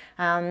years,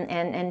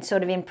 and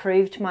sort of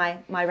improved my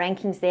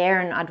rankings there,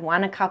 and I'd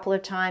won a couple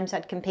of times.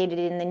 I'd competed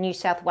in the New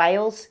South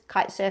Wales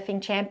Kite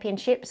Surfing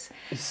Championships.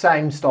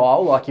 Same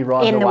style, like you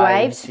ride in the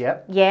waves.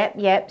 Yep.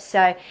 Yep.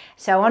 So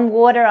on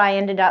water, I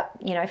ended up,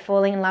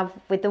 falling in love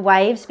with the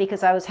waves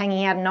because I was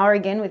hanging out in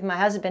Oregon with my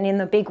husband in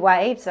the big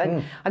waves.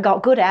 So I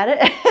got good at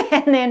it,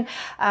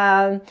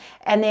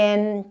 and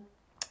then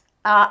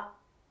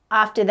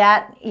after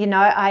that,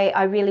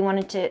 I really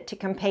wanted to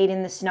compete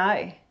in the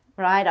snow.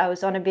 Right, I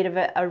was on a bit of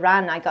a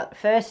run. I got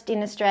first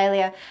in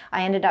Australia.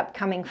 I ended up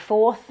coming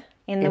 4th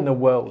in the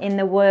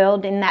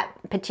world in that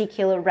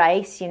particular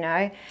race.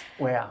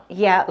 Wow.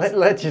 Yeah.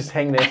 Let's just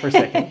hang there for a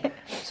second.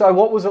 So,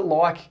 what was it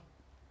like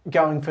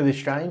going for the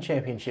Australian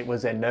Championship?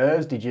 Was there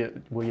nerves?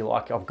 Were you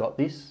like, I've got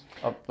this?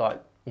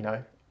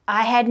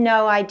 I had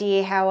no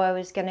idea how I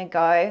was going to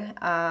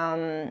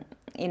go.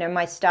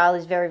 My style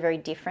is very, very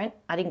different.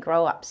 I didn't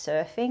grow up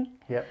surfing.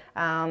 Yep.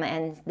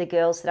 And the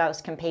girls that I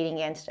was competing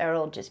against are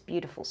all just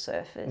beautiful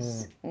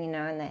surfers,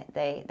 and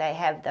they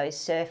have those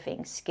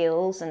surfing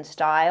skills and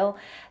style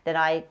that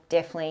I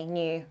definitely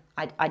knew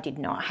I did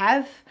not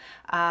have.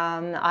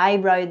 I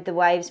rode the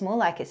waves more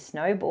like a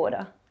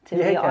snowboarder, to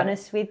be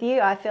honest with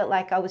you. I felt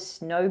like I was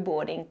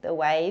snowboarding the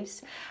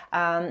waves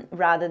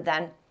rather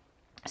than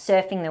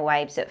surfing the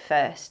waves at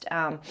first.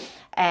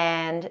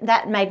 And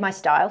that made my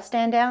style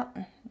stand out.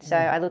 So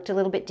I looked a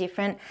little bit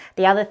different.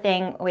 The other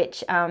thing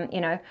which,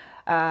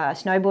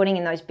 snowboarding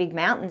in those big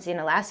mountains in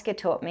Alaska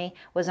taught me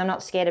was I'm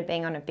not scared of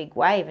being on a big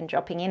wave and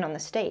dropping in on the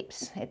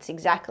steeps. It's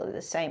exactly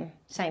the same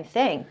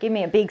thing. Give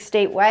me a big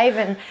steep wave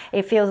and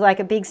it feels like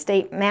a big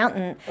steep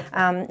mountain.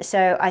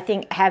 So I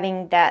think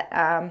having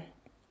that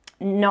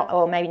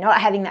maybe not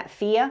having that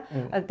fear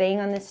of being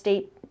on the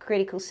steep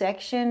critical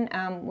section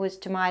was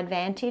to my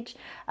advantage.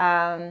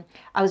 I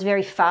was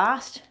very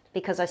fast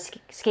because I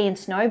ski and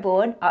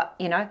snowboard.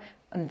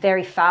 I'm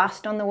very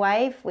fast on the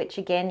wave, which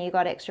again, you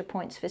got extra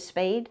points for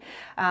speed.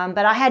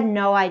 But I had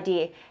no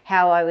idea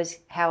how I was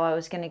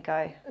going to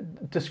go.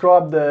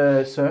 Describe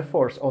the surf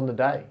for us on the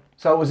day.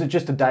 So was it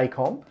just a day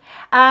comp?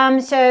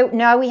 So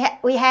no, we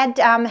had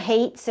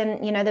heats,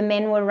 and the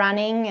men were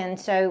running, and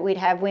so we'd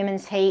have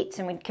women's heats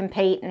and we'd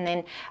compete, and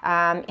then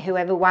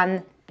whoever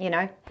won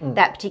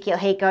that particular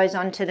heat goes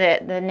on to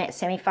the net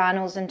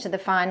semi-finals and to the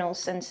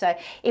finals. And so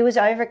it was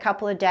over a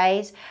couple of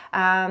days.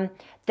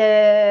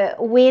 The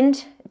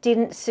wind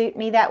didn't suit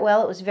me that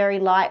well. It was very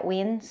light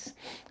winds,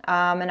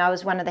 and I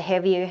was one of the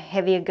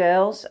heavier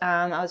girls.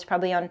 I was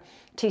probably on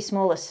too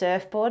small a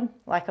surfboard,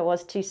 like I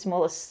was too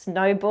small a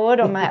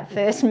snowboard on that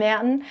first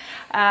mountain.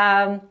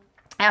 And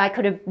I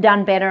could have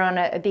done better on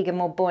a bigger,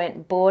 more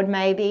buoyant board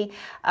maybe.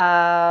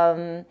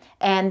 And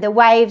the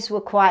waves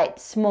were quite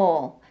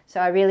small, so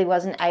I really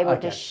wasn't able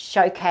to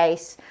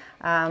showcase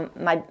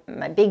my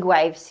big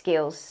wave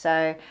skills.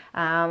 So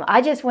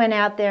I just went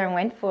out there and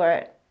went for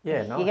it.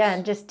 Yeah, nice. Yeah,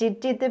 and just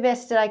did the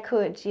best that I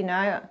could,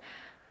 Yeah.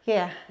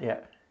 Yeah.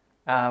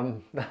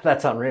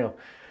 That's unreal.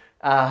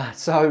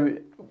 So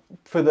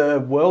for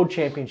the World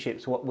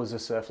Championships, what was the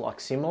surf like?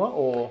 Similar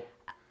or?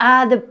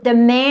 The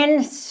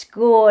men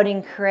scored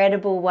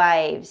incredible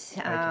waves,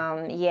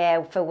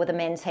 for the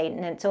men's heat,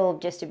 and it's all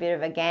just a bit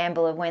of a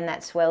gamble of when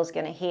that swell's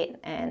going to hit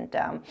and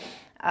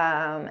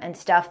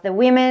stuff. The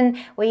women,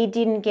 we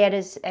didn't get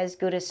as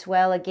good a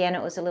swell. Again,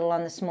 it was a little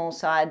on the small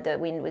side. The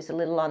wind was a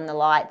little on the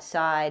light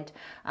side,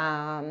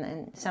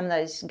 and some of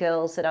those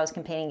girls that I was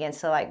competing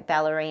against are like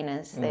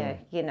ballerinas. They're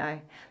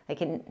they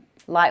can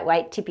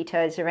lightweight tippy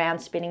toes around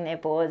spinning their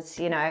boards.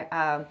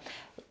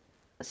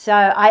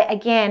 So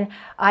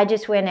I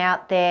just went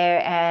out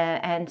there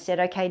and said,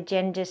 okay,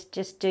 Jen,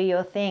 just do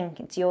your thing.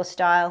 It's your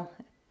style.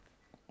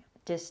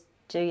 Just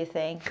do your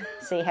thing.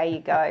 See how you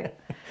go.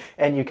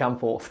 And you come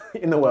fourth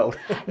in the world.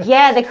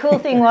 Yeah, the cool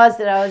thing was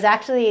that I was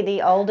actually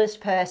the oldest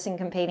person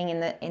competing in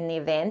the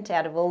event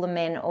out of all the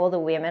men or the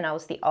women. I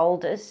was the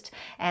oldest,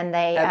 and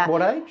they at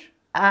what age?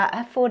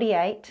 At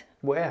 48.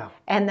 Wow.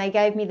 And they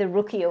gave me the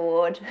rookie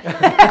award,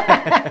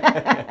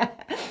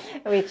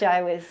 which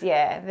I was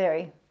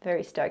very,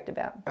 very stoked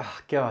about. Oh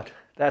God,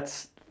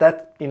 that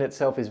in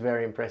itself is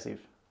very impressive.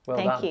 Well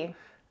done. Thank you.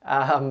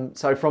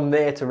 So from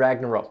there to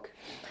Ragnarok.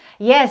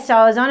 Yeah, so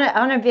I was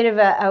on a bit of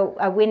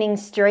a winning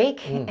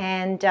streak,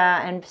 and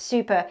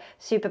super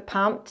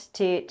pumped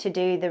to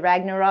do the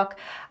Ragnarok.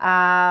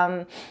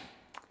 That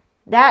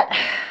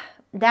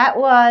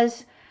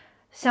was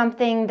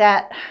something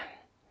that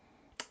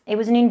it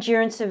was an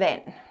endurance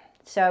event.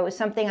 So it was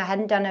something I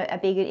hadn't done a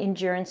big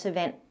endurance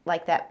event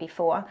like that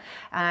before.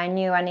 I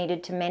knew I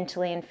needed to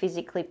mentally and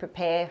physically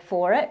prepare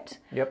for it.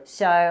 Yep.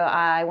 So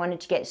I wanted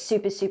to get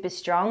super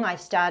strong. I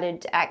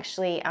started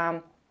actually.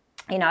 I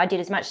did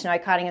as much snow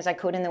kiting as I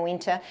could in the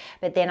winter,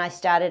 but then I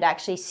started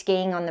actually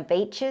skiing on the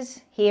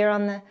beaches here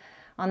on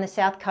the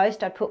south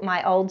coast. I'd put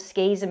my old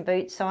skis and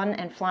boots on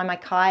and fly my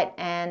kite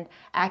and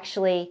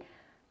actually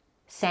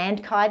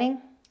sand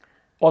kiting.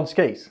 On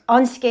skis?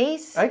 On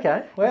skis.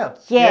 Okay, wow.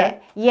 Yeah.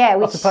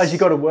 I suppose you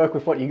got to work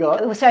with what you got.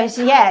 So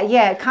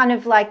kind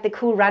of like the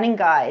cool running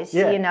guys,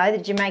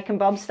 the Jamaican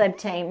bobsled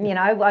team,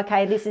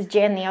 okay, this is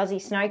Jen, the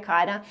Aussie snow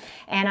kiter.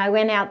 And I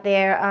went out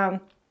there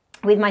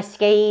with my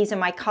skis and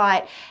my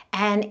kite,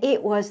 and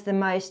it was the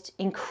most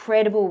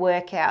incredible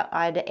workout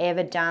I'd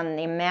ever done.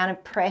 The amount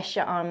of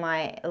pressure on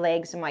my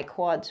legs and my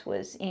quads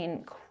was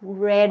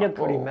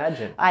incredible. I could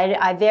imagine.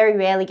 I very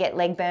rarely get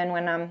leg burn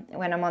when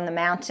I'm on the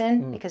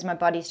mountain because my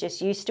body's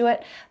just used to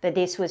it, but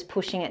this was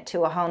pushing it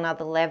to a whole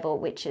nother level,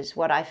 which is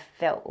what I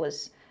felt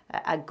was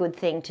a good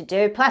thing to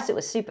do. Plus it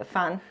was super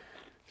fun.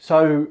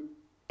 So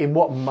in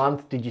what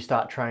month did you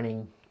start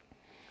training?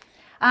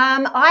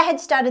 I had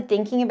started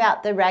thinking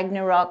about the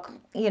Ragnarok,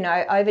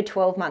 over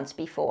 12 months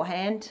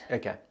beforehand.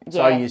 Okay.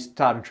 So you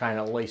started training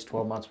at least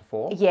 12 months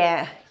before?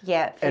 Yeah.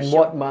 And sure.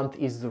 What month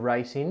is the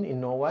race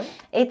in Norway?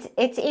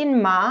 It's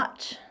in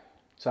March.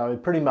 So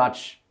pretty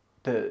much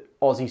the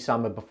Aussie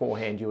summer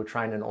beforehand, you were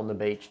training on the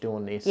beach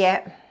doing this,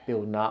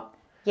 building up.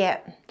 Yeah.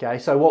 Okay,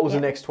 so what was the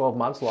next 12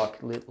 months like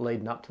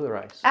leading up to the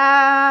race?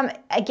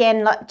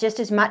 Again, just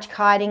as much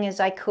kiting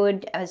as I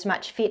could, as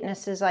much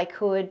fitness as I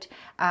could,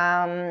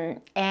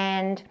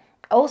 and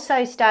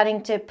also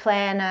starting to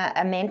plan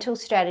a mental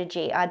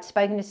strategy. I'd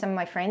spoken to some of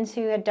my friends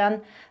who had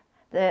done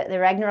the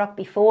Ragnarok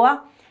before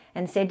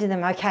and said to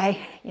them, okay,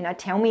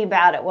 tell me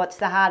about it. What's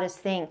the hardest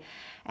thing?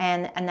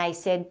 And they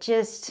said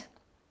just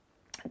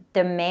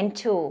the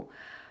mental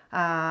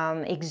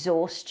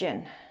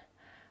exhaustion.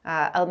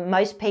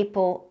 Most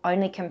people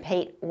only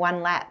compete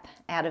one lap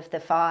out of the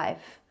 5.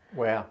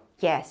 Wow.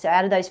 Yeah, so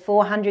out of those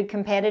 400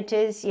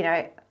 competitors,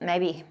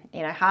 maybe,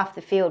 half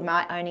the field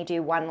might only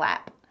do one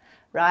lap,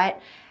 right?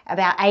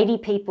 About 80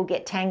 people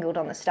get tangled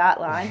on the start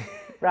line,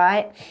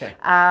 right? Okay.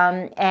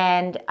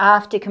 And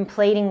after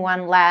completing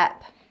one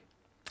lap,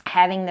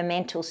 having the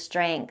mental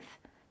strength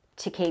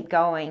to keep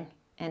going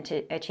and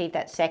to achieve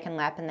that second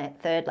lap and that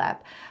third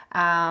lap.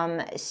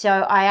 So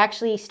I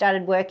actually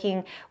started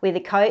working with a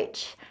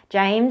coach,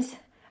 James,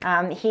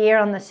 here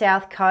on the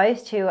South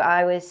Coast, who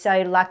I was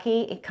so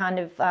lucky. It kind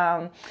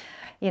of,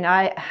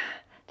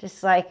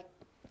 just like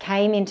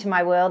came into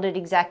my world at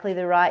exactly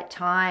the right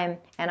time.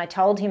 And I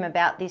told him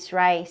about this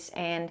race,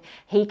 and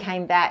he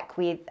came back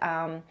with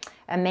a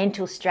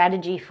mental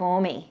strategy for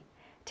me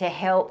to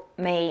help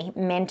me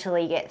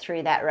mentally get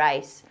through that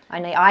race.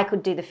 Only I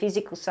could do the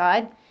physical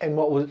side. And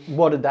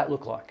what did that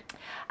look like?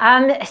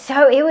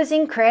 So it was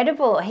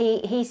incredible.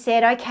 He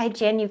said, okay,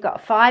 Jen, you've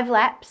got 5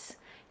 laps,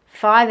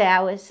 5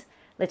 hours.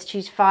 Let's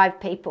choose 5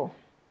 people.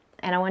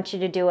 And I want you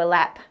to do a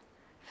lap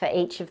for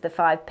each of the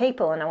 5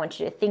 people. And I want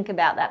you to think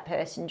about that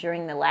person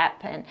during the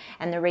lap and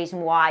the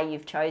reason why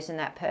you've chosen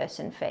that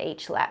person for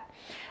each lap.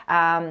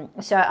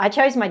 So I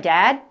chose my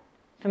dad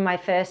for my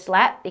first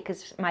lap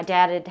because my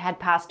dad had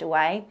passed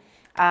away.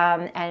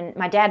 And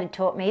my dad had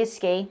taught me to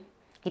ski.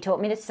 He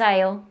taught me to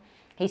sail.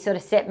 He sort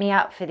of set me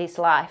up for this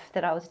life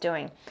that I was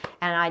doing.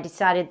 And I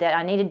decided that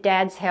I needed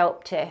Dad's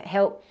help to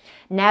help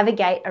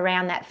navigate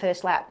around that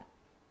first lap,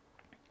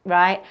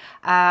 right?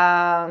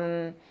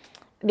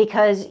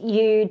 Because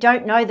you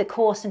don't know the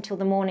course until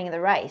the morning of the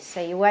race.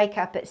 So you wake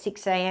up at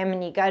 6 a.m.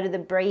 and you go to the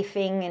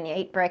briefing and you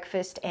eat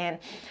breakfast, and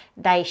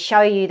they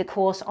show you the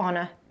course on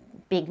a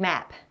big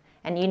map.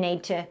 And you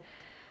need to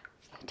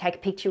take a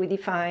picture with your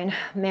phone,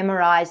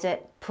 memorize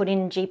it, put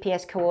in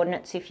GPS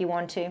coordinates if you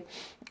want to.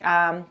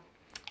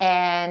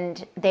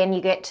 And then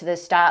you get to the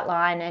start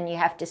line and you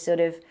have to sort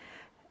of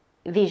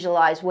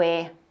visualize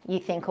where you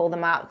think all the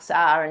marks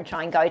are and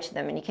try and go to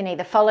them. And you can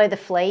either follow the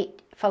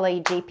fleet, follow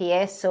your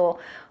GPS, or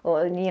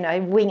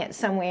wing it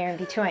somewhere in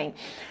between.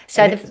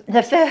 So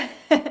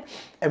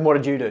And what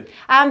did you do?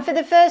 For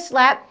the first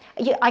lap,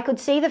 I could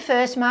see the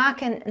first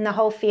mark and the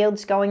whole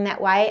field's going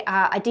that way.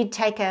 I did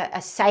take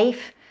a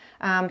safe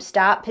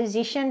start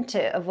position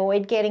to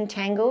avoid getting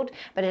tangled,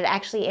 but it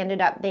actually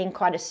ended up being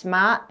quite a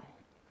smart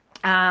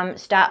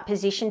start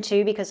position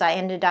too, because I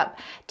ended up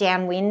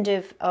downwind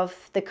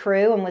of the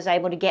crew and was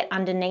able to get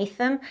underneath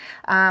them.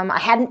 I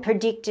hadn't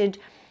predicted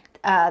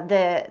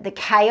the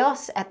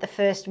chaos at the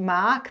first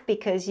mark,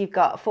 because you've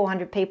got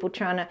 400 people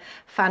trying to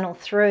funnel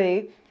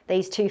through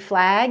these 2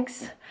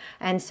 flags,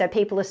 and so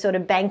people are sort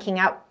of banking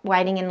up,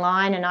 waiting in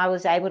line, and I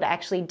was able to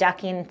actually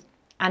duck in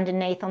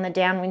underneath on the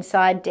downwind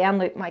side,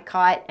 downloop my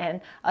kite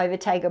and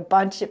overtake a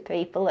bunch of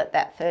people at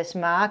that first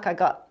mark. I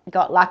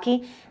got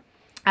lucky.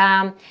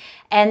 And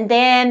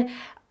then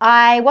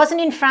I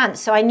wasn't in front,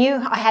 so I knew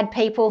I had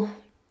people,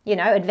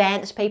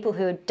 advanced people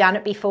who had done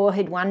it before,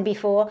 who'd won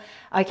before.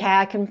 Okay,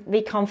 I can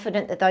be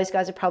confident that those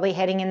guys are probably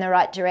heading in the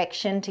right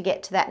direction to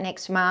get to that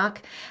next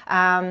mark.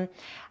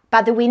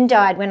 But the wind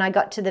died when I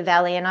got to the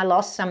valley, and I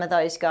lost some of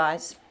those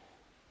guys.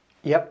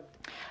 Yep.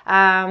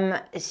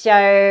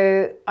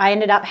 So I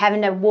ended up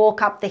having to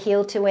walk up the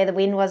hill to where the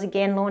wind was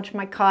again, launch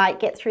my kite,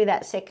 get through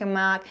that second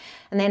mark,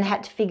 and then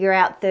had to figure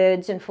out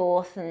thirds and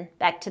fourth and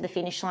back to the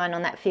finish line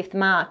on that 5th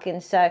mark.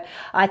 And so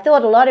I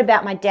thought a lot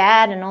about my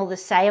dad and all the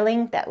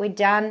sailing that we'd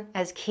done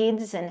as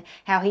kids, and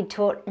how he'd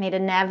taught me to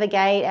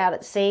navigate out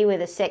at sea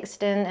with a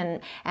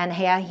sextant, and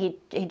how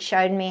he'd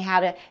showed me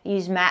how to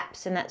use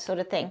maps and that sort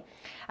of thing.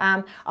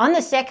 On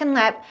the second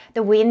lap,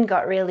 the wind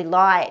got really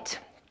light.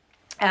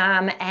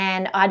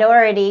 And I'd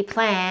already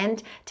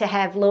planned to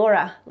have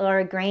Laura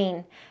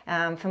Green,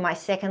 for my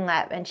second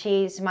lap. And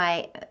she's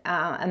my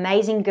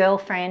amazing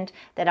girlfriend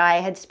that I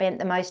had spent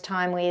the most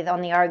time with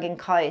on the Oregon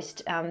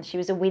coast. She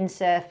was a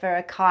windsurfer,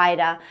 a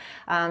kiter.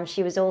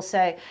 She was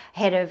also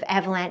head of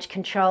avalanche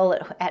control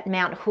at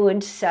Mount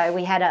Hood. So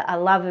we had a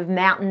love of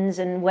mountains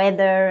and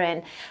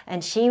weather.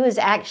 And she was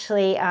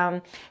actually,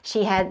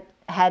 she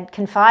had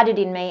confided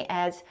in me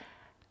as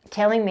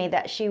telling me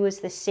that she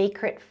was the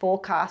secret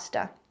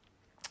forecaster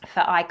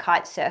for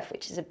iKitesurf,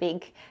 which is a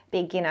big,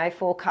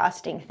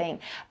 forecasting thing.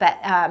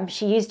 But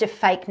she used a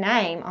fake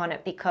name on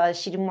it because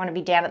she didn't want to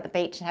be down at the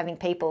beach and having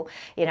people,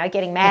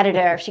 getting mad at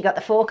her if she got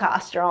the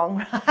forecast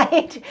wrong,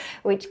 right?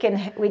 Which can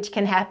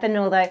happen.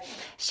 Although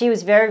she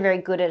was very, very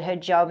good at her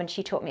job, and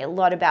she taught me a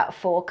lot about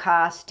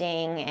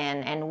forecasting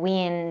and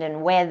wind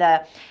and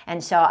weather.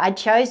 And so I'd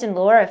chosen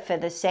Laura for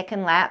the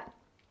second lap.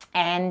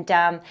 And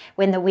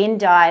when the wind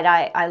died,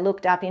 I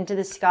looked up into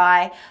the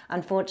sky.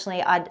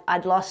 Unfortunately,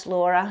 I'd lost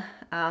Laura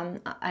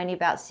only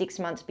about 6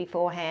 months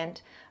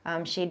beforehand.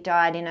 She'd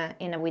died in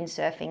a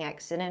windsurfing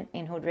accident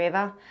in Hood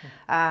River.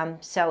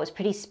 So it was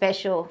pretty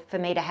special for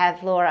me to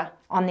have Laura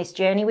on this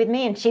journey with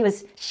me, and she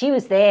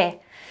was there.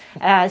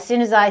 As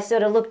soon as I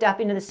sort of looked up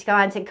into the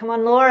sky and said, "Come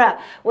on, Laura,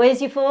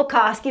 where's your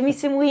forecast? Give me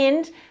some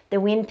wind." The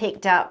wind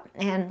picked up,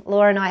 and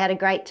Laura and I had a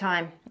great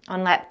time.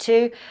 On lap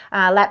 2.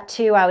 Lap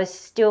 2, I was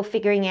still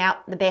figuring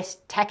out the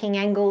best tacking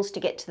angles to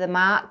get to the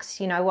marks,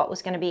 what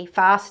was going to be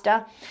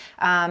faster.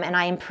 And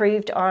I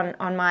improved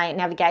on my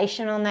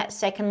navigation on that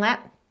second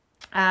lap.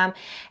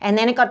 And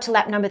then it got to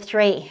lap number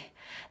 3.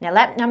 Now,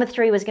 lap number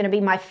 3 was going to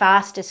be my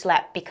fastest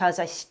lap because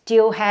I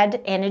still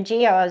had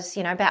energy. I was,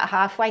 about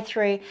halfway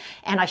through,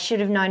 and I should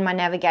have known my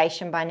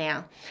navigation by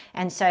now.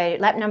 And so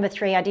lap number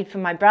 3 I did for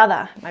my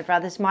brother. My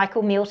brother's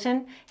Michael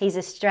Milton. He's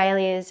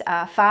Australia's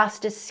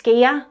fastest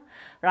skier,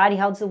 right? He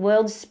holds the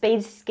world's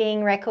speed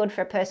skiing record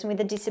for a person with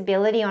a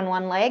disability on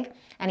one leg.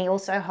 And he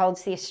also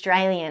holds the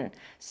Australian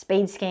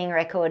speed skiing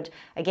record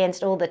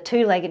against all the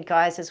 2-legged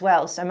guys as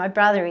well. So my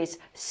brother is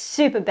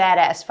super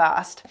badass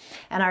fast.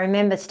 And I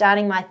remember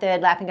starting my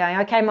 3rd lap and going,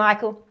 okay,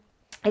 Michael,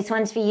 this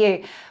one's for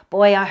you.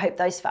 Boy, I hope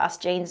those fast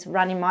genes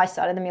run in my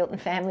side of the Milton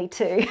family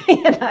too,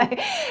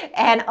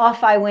 And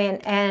off I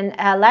went. And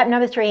lap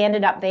number 3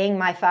 ended up being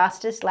my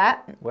fastest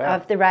lap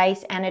of the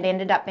race. And it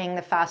ended up being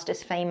the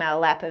fastest female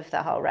lap of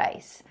the whole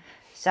race.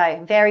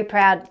 So very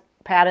proud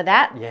of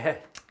that. Yeah.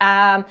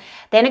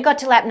 Then it got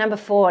to lap number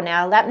 4.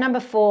 Now, lap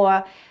number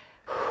 4,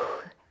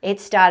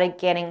 it started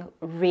getting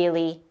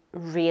really,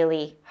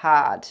 really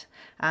hard,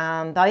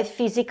 both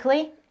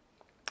physically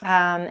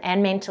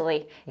and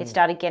mentally. It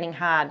started getting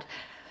hard.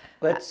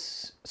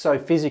 So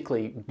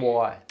physically,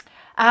 why?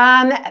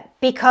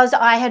 Because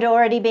I had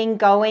already been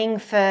going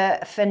for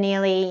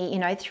nearly,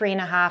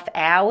 3.5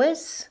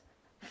 hours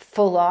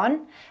full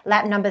on.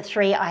 Lap number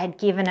 3, I had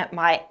given it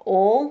my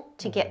all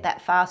to get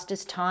that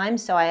fastest time.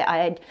 So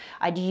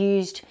I'd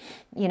used,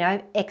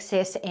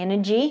 excess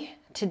energy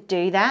to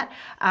do that.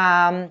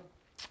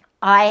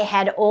 I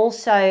had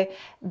also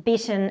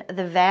bitten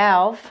the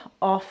valve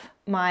off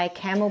my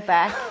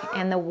camelback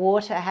and the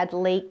water had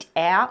leaked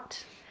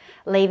out,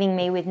 leaving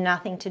me with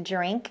nothing to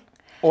drink.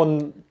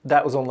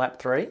 That was on lap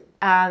 3?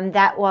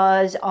 That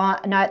was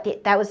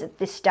that was at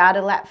the start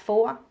of lap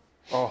 4.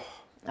 Oh.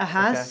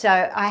 Okay.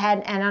 So I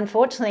had, and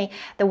unfortunately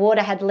the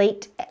water had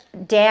leaked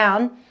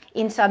down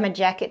inside my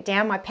jacket,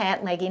 down my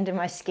pant leg into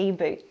my ski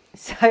boot.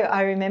 So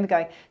I remember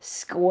going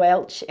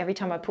squelch every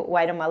time I put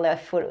weight on my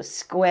left foot. It was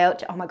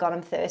squelch. Oh my God,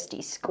 I'm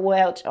thirsty.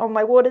 Squelch. Oh,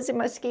 my water's in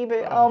my ski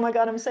boot. Oh my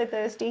God, I'm so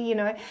thirsty.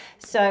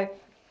 So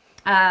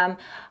I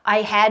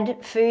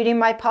had food in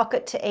my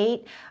pocket to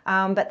eat,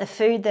 but the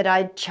food that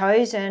I'd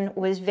chosen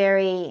was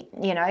very,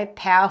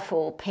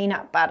 powerful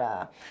peanut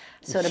butter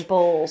sort of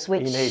balls,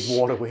 which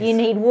you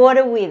need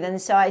water with. And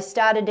so I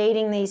started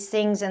eating these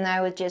things, and they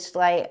were just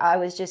like, I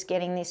was just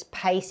getting this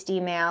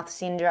pasty mouth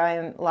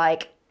syndrome,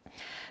 like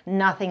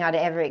nothing I'd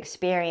ever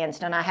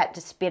experienced, and I had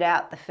to spit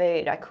out the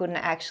food. I couldn't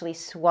actually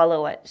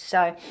swallow it.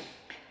 So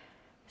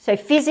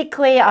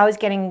physically I was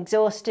getting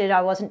exhausted.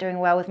 I wasn't doing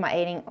well with my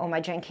eating or my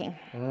drinking.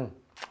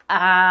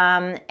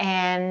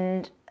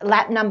 And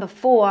lap number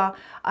 4,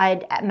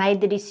 I'd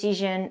made the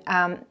decision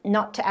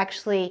not to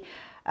actually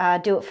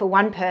do it for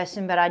one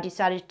person, but I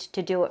decided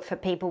to do it for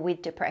people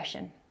with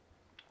depression.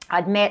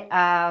 I'd met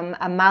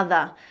a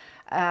mother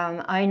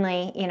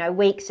only,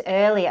 weeks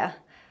earlier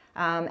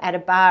at a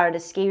bar at a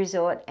ski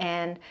resort,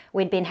 and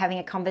we'd been having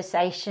a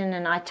conversation,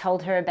 and I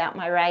told her about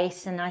my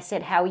race, and I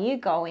said, how are you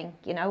going?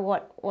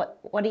 What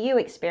are you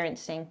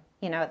experiencing,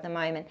 at the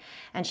moment?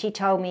 And she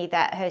told me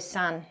that her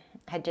son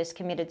had just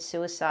committed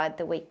suicide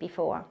the week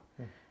before,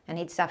 and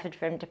he'd suffered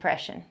from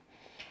depression.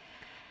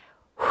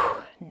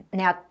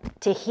 Now,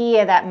 to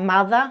hear that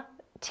mother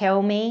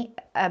tell me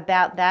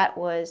about that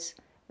was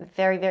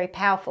very, very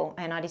powerful,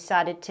 and I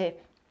decided to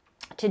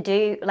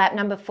do lap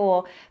number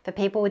 4 for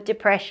people with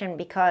depression,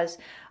 because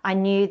I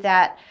knew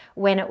that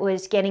when it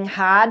was getting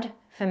hard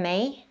for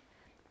me,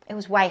 it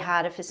was way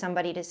harder for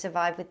somebody to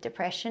survive with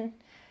depression.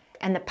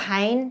 And the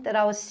pain that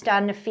I was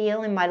starting to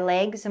feel in my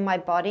legs and my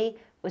body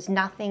was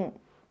nothing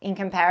in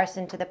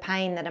comparison to the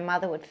pain that a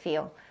mother would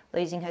feel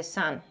losing her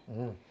son.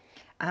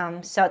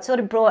 So it sort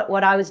of brought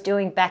what I was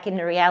doing back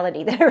into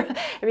reality. It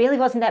really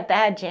wasn't that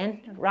bad,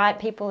 Jen, right?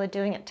 People are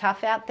doing it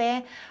tough out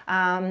there.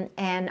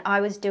 And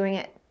I was doing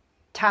it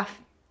tough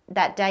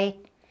that day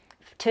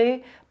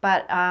too.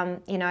 But,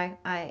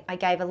 I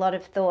gave a lot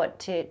of thought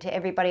to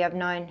everybody I've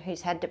known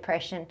who's had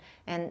depression,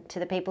 and to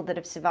the people that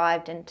have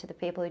survived, and to the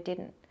people who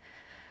didn't.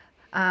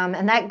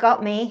 And that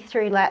got me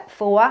through lap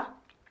 4.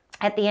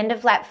 At the end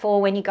of lap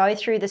 4, when you go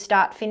through the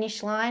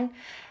start-finish line,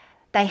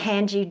 they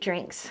hand you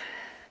drinks.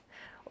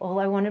 All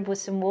I wanted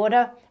was some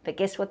water, but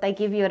guess what they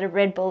give you at a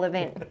Red Bull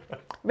event?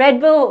 Red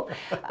Bull,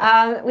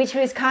 which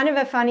was kind of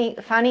a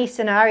funny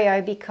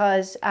scenario,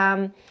 because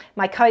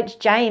my coach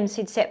James,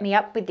 who'd set me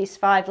up with this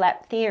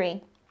 5-lap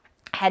theory,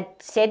 had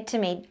said to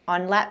me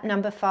on lap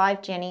number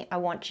 5, Jenny, I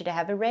want you to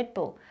have a Red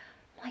Bull.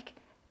 I'm like,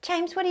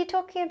 James, what are you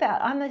talking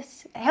about? I'm a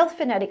health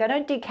fanatic. I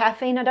don't do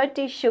caffeine. I don't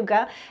do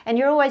sugar. And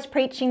you're always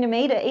preaching to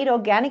me to eat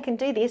organic and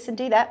do this and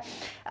do that.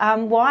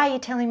 Why are you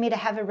telling me to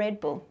have a Red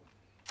Bull?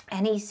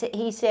 And he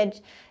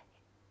said,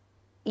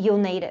 you'll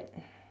need it,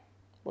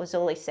 was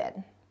all he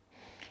said.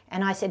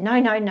 And I said, no,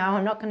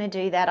 I'm not going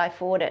to do that. I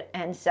fought it.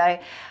 And so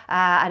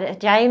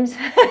James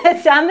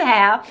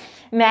somehow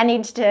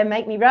managed to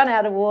make me run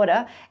out of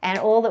water, and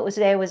all that was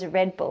there was a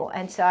Red Bull.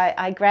 And so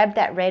I grabbed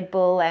that Red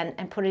Bull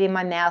and put it in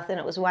my mouth, and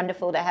it was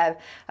wonderful to have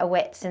a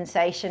wet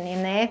sensation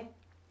in there.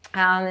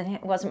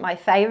 It wasn't my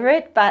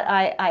favourite, but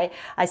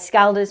I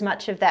sculled as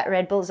much of that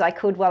Red Bull as I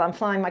could while I'm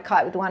flying my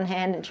kite with one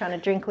hand and trying to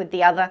drink with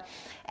the other.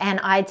 And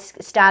I'd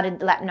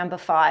started lap number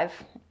 5.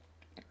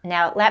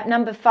 Now, lap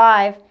number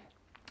 5,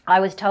 I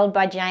was told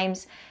by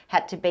James,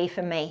 had to be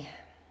for me.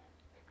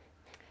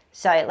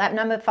 So lap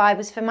number 5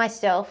 was for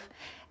myself,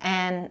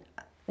 and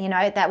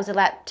that was a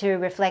lap to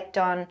reflect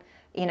on,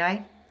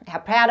 how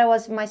proud I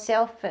was of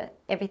myself for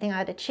everything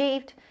I'd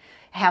achieved,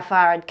 how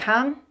far I'd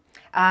come.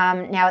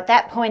 Now at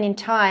that point in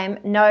time,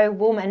 no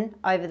woman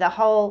over the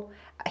whole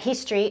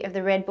history of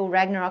the Red Bull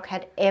Ragnarok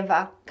had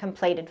ever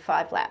completed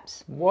 5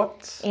 laps.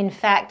 What? In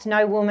fact,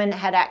 no woman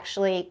had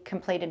actually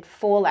completed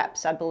 4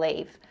 laps, I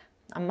believe.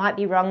 I might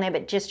be wrong there,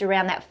 but just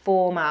around that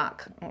 4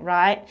 mark,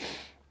 right?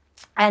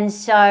 And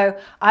so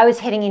I was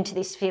heading into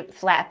this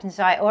 5th lap, and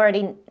so I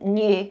already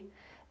knew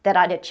that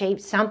I'd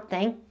achieved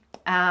something.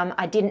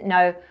 I didn't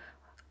know,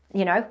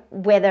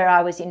 whether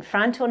I was in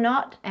front or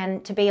not.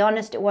 And to be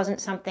honest, it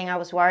wasn't something I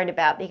was worried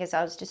about because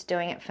I was just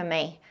doing it for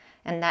me.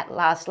 And that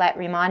last lap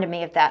reminded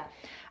me of that.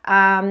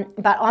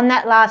 But on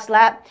that last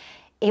lap,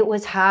 it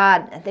was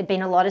hard. There'd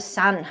been a lot of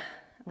sun,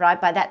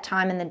 right, by that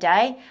time in the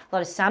day, a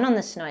lot of sun on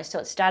the snow, so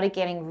it started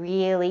getting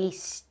really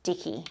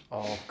sticky. Oh,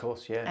 of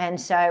course, yeah. And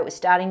so it was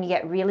starting to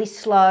get really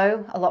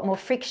slow, a lot more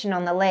friction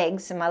on the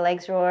legs, and my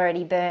legs were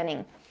already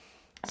burning.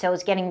 So it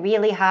was getting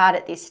really hard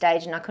at this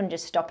stage, and I couldn't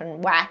just stop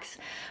and wax,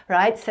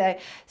 right?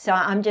 So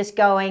I'm just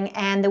going,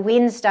 and the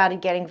wind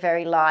started getting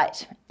very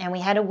light, and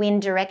we had a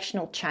wind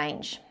directional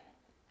change.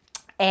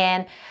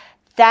 And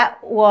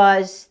that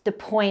was the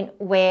point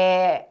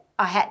where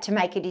I had to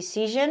make a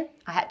decision.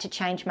 I had to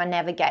change my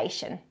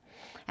navigation.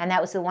 And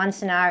that was the one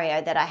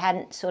scenario that I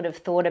hadn't sort of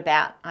thought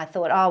about. I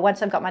thought,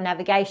 once I've got my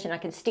navigation, I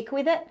can stick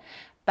with it.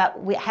 But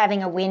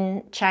having a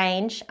wind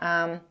change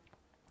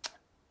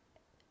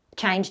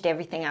changed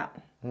everything up.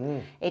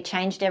 It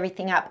changed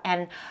everything up.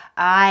 And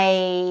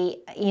I,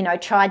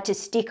 tried to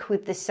stick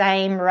with the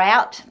same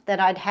route that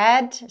I'd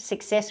had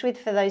success with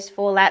for those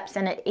 4 laps.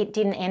 And it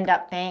didn't end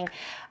up being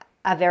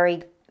a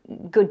very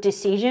good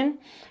decision,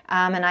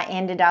 and I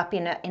ended up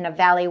in a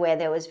valley where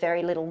there was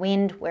very little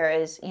wind,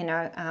 whereas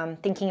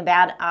thinking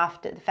about it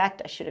after the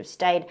fact, I should have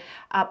stayed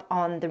up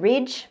on the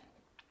ridge.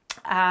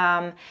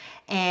 And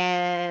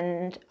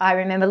I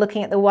remember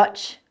looking at the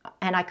watch,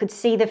 and I could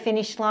see the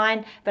finish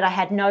line, but I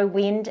had no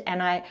wind,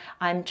 and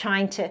I'm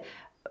trying to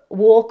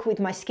walk with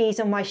my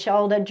skis on my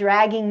shoulder,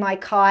 dragging my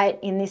kite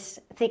in this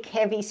thick,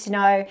 heavy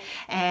snow,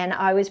 and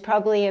I was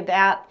probably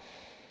about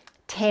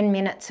 10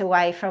 minutes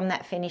away from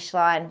that finish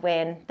line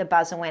when the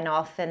buzzer went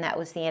off, and that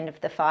was the end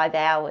of the 5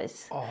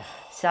 hours.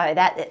 So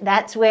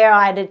that's where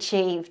I'd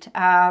achieved.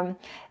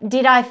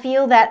 Did I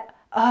feel that,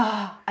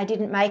 I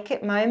didn't make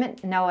it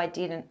moment? No, I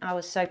didn't. I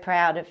was so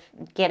proud of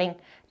getting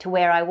to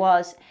where I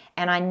was,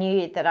 and I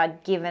knew that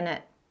I'd given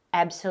it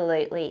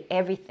absolutely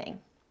everything.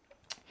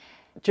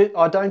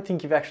 I don't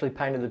think you've actually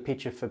painted the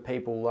picture for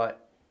people like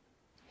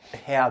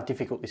how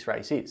difficult this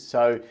race is.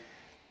 So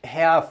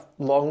how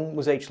long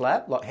was each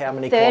lap? Like how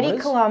many 30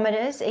 kilometres?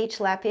 kilometres each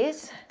lap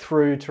is.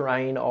 Through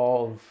terrain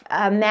of?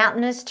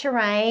 Mountainous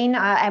terrain.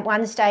 At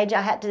one stage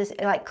I had to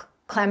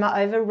clamber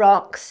over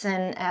rocks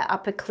and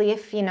up a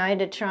cliff,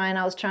 to try, and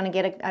I was trying to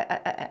get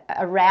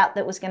a route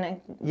that was going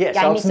to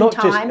gain me some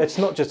time. It's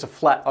not just a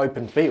flat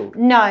open field.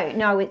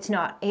 No, it's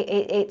not.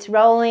 It's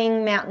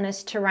rolling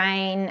mountainous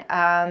terrain,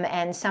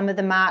 and some of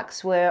the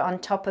marks were on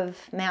top of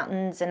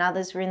mountains and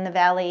others were in the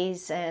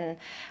valleys, and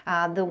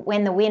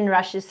when the wind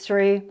rushes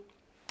through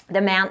the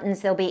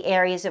mountains, there'll be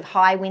areas of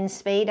high wind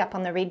speed up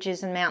on the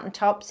ridges and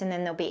mountaintops, and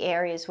then there'll be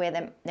areas where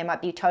there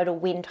might be total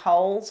wind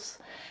holes,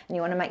 and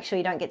you want to make sure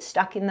you don't get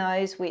stuck in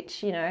those,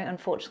 which,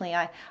 unfortunately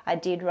I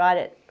did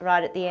right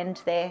at the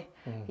end there.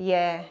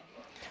 Yeah.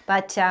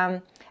 But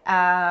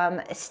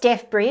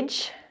Steph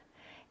Bridge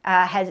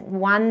has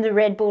won the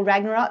Red Bull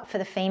Ragnarok for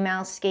the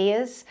female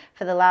skiers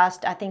for the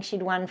last, I think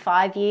she'd won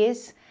 5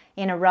 years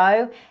in a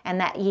row,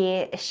 and that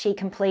year she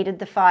completed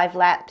the 5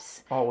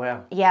 laps. Oh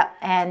wow! Yeah,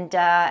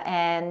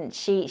 and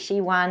she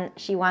won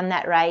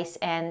that race,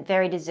 and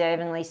very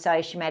deservingly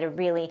so. She made a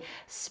really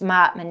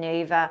smart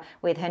manoeuvre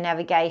with her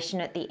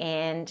navigation at the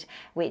end,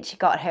 which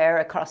got her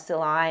across the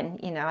line.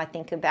 I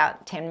think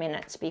about 10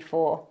 minutes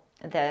before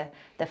the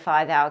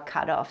 5-hour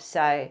cutoff.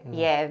 So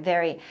yeah,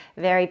 very,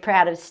 very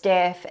proud of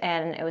Steph,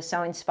 and it was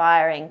so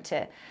inspiring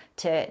to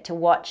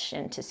watch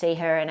and to see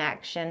her in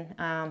action.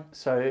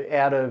 So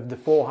out of the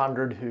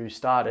 400 who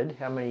started,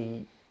 how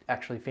many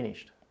actually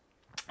finished?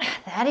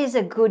 That is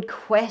a good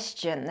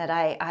question that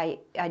I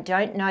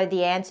don't know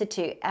the answer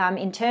to.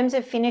 In terms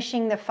of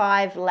finishing the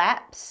 5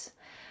 laps,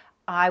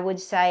 I would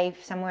say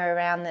somewhere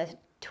around the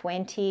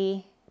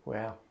 20.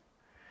 Wow.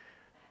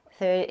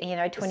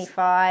 30,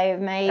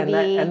 25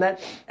 maybe.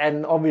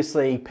 And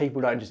obviously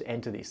people don't just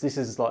enter this. This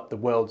is like the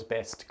world's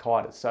best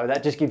kiters. So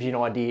that just gives you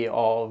an idea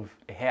of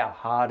how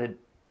hard it,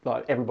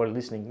 like everybody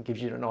listening,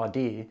 gives you an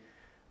idea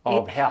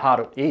of how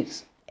hard it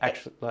is.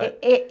 Actually, like...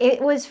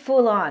 it was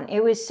full on.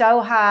 It was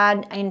so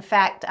hard, in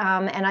fact,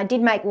 and I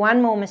did make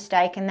one more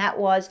mistake, and that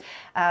was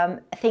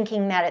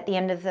thinking that at the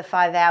end of the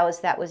 5 hours,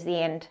 that was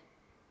the end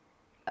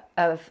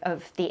of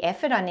the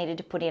effort I needed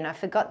to put in. I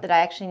forgot that I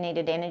actually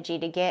needed energy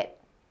to get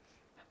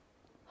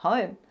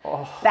home,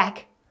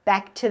 back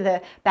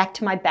to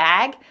my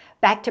bag,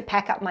 back to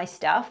pack up my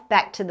stuff,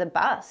 back to the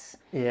bus.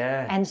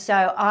 Yeah. And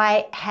so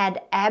I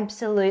had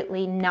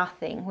absolutely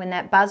nothing. When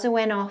that buzzer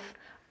went off,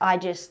 I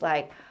just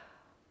like,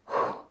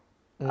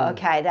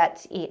 okay,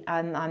 that's it.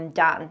 I'm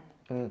done.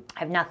 I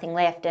have nothing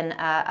left. And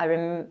I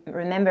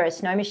remember a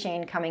snow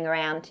machine coming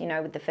around,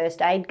 with the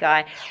first aid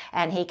guy,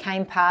 and he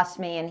came past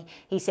me and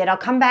he said, "I'll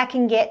come back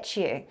and get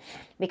you,"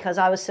 because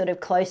I was sort of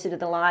closer to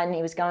the line and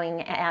he was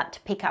going out to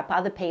pick up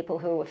other people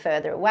who were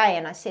further away.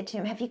 And I said to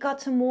him, "Have you got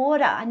some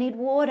water? I need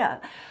water,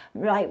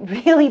 like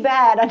really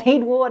bad. I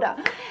need water."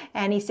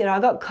 And he said, "I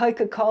got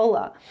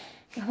Coca-Cola."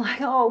 I'm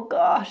like, "Oh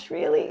gosh,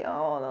 really?"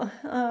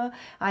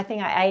 I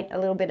think I ate a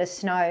little bit of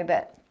snow,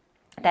 but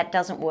that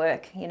doesn't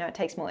work. It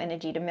takes more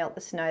energy to melt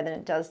the snow than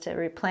it does to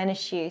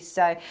replenish you.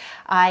 So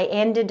I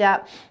ended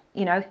up,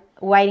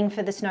 waiting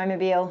for the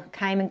snowmobile,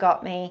 came and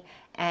got me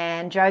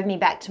and drove me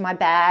back to my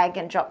bag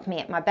and dropped me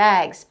at my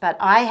bags. But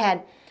I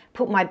had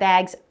put my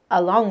bags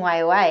a long way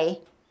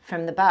away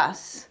from the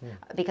bus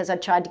because I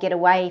tried to get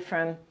away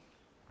from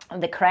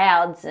the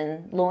crowds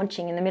and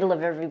launching in the middle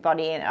of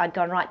everybody, and I'd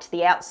gone right to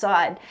the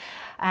outside.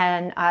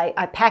 And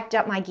I packed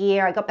up my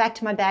gear. I got back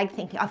to my bag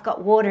thinking, I've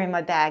got water in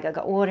my bag. I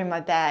got water in my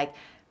bag.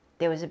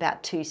 There was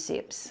about 2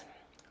 sips.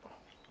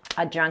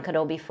 I'd drunk it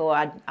all before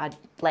I'd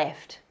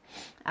left.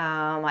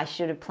 I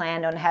should have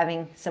planned on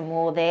having some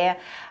more there.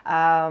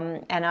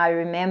 And I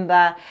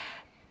remember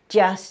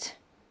just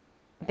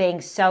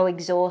being so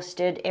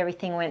exhausted.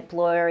 Everything went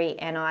blurry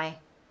and I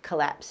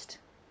collapsed.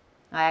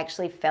 I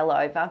actually fell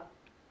over.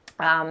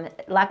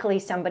 Luckily,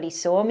 somebody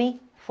saw me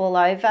fall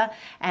over,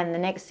 and the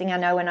next thing I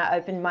know, when I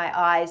opened my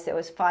eyes, there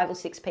was 5 or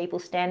 6 people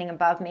standing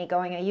above me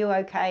going, "Are you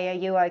okay? Are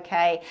you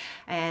okay?"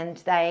 And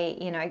they,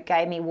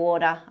 gave me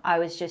water. I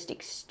was just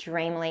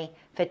extremely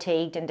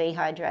fatigued and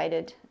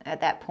dehydrated at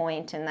that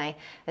point, and they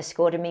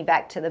escorted me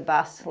back to the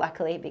bus,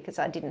 luckily, because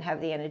I didn't have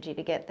the energy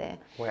to get there.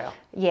 Wow.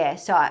 Yeah,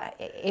 so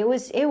it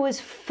was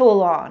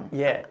full on.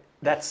 Yeah,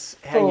 that's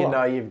how you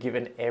know you've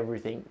given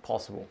everything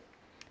possible.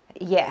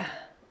 Yeah.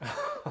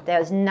 There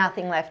was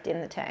nothing left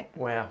in the tank.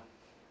 Wow.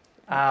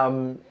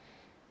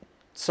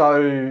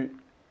 So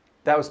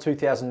that was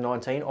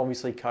 2019.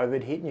 Obviously,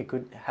 COVID hit, and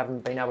you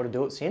haven't been able to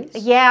do it since.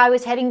 Yeah, I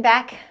was heading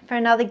back for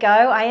another go.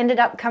 I ended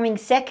up coming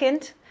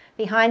second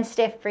behind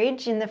Steph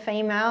Bridge in the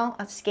female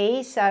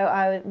ski, so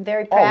I was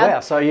very proud. Oh wow!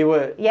 So you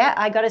were. Yeah,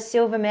 I got a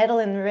silver medal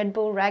in the Red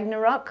Bull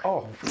Ragnarok.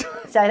 Oh.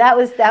 So that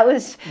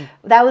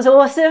was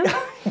awesome,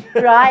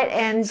 right?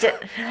 And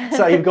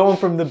so you've gone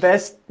from the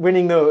best,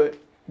 winning the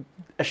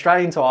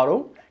Australian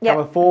title,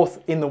 coming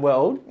 4th in the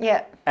world.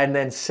 Yeah. And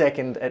then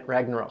 2nd at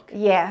Ragnarok.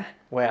 Yeah.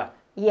 Wow.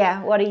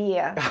 Yeah, what a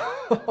year.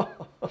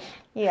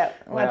 Yeah.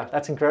 Wow,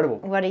 that's incredible.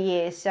 What a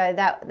year. So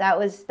that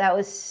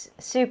was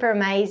super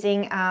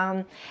amazing.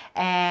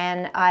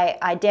 And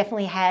I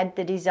definitely had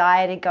the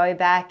desire to go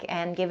back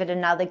and give it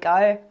another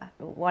go,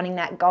 wanting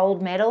that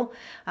gold medal.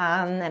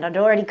 And I'd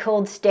already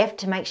called Steph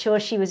to make sure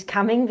she was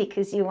coming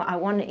because I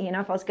wanted,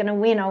 if I was going to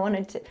win, I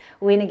wanted to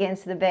win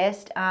against the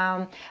best.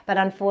 But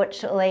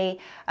unfortunately,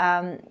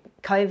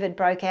 COVID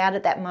broke out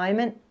at that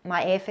moment.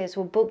 My airfares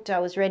were booked. I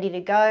was ready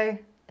to go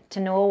to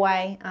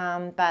Norway,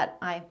 but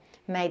I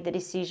made the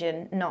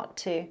decision not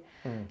to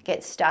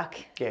get stuck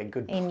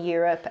in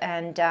Europe.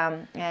 And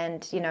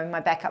my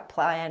backup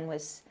plan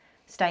was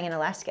staying in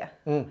Alaska,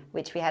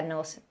 which we had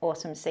an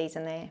awesome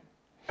season there.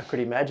 I could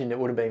imagine it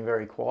would have been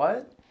very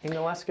quiet in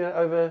Alaska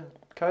over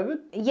COVID.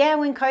 Yeah,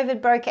 when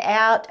COVID broke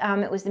out,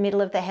 it was the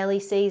middle of the heli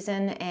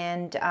season,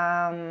 and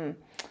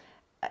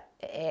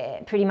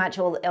pretty much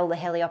all the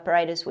heli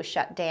operators were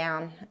shut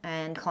down,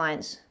 and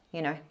clients,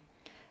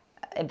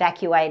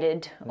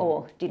 evacuated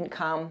or didn't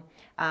come.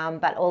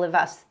 But all of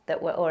us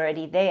that were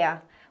already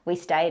there, we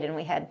stayed, and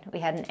we had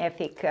an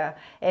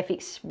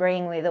epic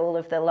spring with all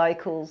of the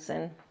locals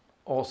and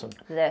awesome.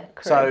 The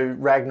crew. So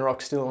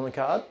Ragnarok's still on the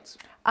cards?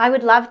 I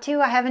would love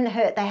to. I haven't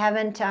heard. They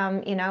haven't,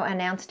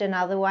 announced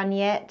another one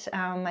yet.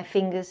 My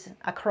fingers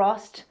are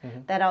crossed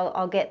that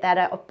I'll get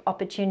that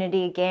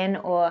opportunity again,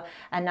 or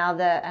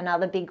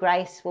another big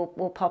race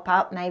will pop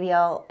up. Maybe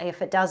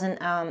if it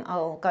doesn't,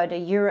 I'll go to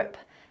Europe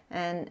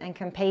and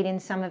compete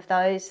in some of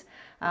those.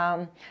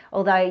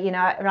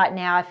 Although right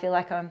now I feel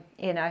like I'm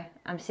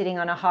sitting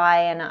on a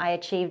high, and I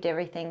achieved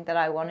everything that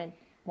I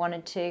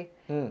wanted to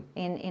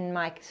in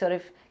my sort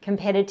of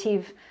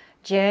competitive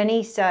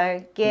journey.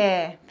 So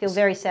yeah, feel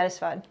very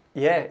satisfied.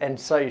 Yeah, and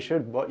so you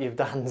should. What you've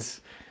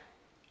done's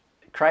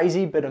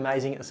crazy but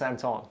amazing at the same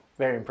time.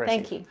 Very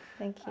impressive.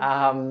 Thank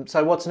you.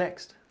 So what's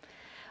next?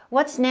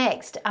 What's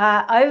next?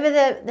 Over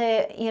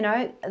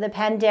the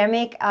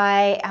pandemic,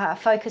 I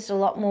focused a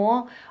lot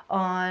more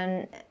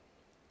on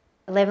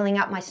leveling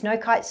up my snow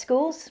kite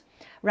schools,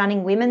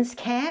 running women's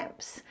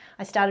camps.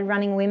 I started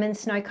running women's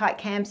snow kite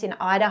camps in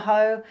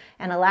Idaho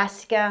and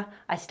Alaska.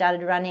 I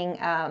started running,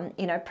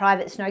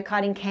 private snow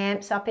kiting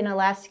camps up in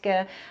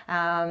Alaska,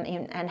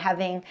 and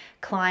having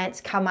clients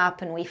come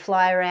up, and we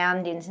fly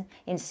around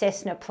in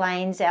Cessna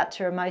planes out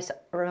to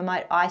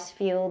remote ice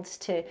fields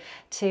to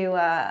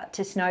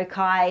snow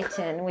kite,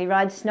 and we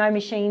ride snow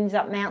machines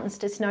up mountains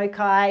to snow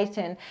kite,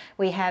 and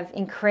we have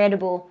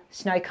incredible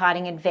snow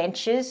kiting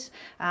adventures.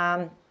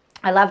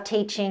 I love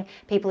teaching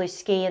people who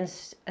ski and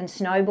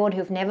snowboard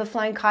who've never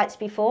flown kites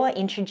before,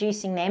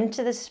 introducing them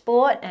to the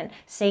sport and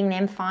seeing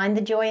them find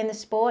the joy in the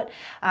sport.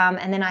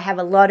 And then I have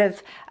a lot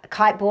of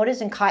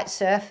kiteboarders and kite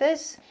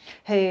surfers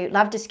who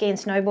love to ski and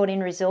snowboard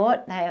in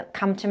resort. They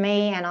come to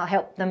me and I'll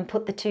help them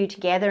put the two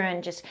together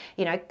and just,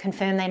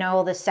 confirm they know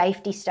all the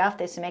safety stuff.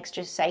 There's some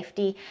extra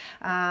safety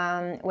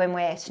when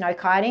we're snow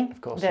kiting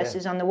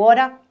versus on the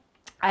water.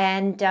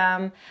 And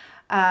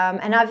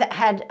I've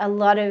had a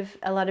lot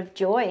of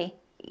joy,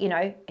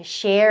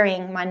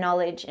 sharing my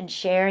knowledge and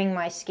sharing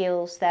my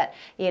skills that,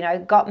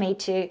 got me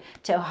to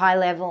a high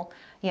level,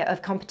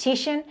 of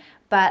competition.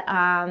 But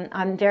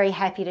I'm very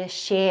happy to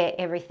share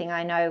everything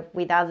I know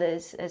with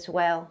others as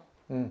well,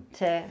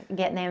 to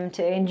get them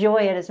to enjoy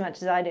it as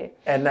much as I do.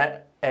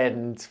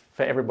 And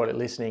for everybody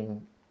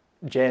listening,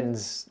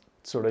 Jen's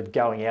sort of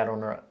going out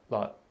on her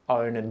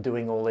own and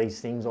doing all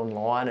these things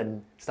online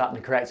and starting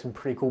to create some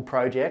pretty cool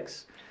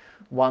projects.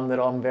 One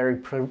that I'm very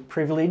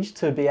privileged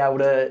to be able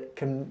to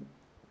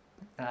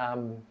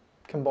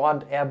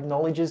combine our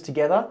knowledges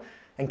together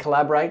and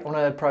collaborate on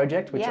a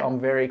project, which I'm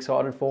very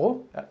excited for.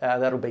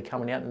 That'll be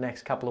coming out in the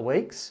next couple of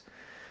weeks.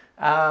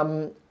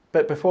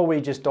 But before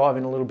we just dive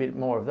in a little bit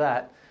more of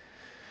that,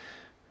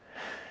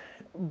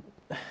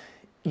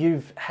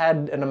 you've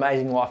had an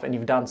amazing life and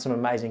you've done some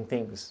amazing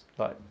things,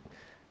 like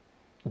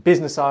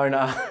business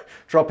owner,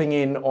 dropping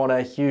in on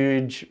a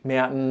huge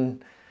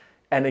mountain,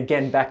 and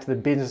again back to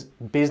the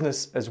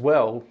business as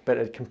well, but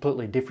a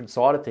completely different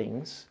side of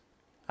things.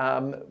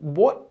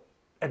 What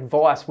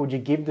advice would you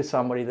give to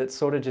somebody that's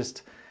sort of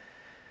just,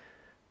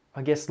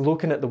 I guess,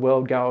 looking at the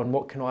world going,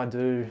 what can I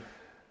do?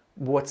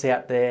 What's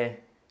out there?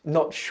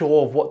 Not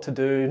sure of what to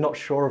do, not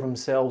sure of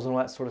themselves and all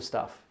that sort of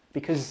stuff.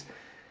 Because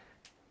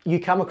you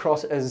come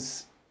across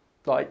as,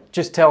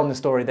 just telling the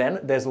story then,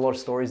 there's a lot of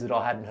stories that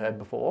I hadn't heard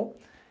before.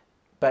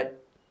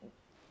 But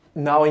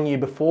knowing you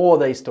before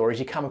these stories,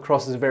 you come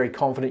across as very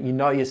confident, you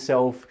know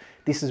yourself,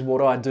 this is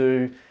what I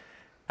do.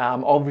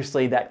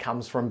 Obviously that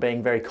comes from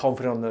being very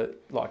confident on the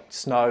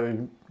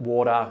snow,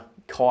 water,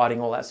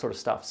 kiting, all that sort of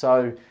stuff.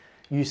 So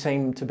you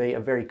seem to be a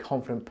very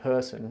confident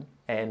person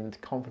and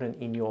confident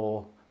in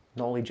your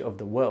knowledge of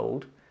the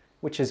world,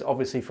 which is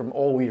obviously from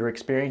all your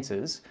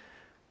experiences.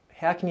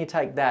 How can you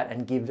take that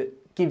and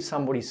give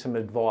somebody some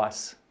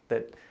advice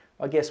that,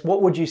 I guess,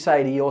 what would you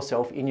say to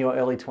yourself in your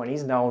early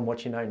 20s knowing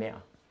what you know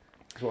now?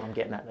 Is what I'm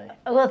getting at there.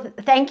 Well,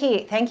 thank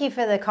you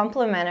for the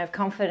compliment of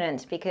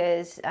confidence,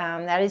 because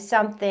that is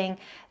something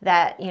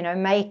that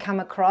may come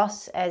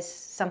across as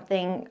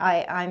something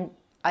I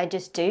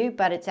just do,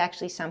 but it's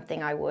actually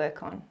something I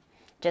work on.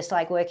 Just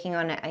like working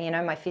on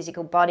my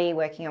physical body,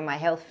 working on my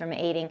health from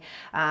eating.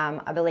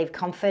 I believe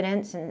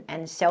confidence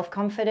and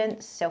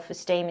self-confidence,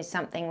 self-esteem is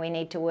something we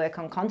need to work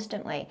on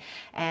constantly.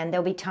 And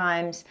there'll be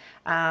times,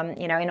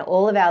 in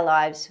all of our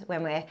lives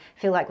when we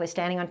feel like we're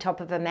standing on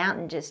top of a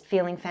mountain, just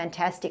feeling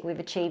fantastic. We've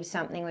achieved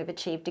something, we've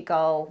achieved a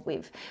goal,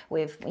 we've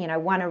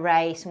won a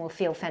race, and we'll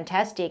feel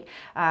fantastic.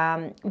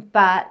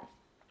 But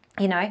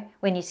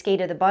when you ski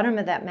to the bottom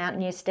of that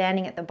mountain, you're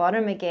standing at the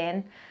bottom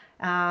again.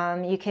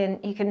 You can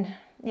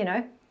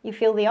you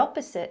feel the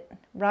opposite,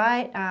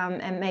 right?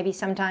 And maybe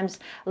sometimes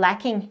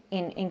lacking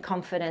in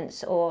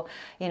confidence, or,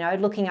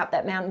 looking up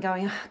that mountain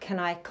going, oh, can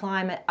I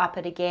climb it up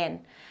it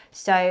again?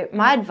 So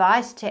my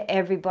advice to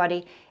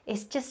everybody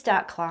is just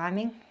start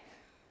climbing.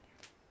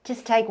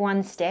 Just take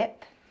one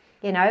step,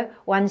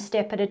 one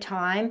step at a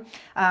time.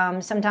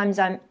 Sometimes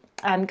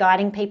I'm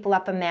guiding people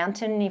up a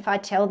mountain, and if I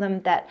tell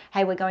them that,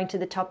 hey, we're going to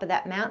the top of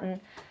that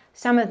mountain,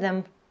 some of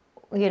them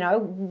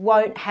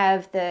won't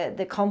have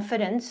the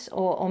confidence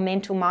or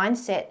mental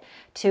mindset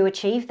to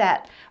achieve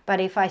that.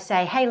 But if I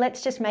say, hey,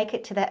 let's just make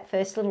it to that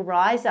first little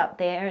rise up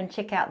there and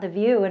check out the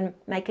view and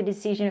make a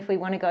decision if we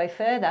want to go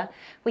further,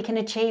 we can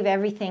achieve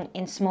everything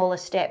in smaller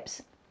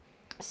steps.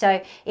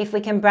 So if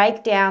we can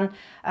break down,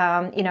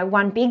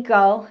 one big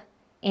goal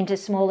into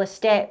smaller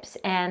steps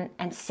and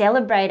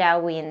celebrate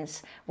our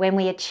wins when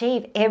we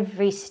achieve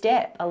every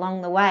step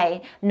along the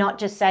way, not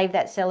just save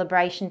that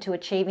celebration to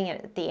achieving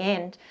it at the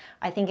end,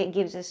 I think it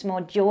gives us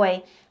more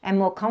joy and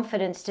more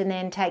confidence to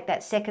then take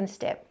that second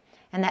step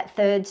and that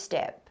third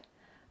step,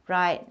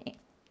 right?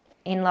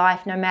 In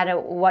life, no matter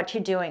what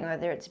you're doing,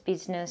 whether it's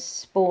business,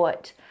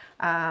 sport.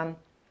 I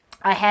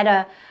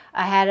had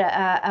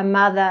a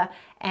mother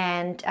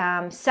and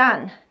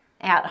son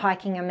out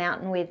hiking a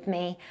mountain with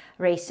me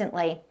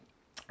recently.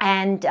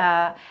 And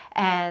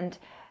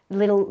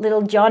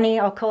little Johnny,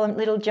 I'll call him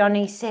little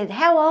Johnny, said,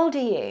 "How old are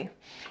you?"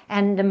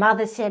 And the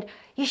mother said,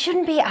 "You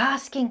shouldn't be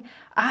asking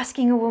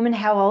a woman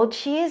how old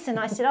she is." And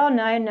I said, "Oh,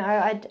 no,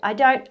 I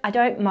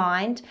don't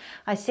mind."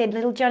 I said,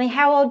 "Little Johnny,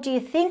 how old do you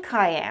think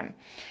I am?"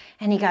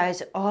 And he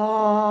goes,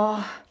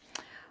 oh,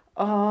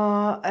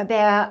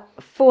 about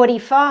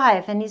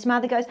 45. And his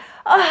mother goes,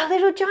 "Oh,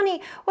 little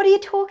Johnny, what are you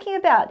talking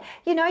about?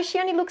 You know, she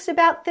only looks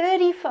about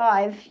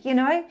 35, you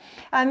know.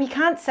 You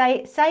can't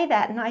say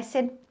that." And I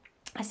said,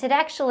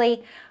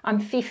 "Actually, I'm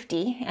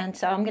 50, and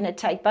so I'm going to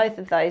take both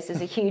of those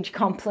as a huge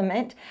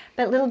compliment.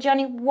 But little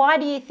Johnny, why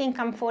do you think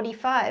I'm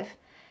 45?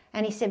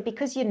 And he said,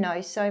 "Because you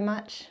know so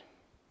much."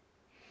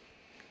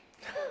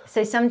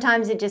 So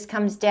sometimes it just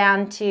comes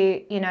down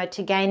to, you know,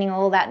 to gaining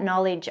all that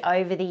knowledge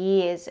over the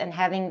years and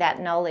having that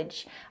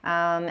knowledge.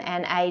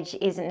 And age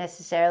isn't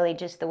necessarily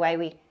just the way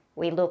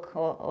we look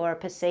or are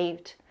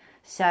perceived.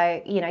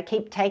 So, you know,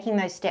 keep taking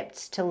those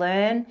steps to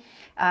learn.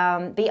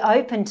 Be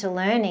open to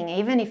learning.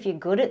 Even if you're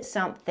good at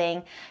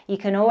something, you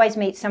can always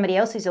meet somebody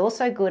else who's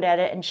also good at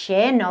it and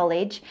share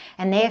knowledge.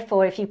 And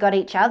therefore, if you've got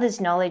each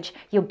other's knowledge,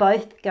 you're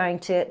both going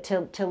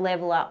to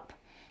level up.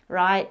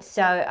 Right,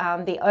 so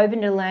be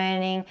open to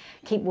learning,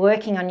 keep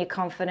working on your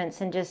confidence,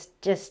 and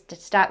just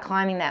start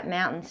climbing that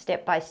mountain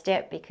step by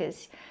step,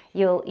 because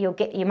you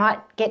might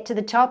get to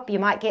the top, you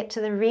might get to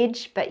the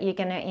ridge, but you're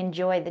going to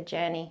enjoy the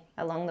journey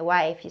along the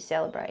way if you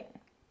celebrate.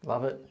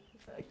 Love it.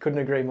 Couldn't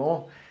agree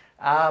more.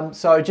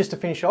 So just to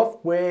finish off,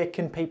 where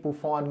can people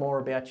find more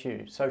about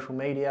you? Social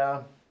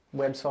media,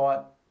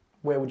 website?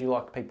 Where would you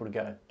like people to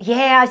go?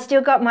 Yeah, I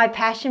still got my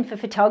passion for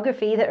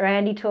photography that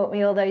Randy taught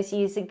me all those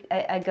years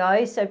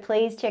ago. So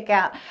please check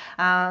out,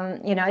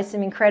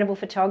 some incredible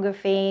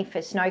photography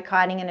for snow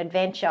kiting and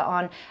adventure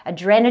on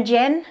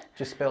Adrenajen.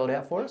 Just spell it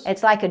out for us.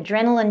 It's like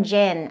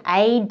adrenaline-jen,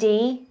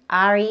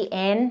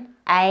 ADRENAJEN.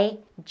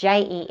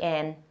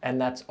 And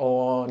that's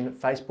on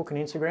Facebook and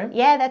Instagram?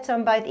 Yeah, that's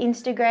on both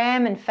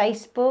Instagram and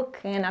Facebook.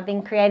 And I've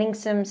been creating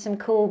some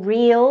cool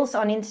reels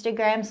on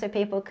Instagram so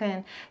people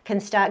can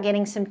start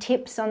getting some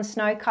tips on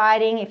snow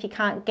kiting. If you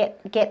can't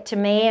get to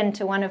me and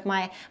to one of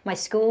my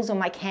schools or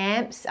my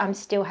camps, I'm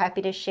still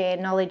happy to share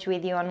knowledge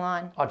with you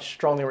online. I'd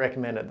strongly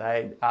recommend it.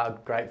 They are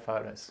great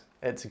photos.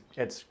 It's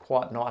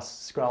quite nice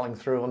scrolling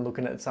through and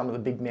looking at some of the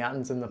big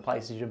mountains and the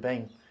places you've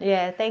been.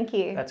 Yeah, thank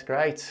you. That's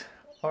great.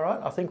 All right,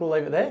 I think we'll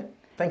leave it there.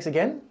 Thanks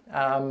again.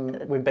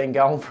 We've been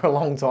going for a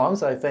long time,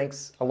 so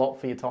thanks a lot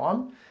for your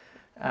time.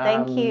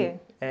 Thank you.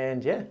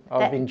 And yeah,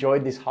 I've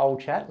enjoyed this whole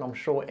chat, and I'm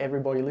sure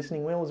everybody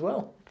listening will as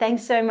well.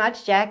 Thanks so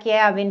much, Jack.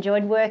 Yeah, I've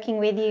enjoyed working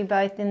with you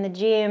both in the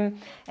gym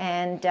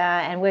and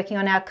working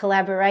on our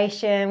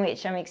collaboration,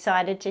 which I'm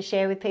excited to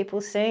share with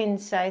people soon.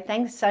 So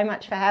thanks so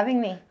much for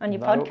having me on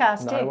your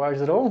podcast too. No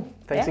worries at all.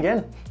 Thanks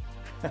again.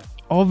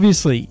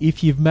 Obviously,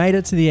 if you've made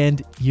it to the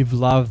end, you've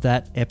loved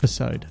that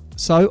episode.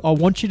 So I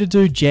want you to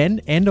do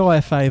Jen and I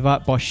a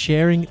favour by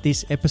sharing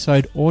this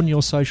episode on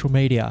your social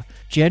media.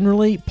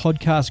 Generally,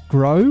 podcasts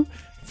grow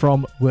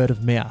from word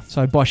of mouth.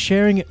 So by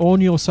sharing it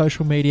on your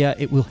social media,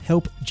 it will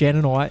help Jen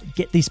and I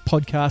get this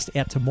podcast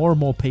out to more and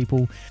more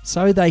people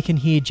so they can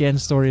hear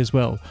Jen's story as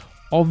well.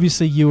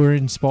 Obviously, you were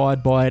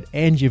inspired by it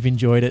and you've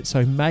enjoyed it,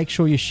 so make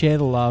sure you share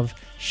the love,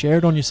 share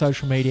it on your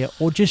social media,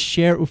 or just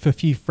share it with a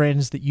few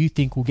friends that you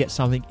think will get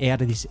something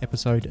out of this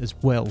episode as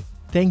well.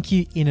 Thank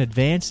you in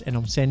advance, and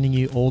I'm sending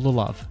you all the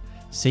love.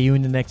 See you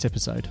in the next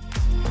episode.